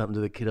saying something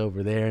to the kid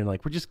over there, and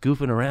like we're just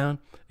goofing around.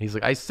 And he's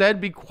like, "I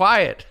said be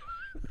quiet."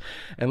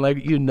 And like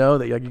that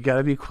like, you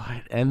gotta be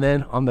quiet. And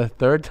then on the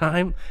third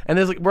time, and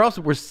there's like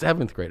we're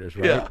seventh graders,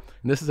 right? Yeah.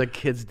 And this is a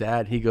kid's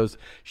dad. He goes,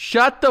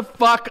 "Shut the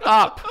fuck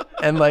up!"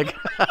 And like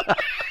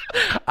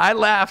I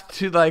laughed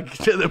to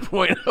the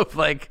point of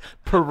like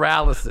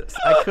paralysis.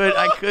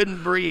 I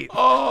couldn't breathe.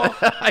 Oh,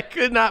 I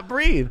could not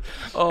breathe.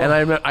 Oh.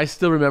 And I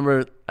still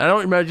remember. I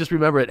don't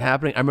remember it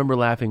happening. I remember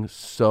laughing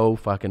so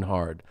fucking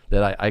hard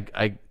that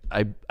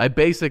I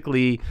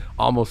basically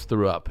almost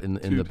threw up in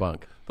the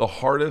bunk. the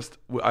hardest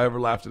I ever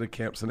laughed at a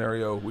camp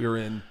scenario. We were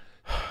in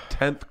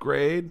 10th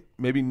grade,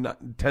 maybe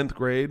not 10th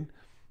grade,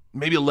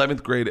 maybe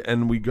 11th grade,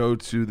 and we go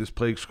to this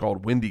place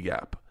called Windy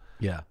Gap.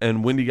 Yeah.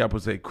 And Windy Gap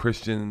was a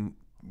Christian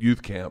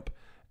youth camp,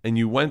 and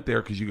you went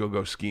there because you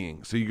go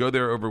skiing. So you go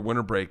there over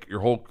winter break.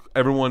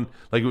 Everyone,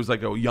 like it was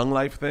like a Young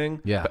Life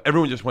thing. Yeah. But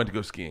everyone just went to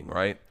go skiing,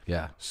 right?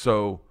 Yeah.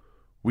 So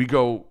we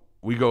go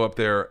up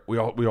there. We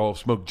all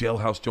smoke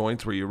jailhouse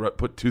joints where you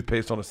put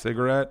toothpaste on a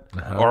cigarette,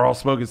 or all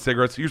smoking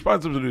cigarettes. You're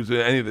supposed to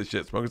do any of this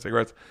shit, smoking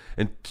cigarettes.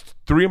 And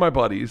three of my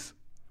buddies,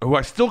 who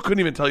I still couldn't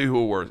even tell you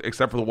who it was,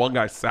 except for the one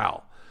guy,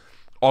 Sal,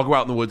 all go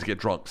out in the woods, get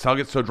drunk. Sal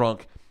gets so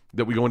drunk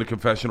that we go into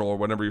confessional or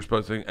whatever you're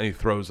supposed to, and he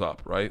throws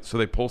up, right? So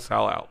they pull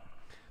Sal out.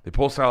 They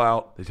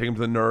take him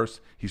to the nurse.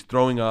 He's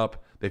throwing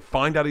up. They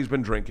find out he's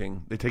been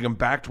drinking. They take him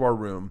back to our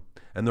room,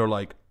 and they're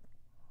like,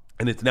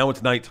 and it's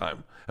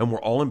nighttime, and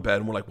we're all in bed,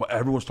 and we're like, well,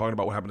 everyone's talking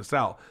about what happened to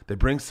Sal. They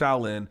bring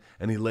Sal in,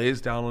 and he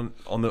lays down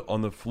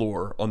on the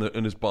floor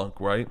in his bunk,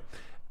 right?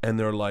 And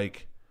they're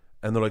like,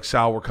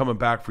 Sal, we're coming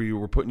back for you.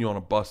 We're putting you on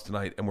a bus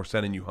tonight, and we're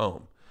sending you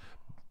home.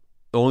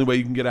 The only way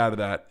you can get out of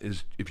that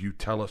is if you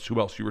tell us who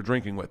else you were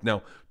drinking with.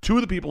 Now, two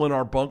of the people in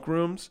our bunk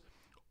rooms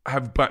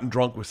have gotten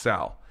drunk with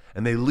Sal,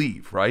 and they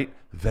leave, right?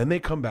 Then they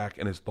come back,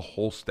 and it's the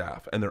whole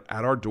staff, and they're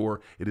at our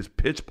door. It is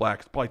pitch black.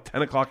 It's probably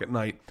 10 o'clock at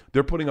night.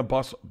 They're putting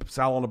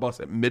Sal on a bus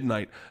at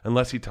midnight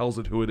unless he tells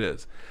it who it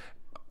is.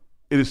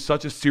 It is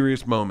such a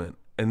serious moment,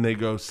 and they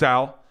go,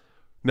 Sal,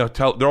 now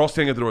they're all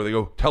standing at the door. They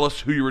go, tell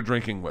us who you were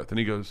drinking with. And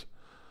he goes,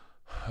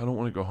 I don't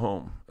want to go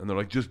home. And they're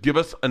like, just give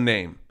us a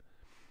name.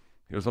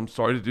 He goes, I'm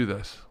sorry to do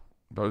this,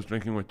 but I was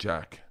drinking with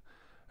Jack.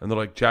 And they're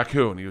like, Jack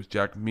who? And he goes,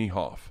 Jack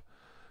Mehoff.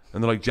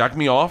 And they're like, Jack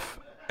Mehoff?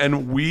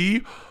 And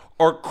we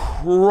are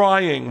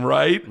crying,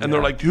 right? And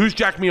they're like, who's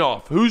Jack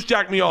Mehoff? Who's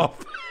Jack Mehoff?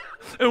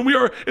 And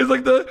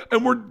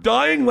we're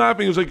dying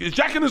laughing. He was like, is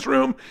Jack in this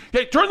room?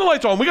 Hey, turn the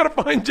lights on. We got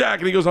to find Jack.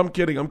 And he goes, I'm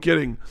kidding.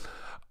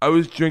 I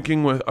was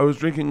drinking with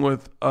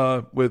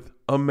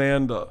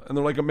Amanda. And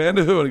they're like,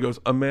 Amanda who? And he goes,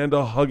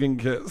 Amanda Hug and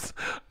Kiss.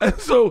 And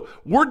so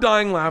we're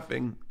dying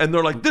laughing. And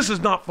they're like, this is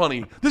not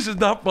funny.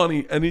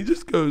 And he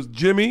just goes,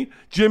 Jimmy,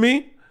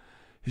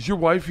 is your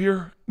wife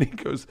here? And he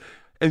goes,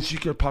 and she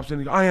pops in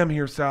and goes, I am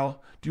here,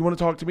 Sal. Do you want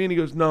to talk to me? And he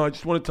goes, no, I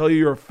just want to tell you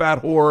you're a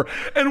fat whore.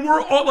 And we're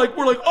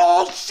like,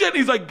 oh shit.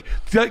 He's like,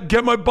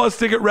 get my bus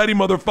ticket ready,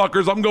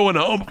 motherfuckers. I'm going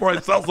home before I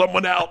sell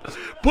someone out.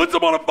 Puts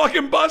him on a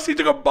fucking bus. He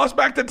took a bus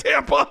back to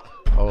Tampa.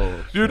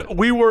 Oh, dude,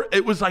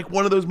 it was like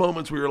one of those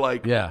moments where you're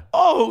like, yeah,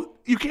 oh,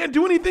 you can't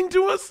do anything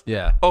to us?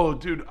 Yeah. Oh,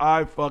 dude,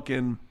 I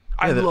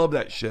love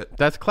that shit.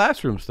 That's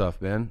classroom stuff,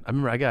 man. I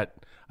remember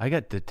I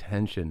got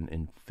detention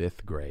in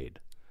 5th grade.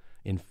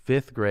 In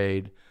 5th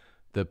grade,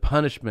 the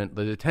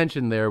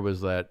detention there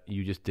was that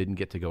you just didn't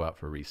get to go out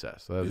for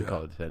recess. So that was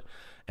called detention.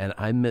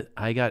 And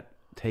I got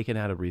taken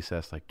out of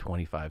recess like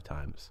 25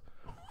 times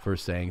for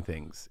saying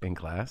things in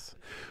class.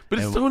 But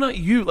it's still not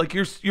you. Like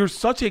you're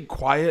such a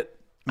quiet,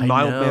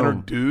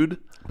 mild-mannered dude.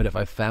 But if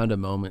I found a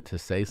moment to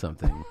say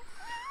something,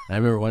 I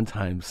remember one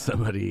time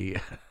somebody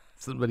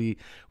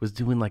was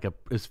doing it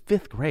was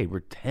 5th grade. We're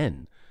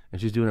 10,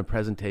 and she's doing a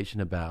presentation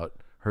about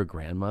her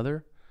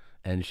grandmother,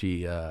 and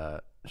she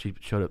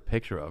showed a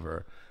picture of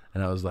her.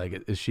 And I was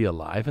like, is she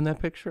alive in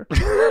that picture?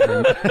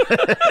 and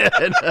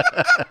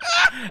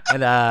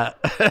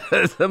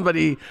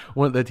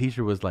one of the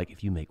teacher was like,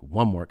 if you make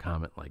one more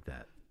comment like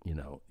that,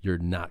 you're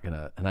not going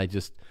to.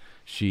 And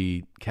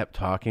she kept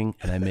talking,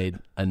 and I made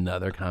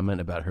another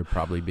comment about her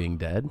probably being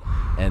dead.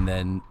 And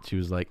then she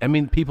was like,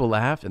 people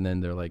laughed, and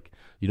then they're like,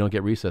 you don't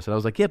get recess. And I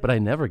was like, yeah, but I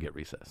never get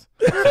recess.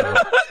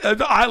 So,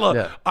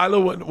 Isla,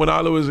 when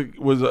Isla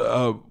was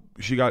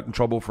she got in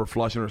trouble for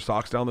flushing her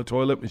socks down the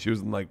toilet when she was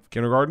in like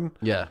kindergarten.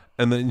 Yeah.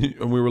 And then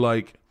we were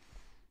like,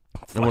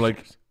 and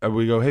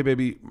we go, hey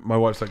baby, my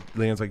wife's like,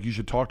 Leanne's like, you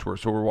should talk to her.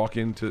 So we're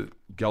walking to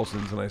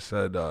Gelson's, and I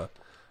say,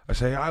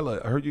 hey,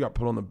 Isla, I heard you got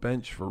put on the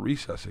bench for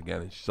recess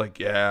again. And she's like,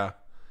 yeah.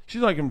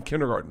 She's like in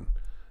kindergarten.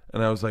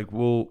 And I was like,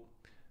 well,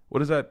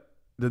 what is that?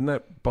 Didn't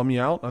that bum you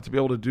out not to be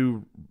able to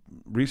do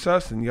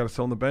recess and you got to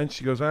sit on the bench?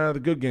 She goes, the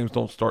good games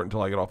don't start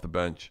until I get off the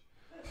bench.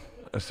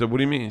 I said, what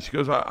do you mean? She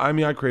goes,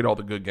 I create all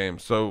the good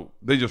games, so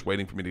they're just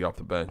waiting for me to get off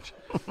the bench.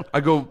 I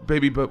go,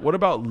 baby, but what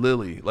about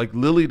Lily? Like,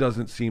 Lily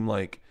doesn't seem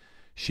like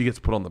she gets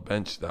put on the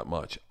bench that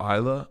much.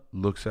 Isla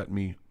looks at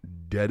me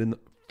dead in the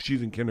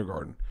she's in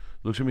kindergarten.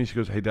 Looks at me, she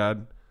goes, "Hey,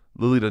 Dad,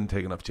 Lily doesn't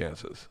take enough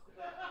chances."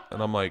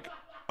 And I'm like,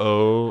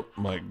 oh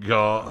my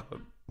God.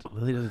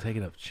 Lily doesn't take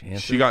enough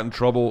chances. She got in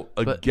trouble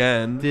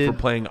again for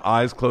playing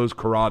Eyes Closed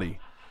Karate.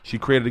 She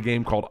created a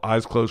game called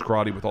Eyes Closed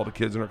Karate with all the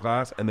kids in her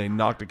class, and they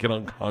knocked a kid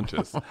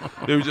unconscious.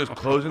 They were just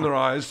closing their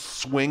eyes,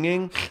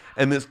 swinging,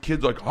 and this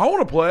kid's like, "I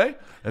want to play."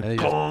 And he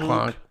just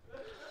clonked.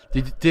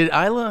 Did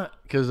Isla,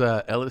 because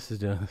Ellis is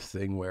doing this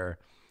thing where,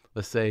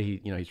 let's say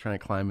he's trying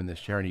to climb in this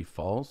chair and he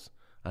falls.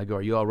 I go,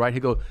 "Are you all right?" He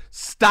goes,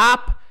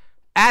 "Stop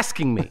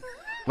asking me,"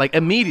 like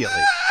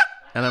immediately.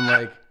 And I'm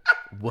like,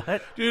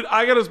 what? Dude,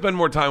 I got to spend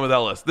more time with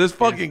Ellis. This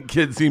fucking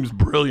kid seems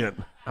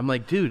brilliant. I'm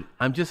like, dude,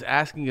 I'm just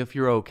asking if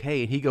you're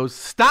okay. And he goes,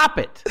 "Stop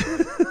it."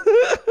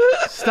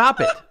 Stop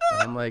it.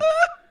 And I'm like,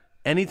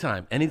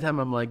 anytime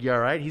I'm like, "You all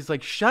right?" He's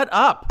like, "Shut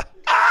up.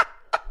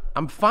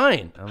 I'm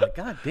fine." I'm like,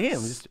 God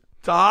damn.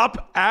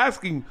 Stop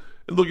asking.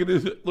 Look at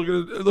his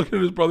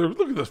brother.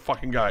 Look at this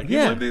fucking guy. Can you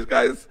believe these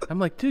guys? I'm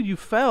like, dude, you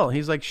fell.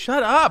 He's like,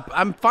 "Shut up.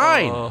 I'm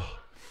fine."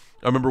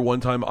 I remember one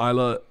time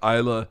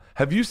Isla.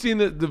 Have you seen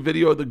the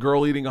video of the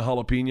girl eating a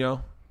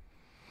jalapeno?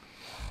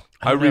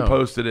 I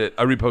reposted it.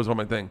 I reposted on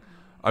my thing.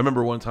 I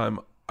remember one time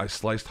I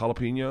sliced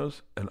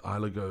jalapenos and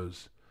Isla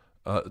goes,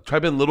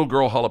 type in little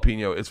girl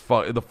jalapeno. It's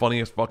the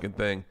funniest fucking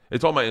thing.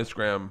 It's on my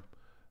Instagram.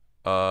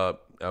 That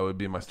would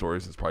be in my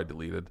stories. It's probably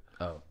deleted.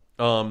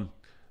 Oh.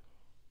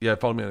 Yeah,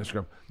 follow me on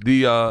Instagram.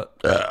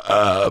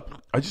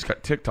 I just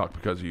got TikTok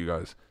because of you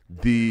guys.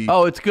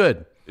 It's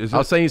good.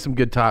 I'll send you some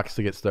good talks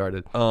to get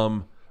started.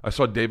 I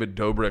saw David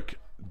Dobrik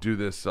do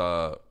this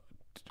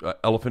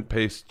elephant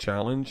paste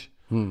challenge.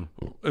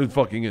 It's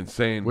fucking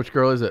insane. Which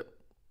girl is it?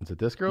 Is it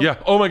this girl? Yeah.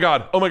 Oh my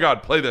god.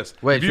 Play this.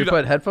 Wait, should we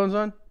put headphones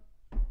on?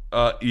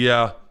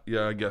 Yeah,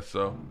 I guess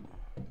so.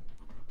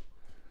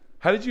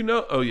 How did you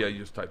know? Oh yeah, you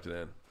just typed it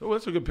in. Oh,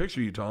 that's a good picture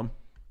of you, Tom.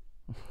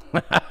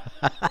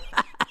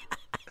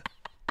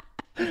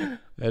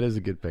 That is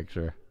a good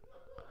picture.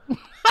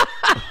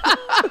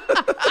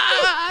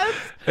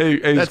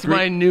 Hey, that's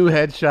my new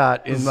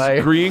headshot in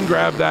my screen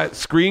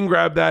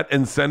grab that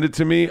and send it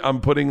to me.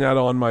 I'm putting that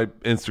on my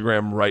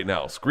Instagram right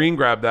now. Screen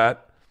grab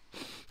that.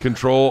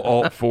 Control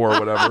Alt 4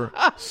 whatever.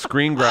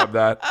 Screen grab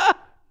that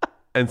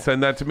and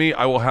send that to me.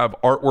 I will have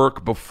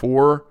artwork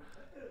before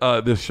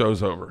this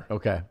show's over.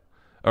 Okay.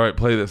 All right,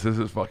 play this. This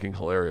is fucking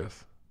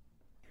hilarious.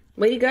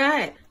 What you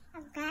got?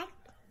 Okay.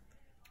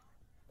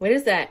 What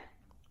is that?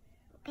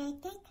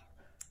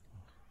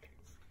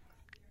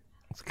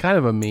 It's kind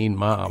of a mean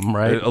mom,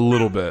 right? A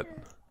little bit.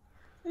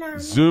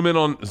 Zoom in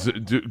on,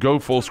 go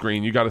full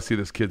screen. You got to see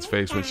this kid's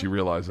face when she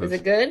realizes. Is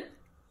it good?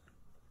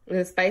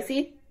 Is it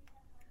spicy?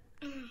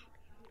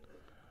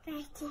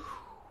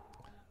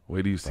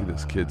 Wait till you see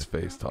this kid's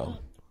face, Tom.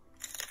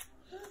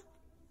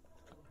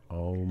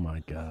 Oh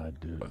my God,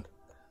 dude. Look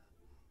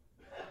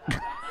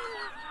at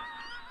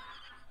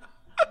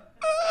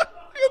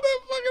that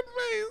fucking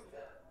face.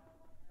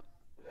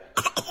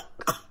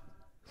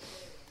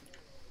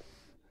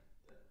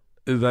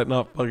 Is that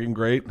not fucking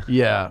great?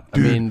 Yeah.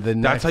 Dude, I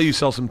mean, that's how you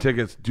sell some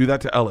tickets. Do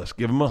that to Ellis.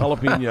 Give him a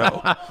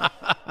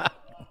jalapeno.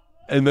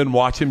 And then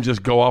watch him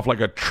just go off like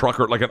a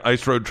trucker, like an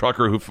ice road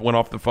trucker who went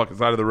off the fucking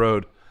side of the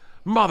road.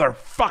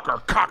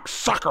 Motherfucker,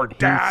 cocksucker,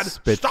 Dad.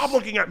 Stop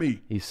looking at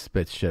me. He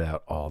spits shit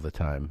out all the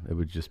time. He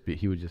would just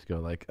go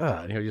like,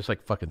 and he would just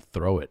like fucking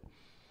throw it.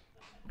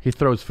 He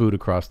throws food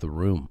across the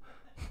room.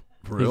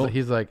 For real?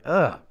 He's like,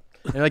 And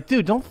you're like,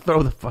 dude, don't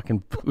throw the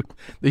fucking food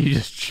that you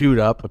just chewed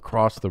up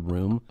across the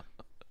room.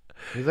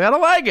 He's like, I don't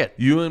like it.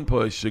 You and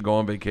Push should go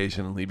on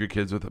vacation and leave your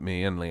kids with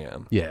me and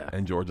Leanne. Yeah.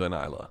 And Georgia and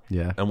Isla.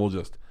 Yeah. And we'll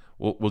just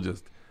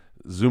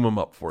zoom them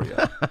up for you.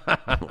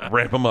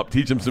 Ramp them up.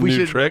 Teach them some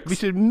new tricks. We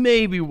should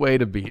maybe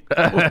wait a beat.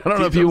 I don't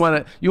know if you want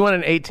an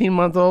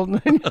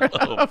 18-month-old in your house.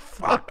 Oh,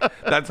 fuck.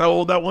 That's how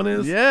old that one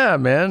is? Yeah,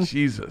 man.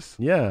 Jesus.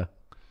 Yeah.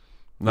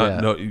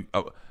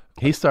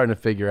 He's starting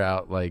to figure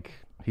out, like,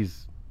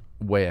 he's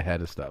way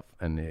ahead of stuff.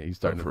 And he's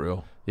starting for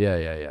real?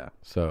 Yeah.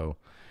 So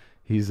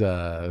he's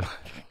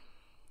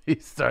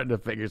he's starting to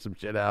figure some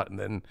shit out, and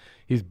then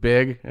he's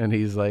big, and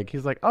he's like,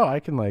 oh, I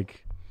can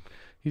like,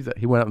 he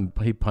went up and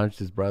he punched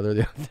his brother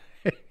the other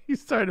day. He's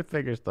starting to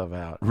figure stuff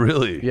out.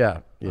 Really?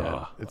 Yeah.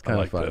 Oh, it's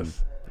kind of fun.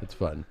 This. It's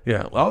fun.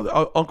 Yeah,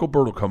 Uncle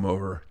Bert will come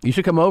over. You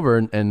should come over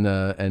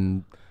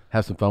and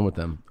have some fun with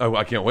them. Oh,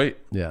 I can't wait.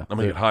 Yeah, I'm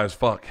gonna get high as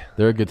fuck.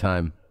 They're a good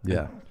time.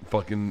 Yeah.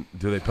 Fucking,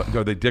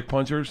 are they dick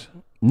punchers?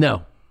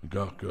 No.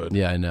 Go good.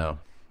 Yeah, I know.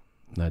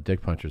 No,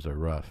 dick punchers are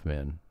rough,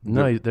 man.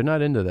 No, they're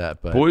not into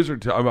that. But boys are.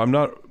 I'm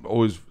not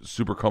always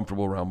super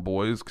comfortable around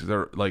boys because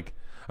they're like.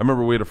 I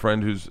remember we had a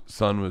friend whose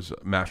son was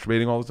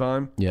masturbating all the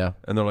time. Yeah.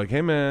 And they're like,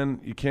 "Hey, man,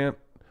 you can't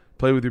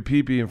play with your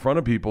pee-pee in front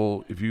of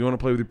people. If you want to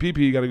play with your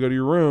pee-pee, you got to go to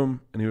your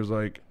room." And he was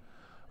like,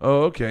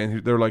 "Oh, okay."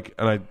 And they're like,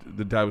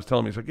 the dad was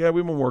telling me, he's like, "Yeah,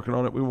 we've been working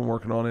on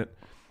it.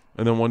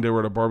 And then one day we're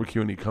at a barbecue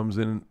and he comes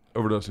in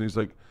over to us and he's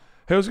like,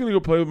 "Hey, I was gonna go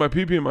play with my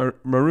pee-pee in my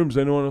room. Does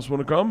anyone else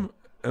want to come?"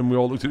 And we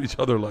all looked at each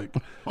other like,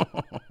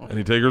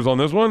 any takers on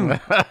this one?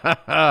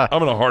 I'm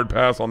going to hard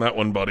pass on that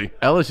one, buddy.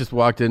 Ellis just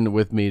walked in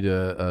with me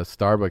to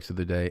Starbucks the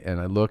other day, and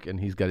I look, and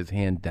he's got his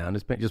hand down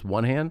his pants, just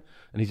one hand,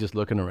 and he's just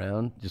looking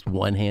around, just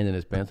one hand in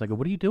his pants. I go,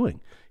 what are you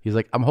doing? He's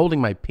like, I'm holding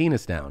my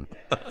penis down.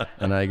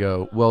 And I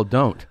go, well,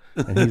 don't.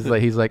 And he's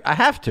like, I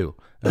have to.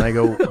 And I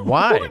go,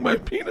 why? Holding my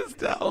penis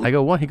down. I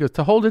go, what? He goes,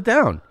 to hold it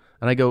down.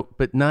 And I go,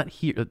 but not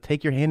here.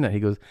 Take your hand out. He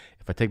goes,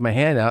 if I take my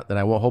hand out, then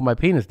I won't hold my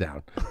penis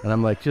down. And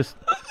I'm like, just,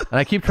 and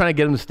I keep trying to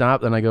get him to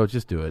stop. And I go,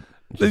 just do it.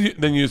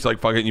 Then you just like,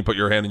 fuck it, and you put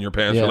your hand in your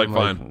pants. Yeah, You're like,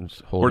 I'm fine.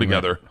 We're holding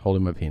together.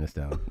 Holding my penis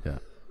down. Yeah.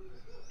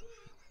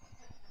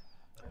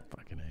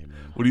 Fucking A,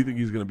 man. What do you think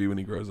he's going to be when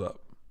he grows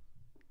up?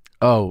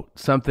 Oh,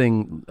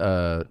 something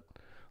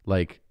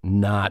like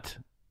not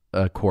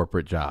a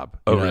corporate job.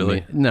 Oh, You know what I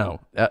really? mean? No.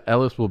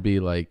 Ellis will be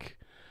like,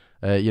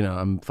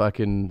 I'm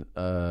fucking,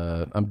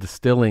 I'm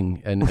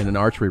distilling in an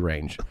archery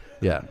range.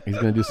 Yeah. He's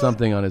going to do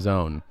something on his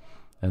own.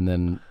 And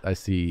then I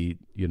see,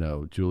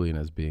 Julian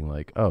as being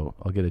like, oh,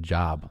 I'll get a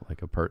job,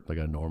 like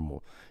a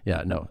normal.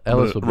 Yeah, no.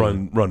 Ellis will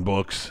run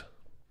books.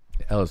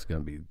 Ellis is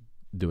going to be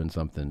doing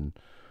something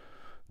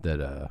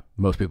that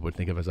most people would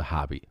think of as a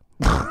hobby.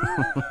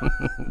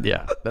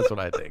 Yeah, that's what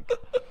I think.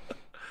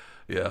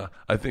 Yeah,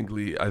 I think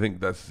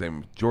that's the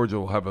same. Georgia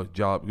will have a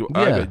job.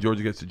 Yeah.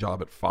 Georgia gets a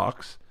job at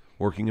Fox,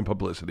 working in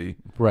publicity.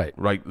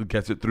 Right.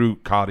 Gets it through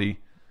Cotty,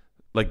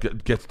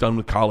 like gets done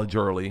with college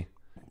early.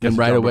 And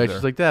right away,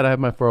 she's like, Dad, I have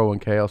my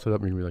 401k. I'll set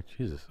up. And you'll be like,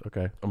 Jesus,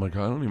 okay. I'm like,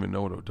 I don't even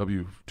know what a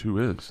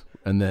W-2 is.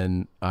 And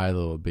then Isla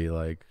will be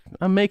like,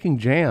 I'm making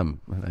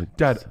jam.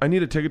 Dad, I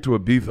need a ticket to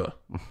Ibiza.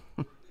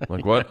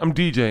 Like, what? I'm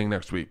DJing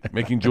next week,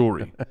 making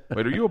jewelry.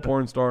 Wait, are you a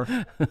porn star?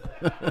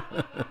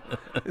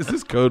 Is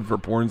this code for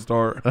porn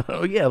star?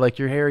 Oh, yeah, like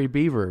your Harry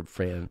Beaver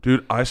fan.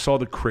 Dude, I saw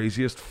the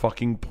craziest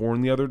fucking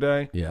porn the other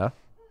day. Yeah.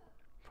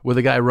 Where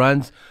the guy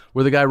runs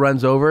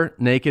over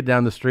naked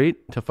down the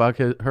street to fuck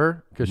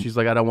her because she's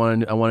like, I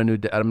want a new.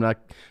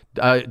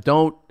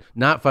 Don't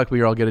not fuck me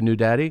or I'll get a new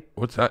daddy.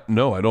 What's that?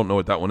 No, I don't know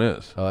what that one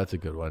is. Oh, that's a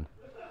good one.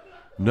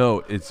 No,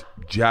 it's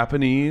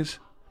Japanese.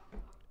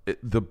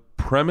 The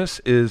premise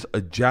is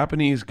a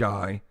Japanese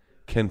guy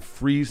can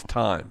freeze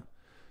time,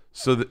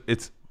 so that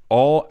it's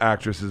all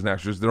actresses and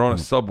actors. They're on a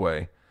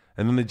subway,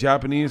 and then the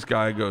Japanese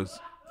guy goes.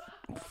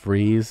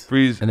 Freeze,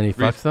 and then he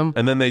fucks them,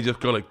 and then they just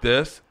go like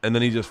this, and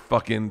then he just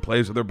fucking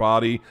plays with their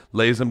body,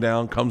 lays them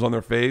down, comes on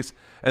their face,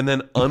 and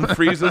then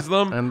unfreezes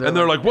them, and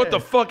they're like, "What the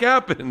fuck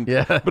happened?"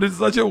 Yeah, but it's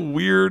such a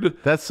weird.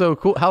 That's so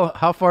cool.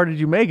 How far did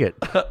you make it?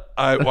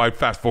 I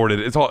fast forwarded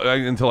it. It's all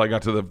until I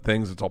got to the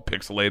things. It's all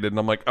pixelated, and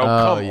I'm like, "Oh,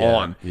 come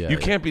on! You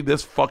can't be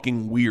this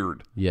fucking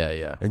weird."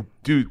 Yeah. And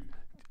dude,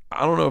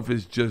 I don't know if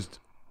it's just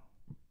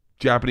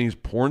Japanese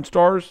porn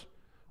stars,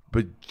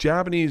 but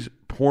Japanese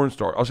porn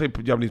stars. I'll say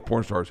Japanese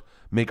porn stars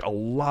make a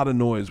lot of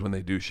noise when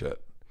they do shit.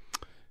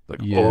 Like,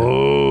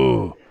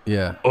 oh.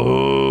 Yeah.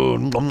 Oh.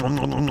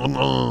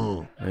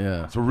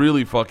 Yeah. It's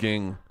really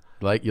fucking...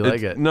 Like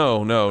it?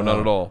 No, not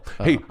at all.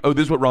 Hey,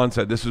 this is what Ron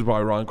said. This is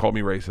why Ron called me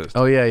racist.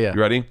 Oh, yeah. You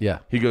ready? Yeah.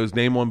 He goes,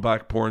 name one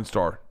black porn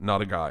star,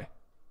 not a guy.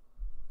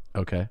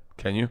 Okay.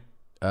 Can you?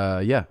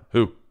 Yeah.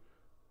 Who?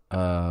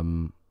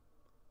 Honey...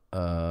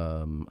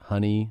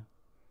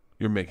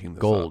 You're making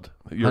this Gold.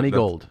 up. Honey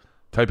Gold.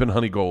 Type in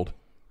Honey Gold.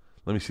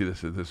 Let me see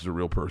this. This is a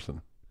real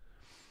person.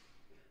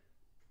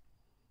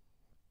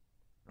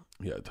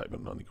 Yeah, type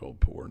in Honey Gold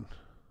porn.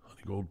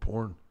 Honey Gold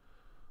porn.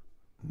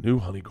 New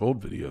Honey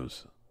Gold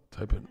videos.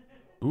 Type in.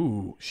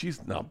 Ooh,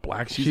 she's not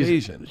black. She's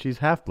Asian. She's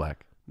half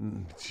black.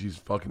 She's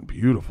fucking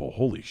beautiful.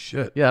 Holy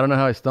shit. Yeah, I don't know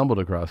how I stumbled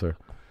across her.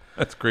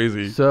 That's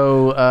crazy.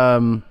 So,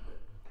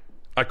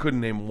 I couldn't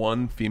name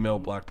one female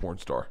black porn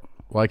star.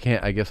 Well,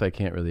 I guess I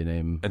can't really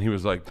name. And he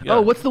was like, yeah.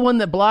 Oh, what's the one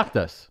that blocked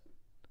us?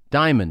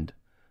 Diamond.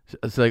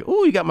 It's like,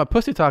 oh, you got my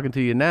pussy talking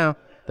to you now.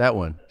 That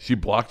one. She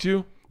blocked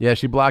you? Yeah,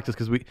 she blocked us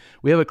because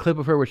we have a clip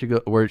of her where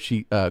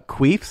she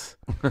queefs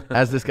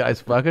as this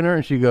guy's fucking her,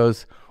 and she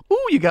goes,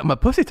 "Ooh, you got my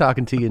pussy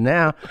talking to you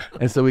now."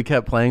 And so we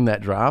kept playing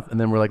that drop, and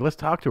then we're like, "Let's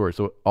talk to her."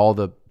 So all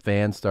the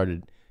fans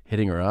started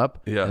hitting her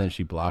up, yeah, and then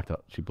she blocked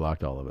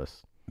all of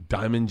us.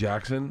 Diamond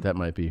Jackson? That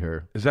might be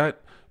her. Is that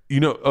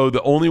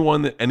the only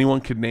one that anyone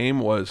could name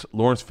was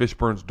Lawrence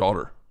Fishburne's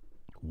daughter.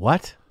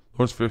 What?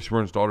 Lawrence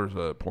Fishburne's daughter is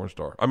a porn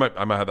star. I might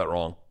have that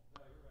wrong.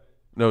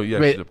 No, yeah.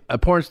 Wait, a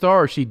porn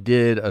star, or she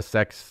did a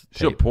sex tape?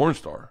 She's a porn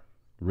star.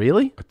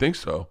 Really? I think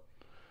so.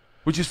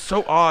 Which is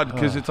so odd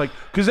because it's like,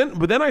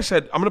 but then I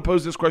said, I'm going to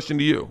pose this question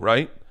to you,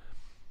 right?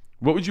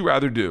 What would you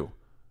rather do?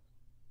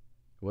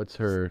 What's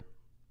her?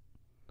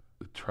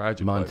 The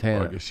tragic Montana.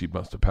 Life, I guess she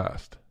must have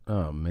passed.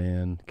 Oh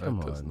man, come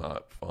on. That's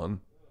not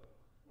fun.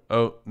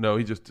 Oh no,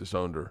 he just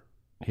disowned her.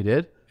 He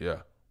did?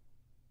 Yeah.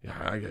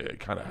 I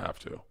kind of have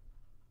to.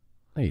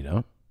 No,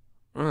 you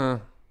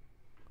don't.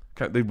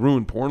 They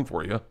ruined porn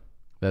for you.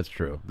 That's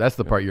true. That's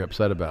the part you're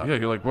upset about. Yeah,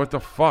 you're like, what the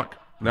fuck?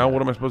 Now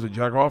what am I supposed to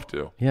jack off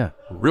to? Yeah.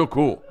 Real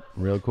cool.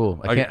 Real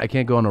cool. I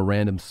can't go on a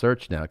random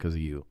search now because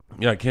of you.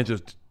 Yeah, I can't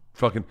just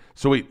fucking.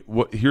 So wait,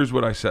 here's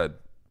what I said.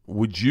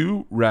 Would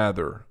you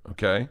rather?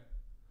 Okay.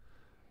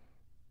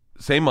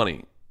 Same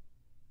money.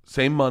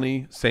 Same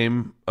money,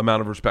 same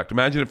amount of respect.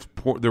 Imagine if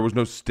there was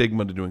no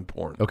stigma to doing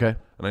porn. Okay.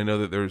 And I know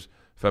that there's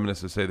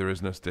feminists that say there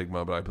is no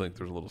stigma, but I think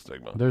there's a little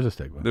stigma. There's a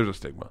stigma. There's a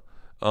stigma.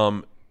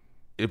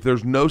 If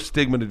there's no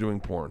stigma to doing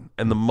porn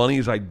and the money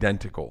is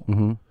identical,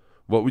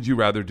 what would you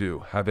rather do?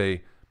 Have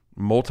a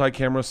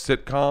multi-camera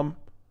sitcom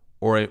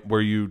or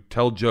where you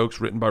tell jokes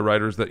written by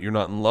writers that you're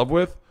not in love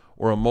with,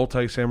 or a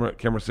multi-camera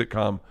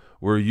sitcom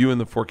where you and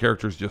the 4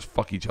 characters just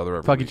fuck each other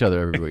every week? Each other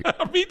every week.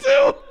 Me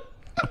too.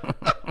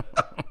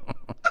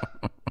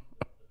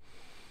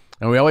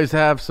 And we always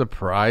have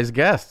surprise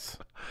guests.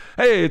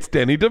 Hey, it's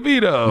Danny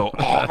DeVito.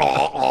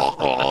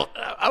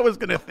 I was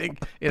going to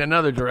think in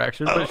another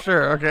direction, but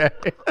sure, okay.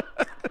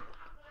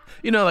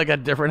 Like a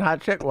different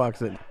hot chick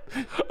walks in.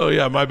 Oh,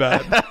 yeah, my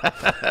bad.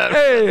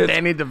 Hey, it's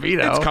Danny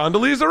DeVito. It's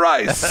Condoleezza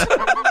Rice.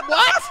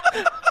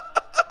 What?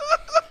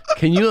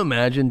 Can you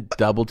imagine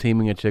double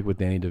teaming a chick with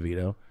Danny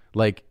DeVito?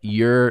 Like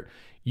you're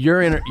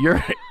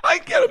I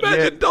can't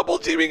imagine double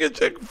teaming a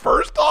chick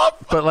first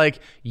off. But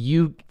like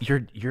you're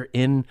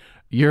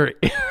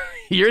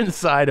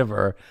inside of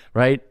her,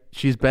 right?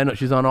 She's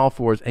on all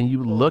fours, and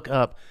you look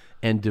up,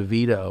 and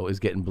DeVito is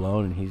getting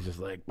blown, and he's just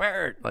like,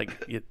 Bert,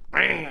 like,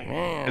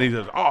 and he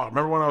says, "Oh,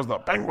 remember when I was the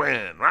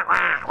penguin?"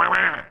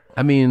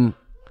 I mean,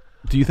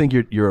 do you think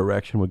your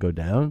erection would go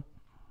down?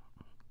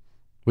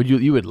 Would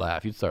you would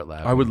laugh? You'd start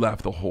laughing. I would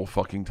laugh the whole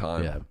fucking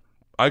time. Yeah,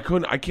 I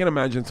can't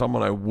imagine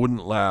someone I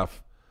wouldn't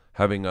laugh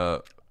having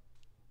a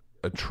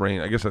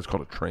train. I guess that's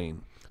called a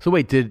train. So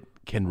wait,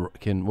 can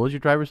what was your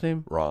driver's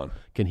name? Ron.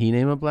 Can he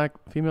name a black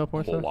female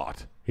porn A whole star?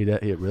 lot. He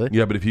really?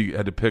 Yeah, but if you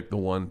had to pick the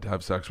one to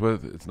have sex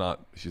with,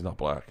 she's not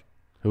black.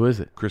 Who is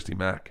it? Christy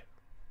Mack.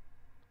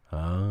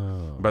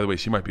 Oh. By the way,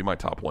 she might be my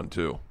top one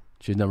too.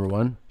 She's number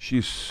one?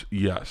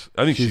 Yes.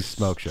 I think she's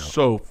smoke show.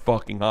 So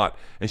fucking hot.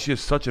 And she has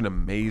such an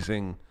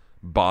amazing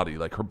body.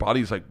 Like her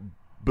body's like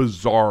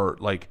bizarre,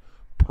 like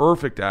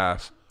perfect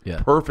ass,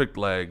 perfect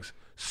legs,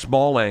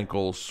 small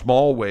ankles,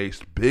 small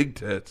waist, big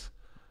tits.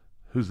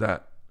 Who's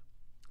that?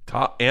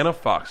 Top Anna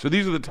Fox. So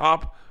these are the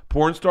top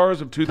porn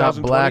stars of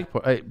 2020. Top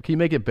black. Can you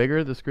make it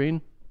bigger, the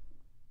screen?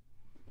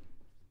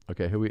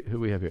 Okay, who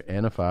we have here?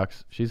 Anna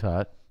Fox. She's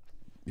hot.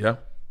 Yeah.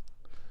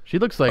 She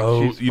looks like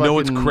she's you know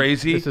what's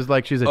crazy? This is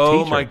like she's a teacher.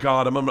 Oh my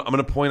God. I'm going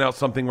to point out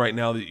something right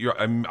now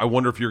that I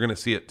wonder if you're going to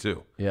see it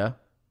too. Yeah.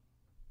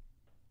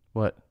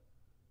 What?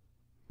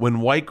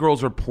 When white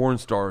girls are porn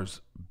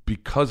stars,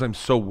 because I'm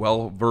so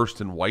well versed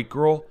in white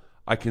girl,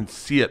 I can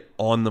see it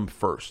on them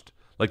first.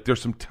 Like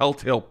there's some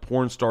telltale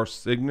porn star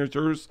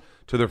signatures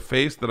to their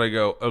face that I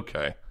go,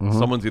 okay,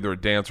 someone's either a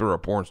dancer or a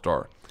porn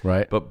star.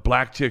 Right. But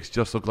black chicks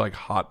just look like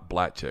hot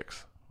black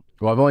chicks.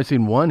 Well, I've only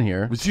seen one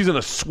here. But she's in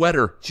a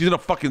sweater. She's in a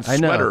fucking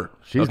sweater. I know.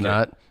 She's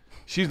not.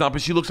 She's not,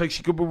 but she looks like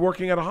she could be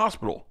working at a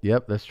hospital.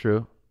 Yep, that's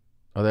true.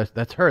 Oh,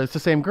 that's her. It's the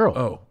same girl.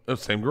 Oh,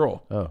 that's the same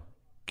girl. Oh.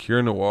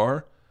 Kira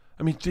Noir.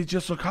 I mean, they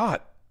just look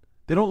hot.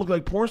 They don't look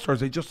like porn stars.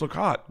 They just look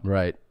hot.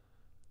 Right.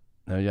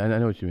 No, yeah, I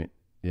know what you mean.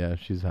 Yeah,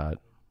 she's hot.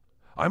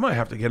 I might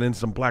have to get in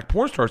some black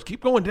porn stars.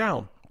 Keep going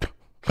down.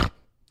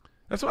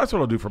 That's what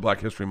I'll do for Black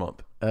History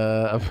Month.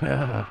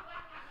 Aaliyah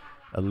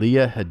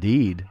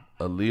Hadid.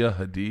 Aaliyah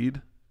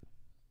Hadid.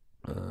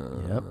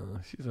 Yep.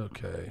 She's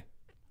okay.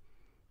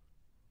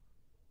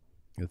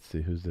 Let's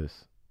see, who's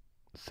this?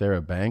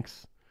 Sarah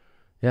Banks.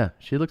 Yeah,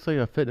 she looks like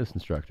a fitness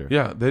instructor.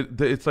 Yeah,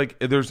 it's like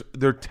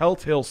they're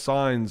telltale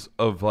signs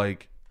of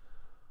like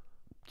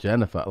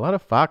Jennifer. A lot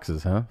of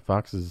foxes, huh?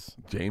 Foxes.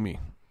 Jamie.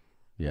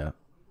 Yeah.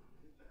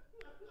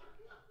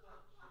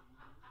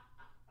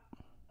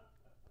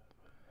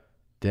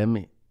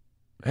 Demi.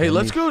 Hey, Demi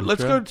let's go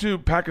Sutra? to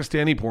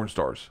Pakistani porn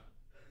stars.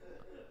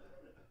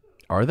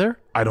 Are there?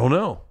 I don't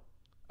know.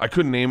 I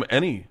couldn't name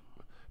any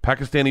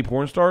Pakistani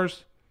porn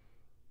stars.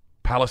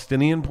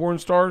 Palestinian porn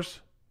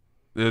stars.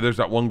 There's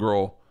that one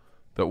girl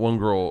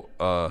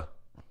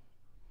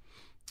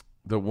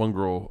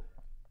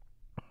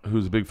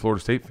who's a big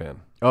Florida State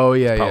fan. Oh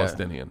yeah,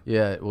 Palestinian.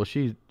 Yeah, well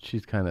she's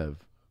kind of.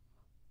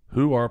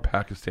 Who are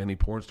Pakistani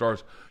porn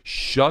stars?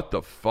 Shut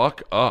the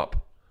fuck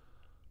up.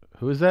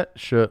 Who is that?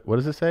 What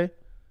does it say?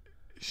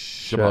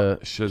 Shazia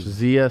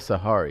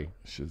Sahari.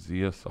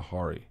 Shazia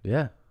Sahari.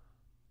 Yeah.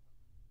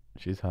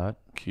 She's hot.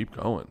 Keep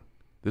going.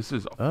 This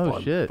is a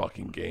fun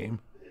fucking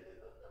game.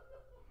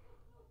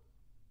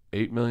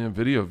 8 million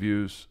video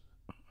views.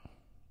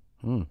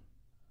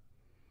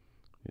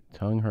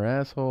 Tongue her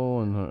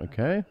asshole and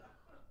okay.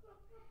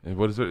 And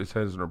what is it? It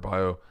says in her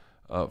bio,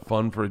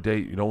 fun for a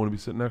date. You don't want to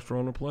be sitting next to her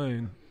on a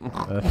plane.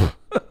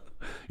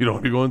 You don't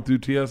want to be going through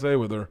TSA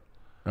with her.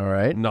 All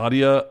right.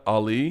 Nadia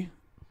Ali.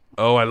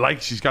 Oh,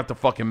 she's got the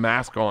fucking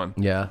mask on.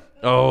 Yeah.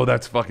 Oh,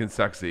 that's fucking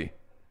sexy.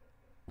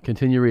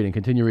 Continue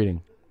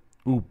reading.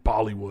 Ooh,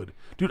 Bollywood.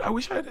 Dude, I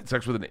wish I had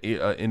sex with an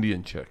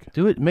Indian chick.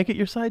 Do it. Make it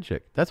your side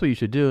chick. That's what you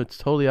should do. It's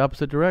totally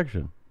opposite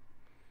direction.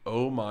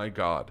 Oh, my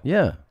God.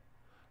 Yeah.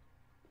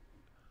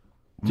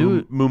 Do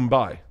it.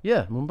 Mumbai.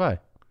 Yeah, Mumbai.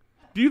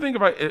 Do you think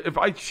if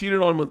I cheated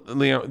on with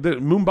Liam,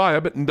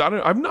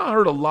 Mumbai, I've not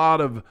heard a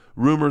lot of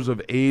rumors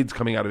of AIDS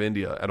coming out of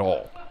India at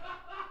all.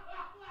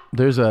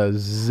 There's a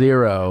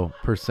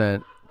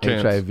 0%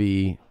 chance. HIV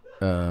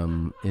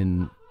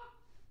in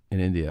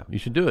India. You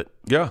should do it.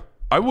 Yeah.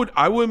 I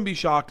wouldn't be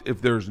shocked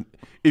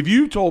if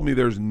you told me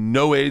there's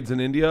no AIDS in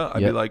India,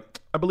 I'd be like,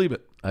 I believe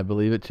it. I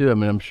believe it too. I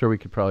mean, I'm sure we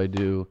could probably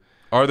do.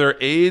 Are there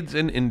AIDS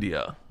in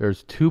India?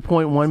 There's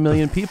 2.1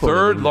 million people.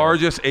 Third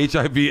largest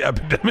HIV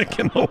epidemic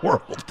in the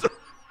world.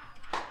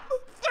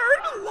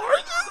 Third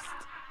largest?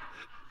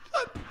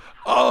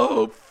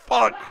 Oh,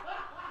 fuck.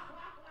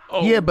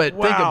 Oh, Yeah, but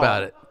wow. think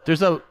about it.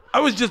 I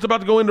was just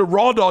about to go into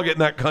raw dog it in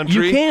that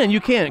country. You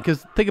can,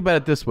 because think about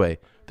it this way.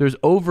 There's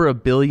over 1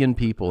 billion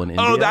people in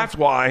India. Oh, that's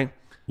why.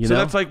 You So know?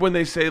 that's like when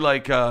they say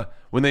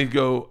when they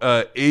go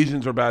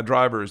Asians are bad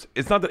drivers.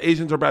 It's not that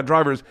Asians are bad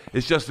drivers.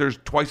 It's just there's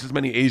twice as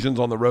many Asians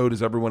on the road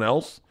as everyone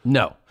else.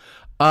 No.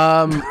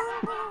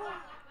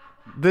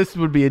 This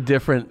would be a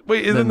different.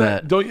 Wait, isn't than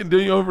that? Don't you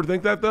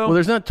overthink that though? Well,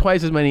 there's not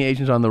twice as many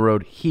Asians on the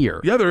road here.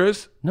 Yeah, there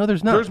is. No,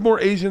 there's not. There's more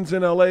Asians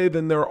in LA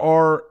than there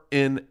are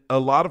in a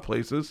lot of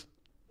places.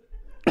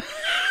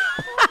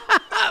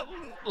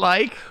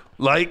 Like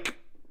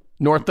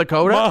North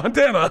Dakota,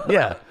 Montana.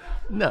 Yeah.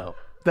 No.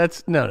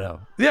 That's no.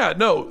 Yeah,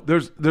 no.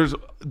 There's.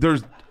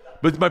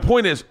 But my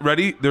point is,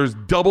 ready? There's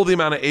double the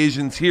amount of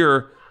Asians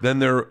here than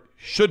there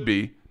should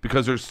be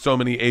because there's so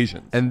many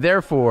Asians. And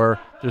therefore,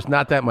 there's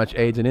not that much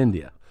AIDS in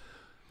India.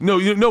 No,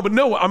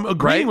 I'm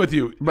agreeing with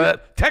you.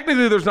 But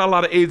technically, there's not a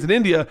lot of AIDS in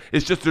India.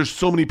 It's just there's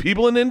so many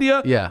people in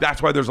India. Yeah.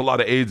 That's why there's a lot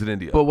of AIDS in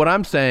India. But what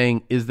I'm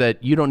saying is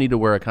that you don't need to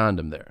wear a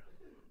condom there.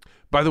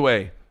 By the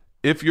way,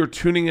 if you're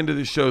tuning into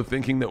the show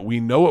thinking that we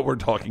know what we're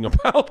talking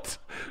about,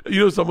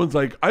 someone's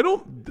like,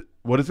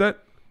 what is that?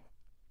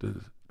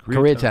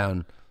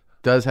 Koreatown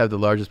does have the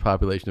largest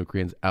population of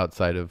Koreans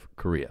outside of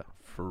Korea.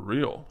 For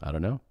real? I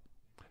don't know.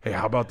 Hey,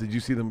 how about, did you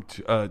see them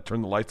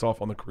turn the lights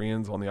off on the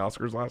Koreans on the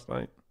Oscars last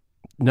night?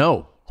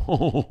 No.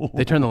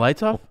 They turned the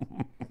lights off?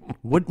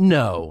 What?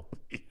 No.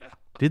 Yeah.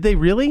 Did they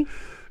really?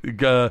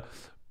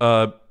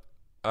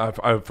 I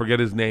forget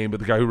his name, but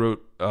the guy who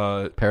wrote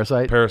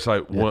Parasite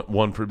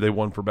won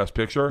for Best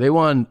Picture. They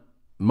won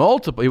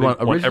multiple. He won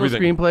original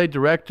everything. Screenplay,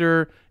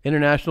 director,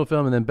 international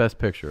film, and then Best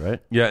Picture, right?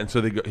 Yeah, and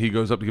so he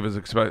goes up to give his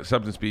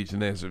acceptance speech,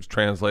 and there's his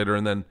translator,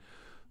 and then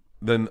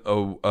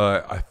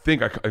I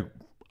think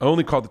I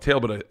only caught the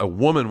tail, but a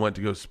woman went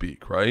to go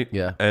speak, right?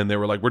 Yeah. And they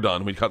were like, we're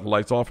done. We cut the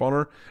lights off on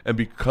her. And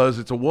because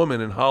it's a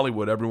woman in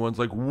Hollywood, everyone's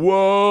like,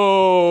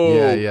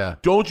 whoa. Yeah.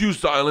 Don't you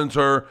silence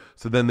her.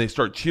 So then they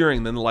start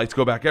cheering. Then the lights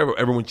go back.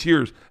 Everyone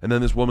cheers. And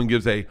then this woman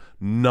gives a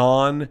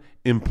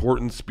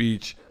non-important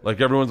speech.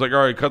 Like everyone's like,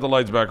 all right, cut the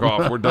lights back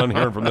off. We're done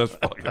hearing from this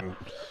fucking.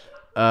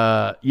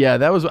 Yeah,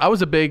 I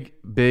was a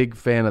big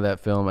fan of that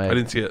film. I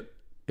didn't see it.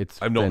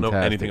 It's I don't know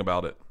fantastic. anything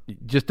about it.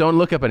 Just don't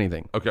look up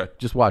anything. Okay.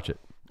 Just watch it.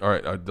 All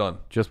right, I'm done.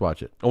 Just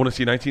watch it. I want to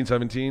see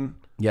 1917.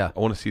 Yeah. I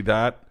want to see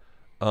that.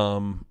 I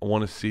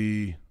want to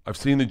see. I've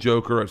seen The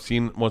Joker. I've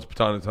seen Once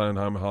Upon a Time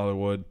in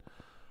Hollywood.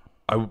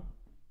 What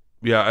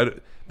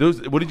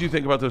did you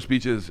think about those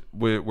speeches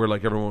where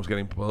like everyone was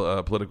getting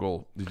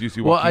political? Did you see?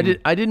 Well, I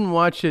didn't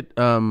watch it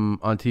on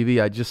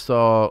TV. I just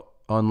saw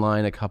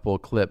online a couple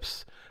of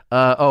clips.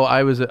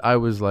 I was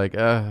like,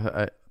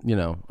 I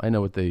know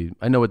what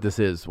this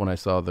is when I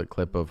saw the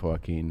clip of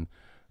Joaquin.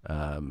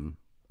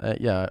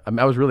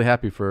 I was really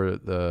happy for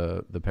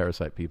the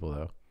Parasite people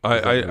though.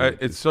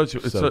 It's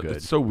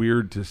so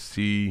weird to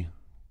see.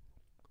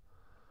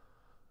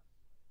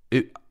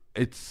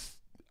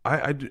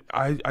 I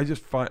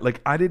just find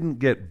like I didn't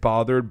get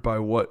bothered by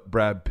what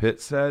Brad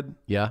Pitt said.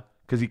 Yeah,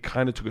 because he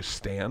kind of took a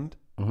stand.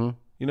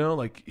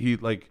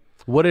 Mm-hmm.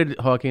 What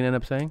did Joaquin end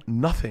up saying?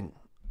 Nothing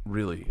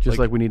really. Just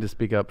like we need to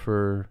speak up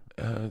for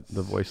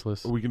the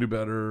voiceless. We can do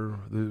better.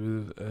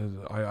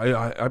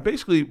 I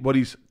basically what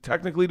he's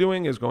technically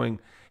doing is going,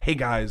 hey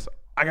guys,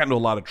 I got into a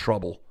lot of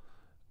trouble.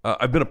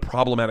 I've been a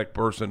problematic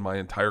person my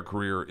entire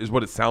career, is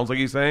what it sounds like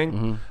he's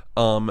saying.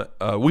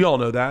 Mm-hmm. We all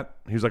know that.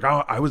 He's like,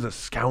 I was a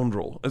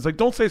scoundrel. It's like,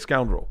 don't say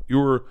scoundrel. You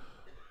were.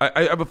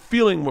 I have a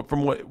feeling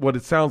from what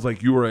it sounds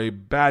like you were a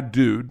bad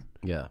dude.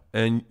 Yeah.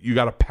 And you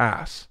got a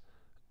pass.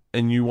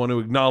 And you want to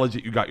acknowledge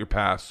that you got your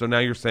pass. So now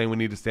you're saying we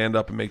need to stand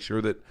up and make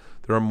sure that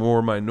there are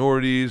more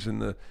minorities in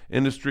the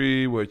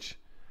industry, which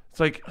it's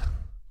like,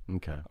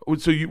 okay.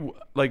 So you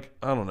like,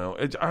 I don't know.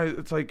 It's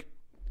like,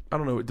 I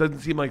don't know. It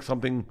doesn't seem like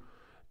something.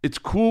 It's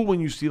cool when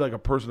you see like a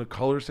person of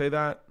color say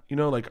that,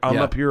 like I'm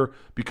up here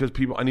because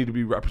I need to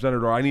be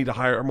represented or I need to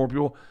hire more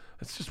people.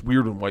 It's just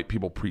weird when white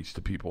people preach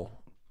to people.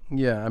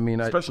 Yeah. I mean,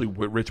 especially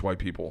rich white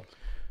people.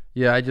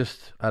 Yeah. I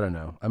don't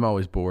know. I'm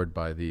always bored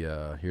by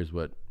the, here's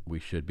what we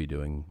should be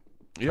doing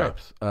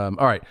types. Yeah.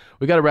 All right.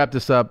 We got to wrap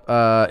this up.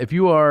 If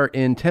you are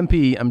in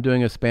Tempe, I'm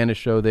doing a Spanish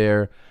show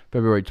there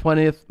February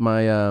 20th.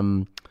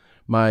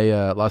 My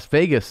Las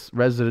Vegas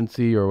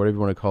residency, or whatever you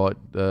want to call it,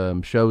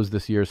 shows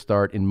this year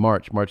start in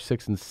March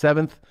 6th and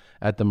 7th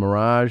at the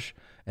Mirage.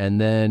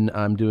 And then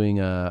I'm doing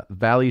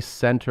Valley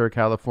Center,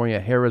 California,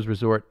 Harrah's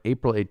Resort,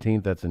 April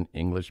 18th. That's an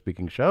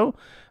English-speaking show.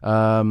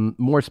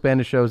 More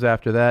Spanish shows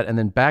after that. And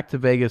then back to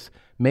Vegas,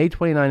 May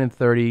 29 and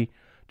 30.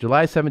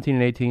 July 17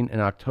 and 18,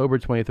 and October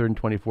 23rd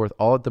and 24th,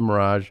 all at the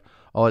Mirage,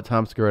 all at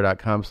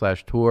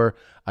tomsegura.com/tour.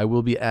 I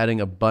will be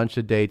adding a bunch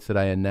of dates that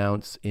I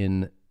announce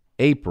in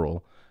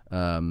April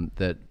I'm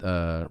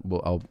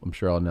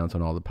sure I'll announce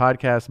on all the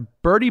podcasts.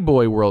 Birdie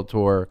Boy World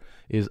Tour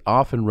is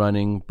off and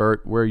running.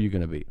 Bert, where are you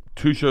going to be?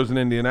 2 shows in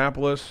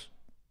Indianapolis,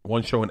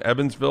 1 show in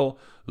Evansville,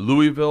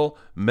 Louisville,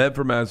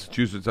 Medford,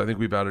 Massachusetts. I think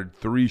we've added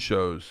 3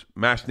 shows.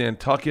 Mash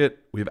Nantucket,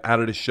 we've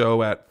added a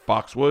show at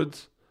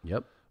Foxwoods.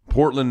 Yep.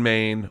 Portland,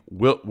 Maine,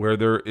 where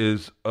there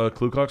is a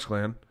Ku Klux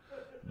Klan.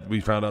 We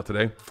found out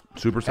today.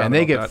 Super sad. And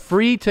they get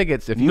free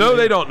tickets if you. No,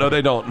 they don't. No,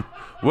 they don't.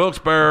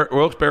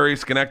 Wilkes-Barre,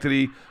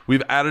 Schenectady.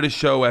 We've added a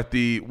show at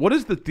what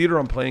is the theater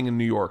I'm playing in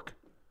New York?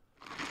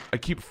 I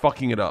keep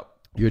fucking it up.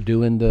 You're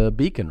doing the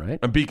Beacon, right?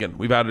 A Beacon.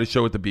 We've added a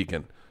show at the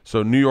Beacon.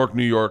 So New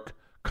York,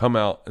 come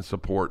out and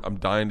support. I'm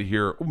dying to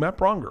hear. Oh, Matt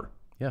Bronger.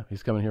 Yeah,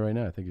 he's coming here right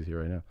now. I think he's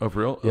here right now. Oh, for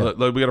real? Yeah.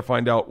 We got to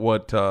find out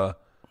what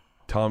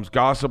Tom's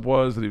gossip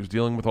was that he was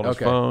dealing with on his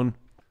phone.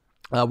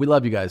 We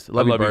love you guys.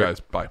 Love you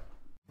guys. Bye.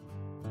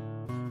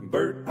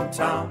 Bert and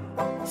Tom,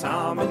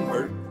 Tom and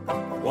Bert.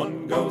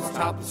 One goes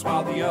topless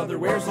while the other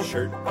wears a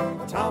shirt.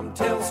 Tom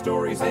tells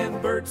stories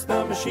and Bert's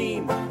the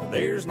machine.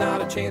 There's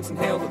not a chance in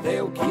hell that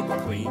they'll keep it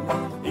clean.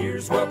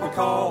 Here's what we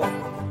call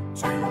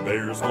 2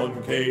 Bears,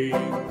 1 Cave.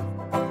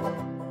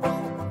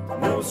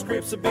 No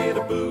scripts, a bit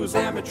of booze,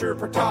 amateur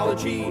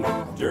partology.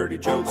 Dirty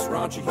jokes,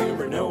 raunchy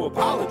humor, no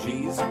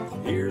apologies.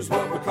 Here's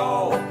what we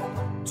call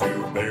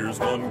 2 Bears,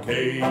 1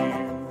 Cave.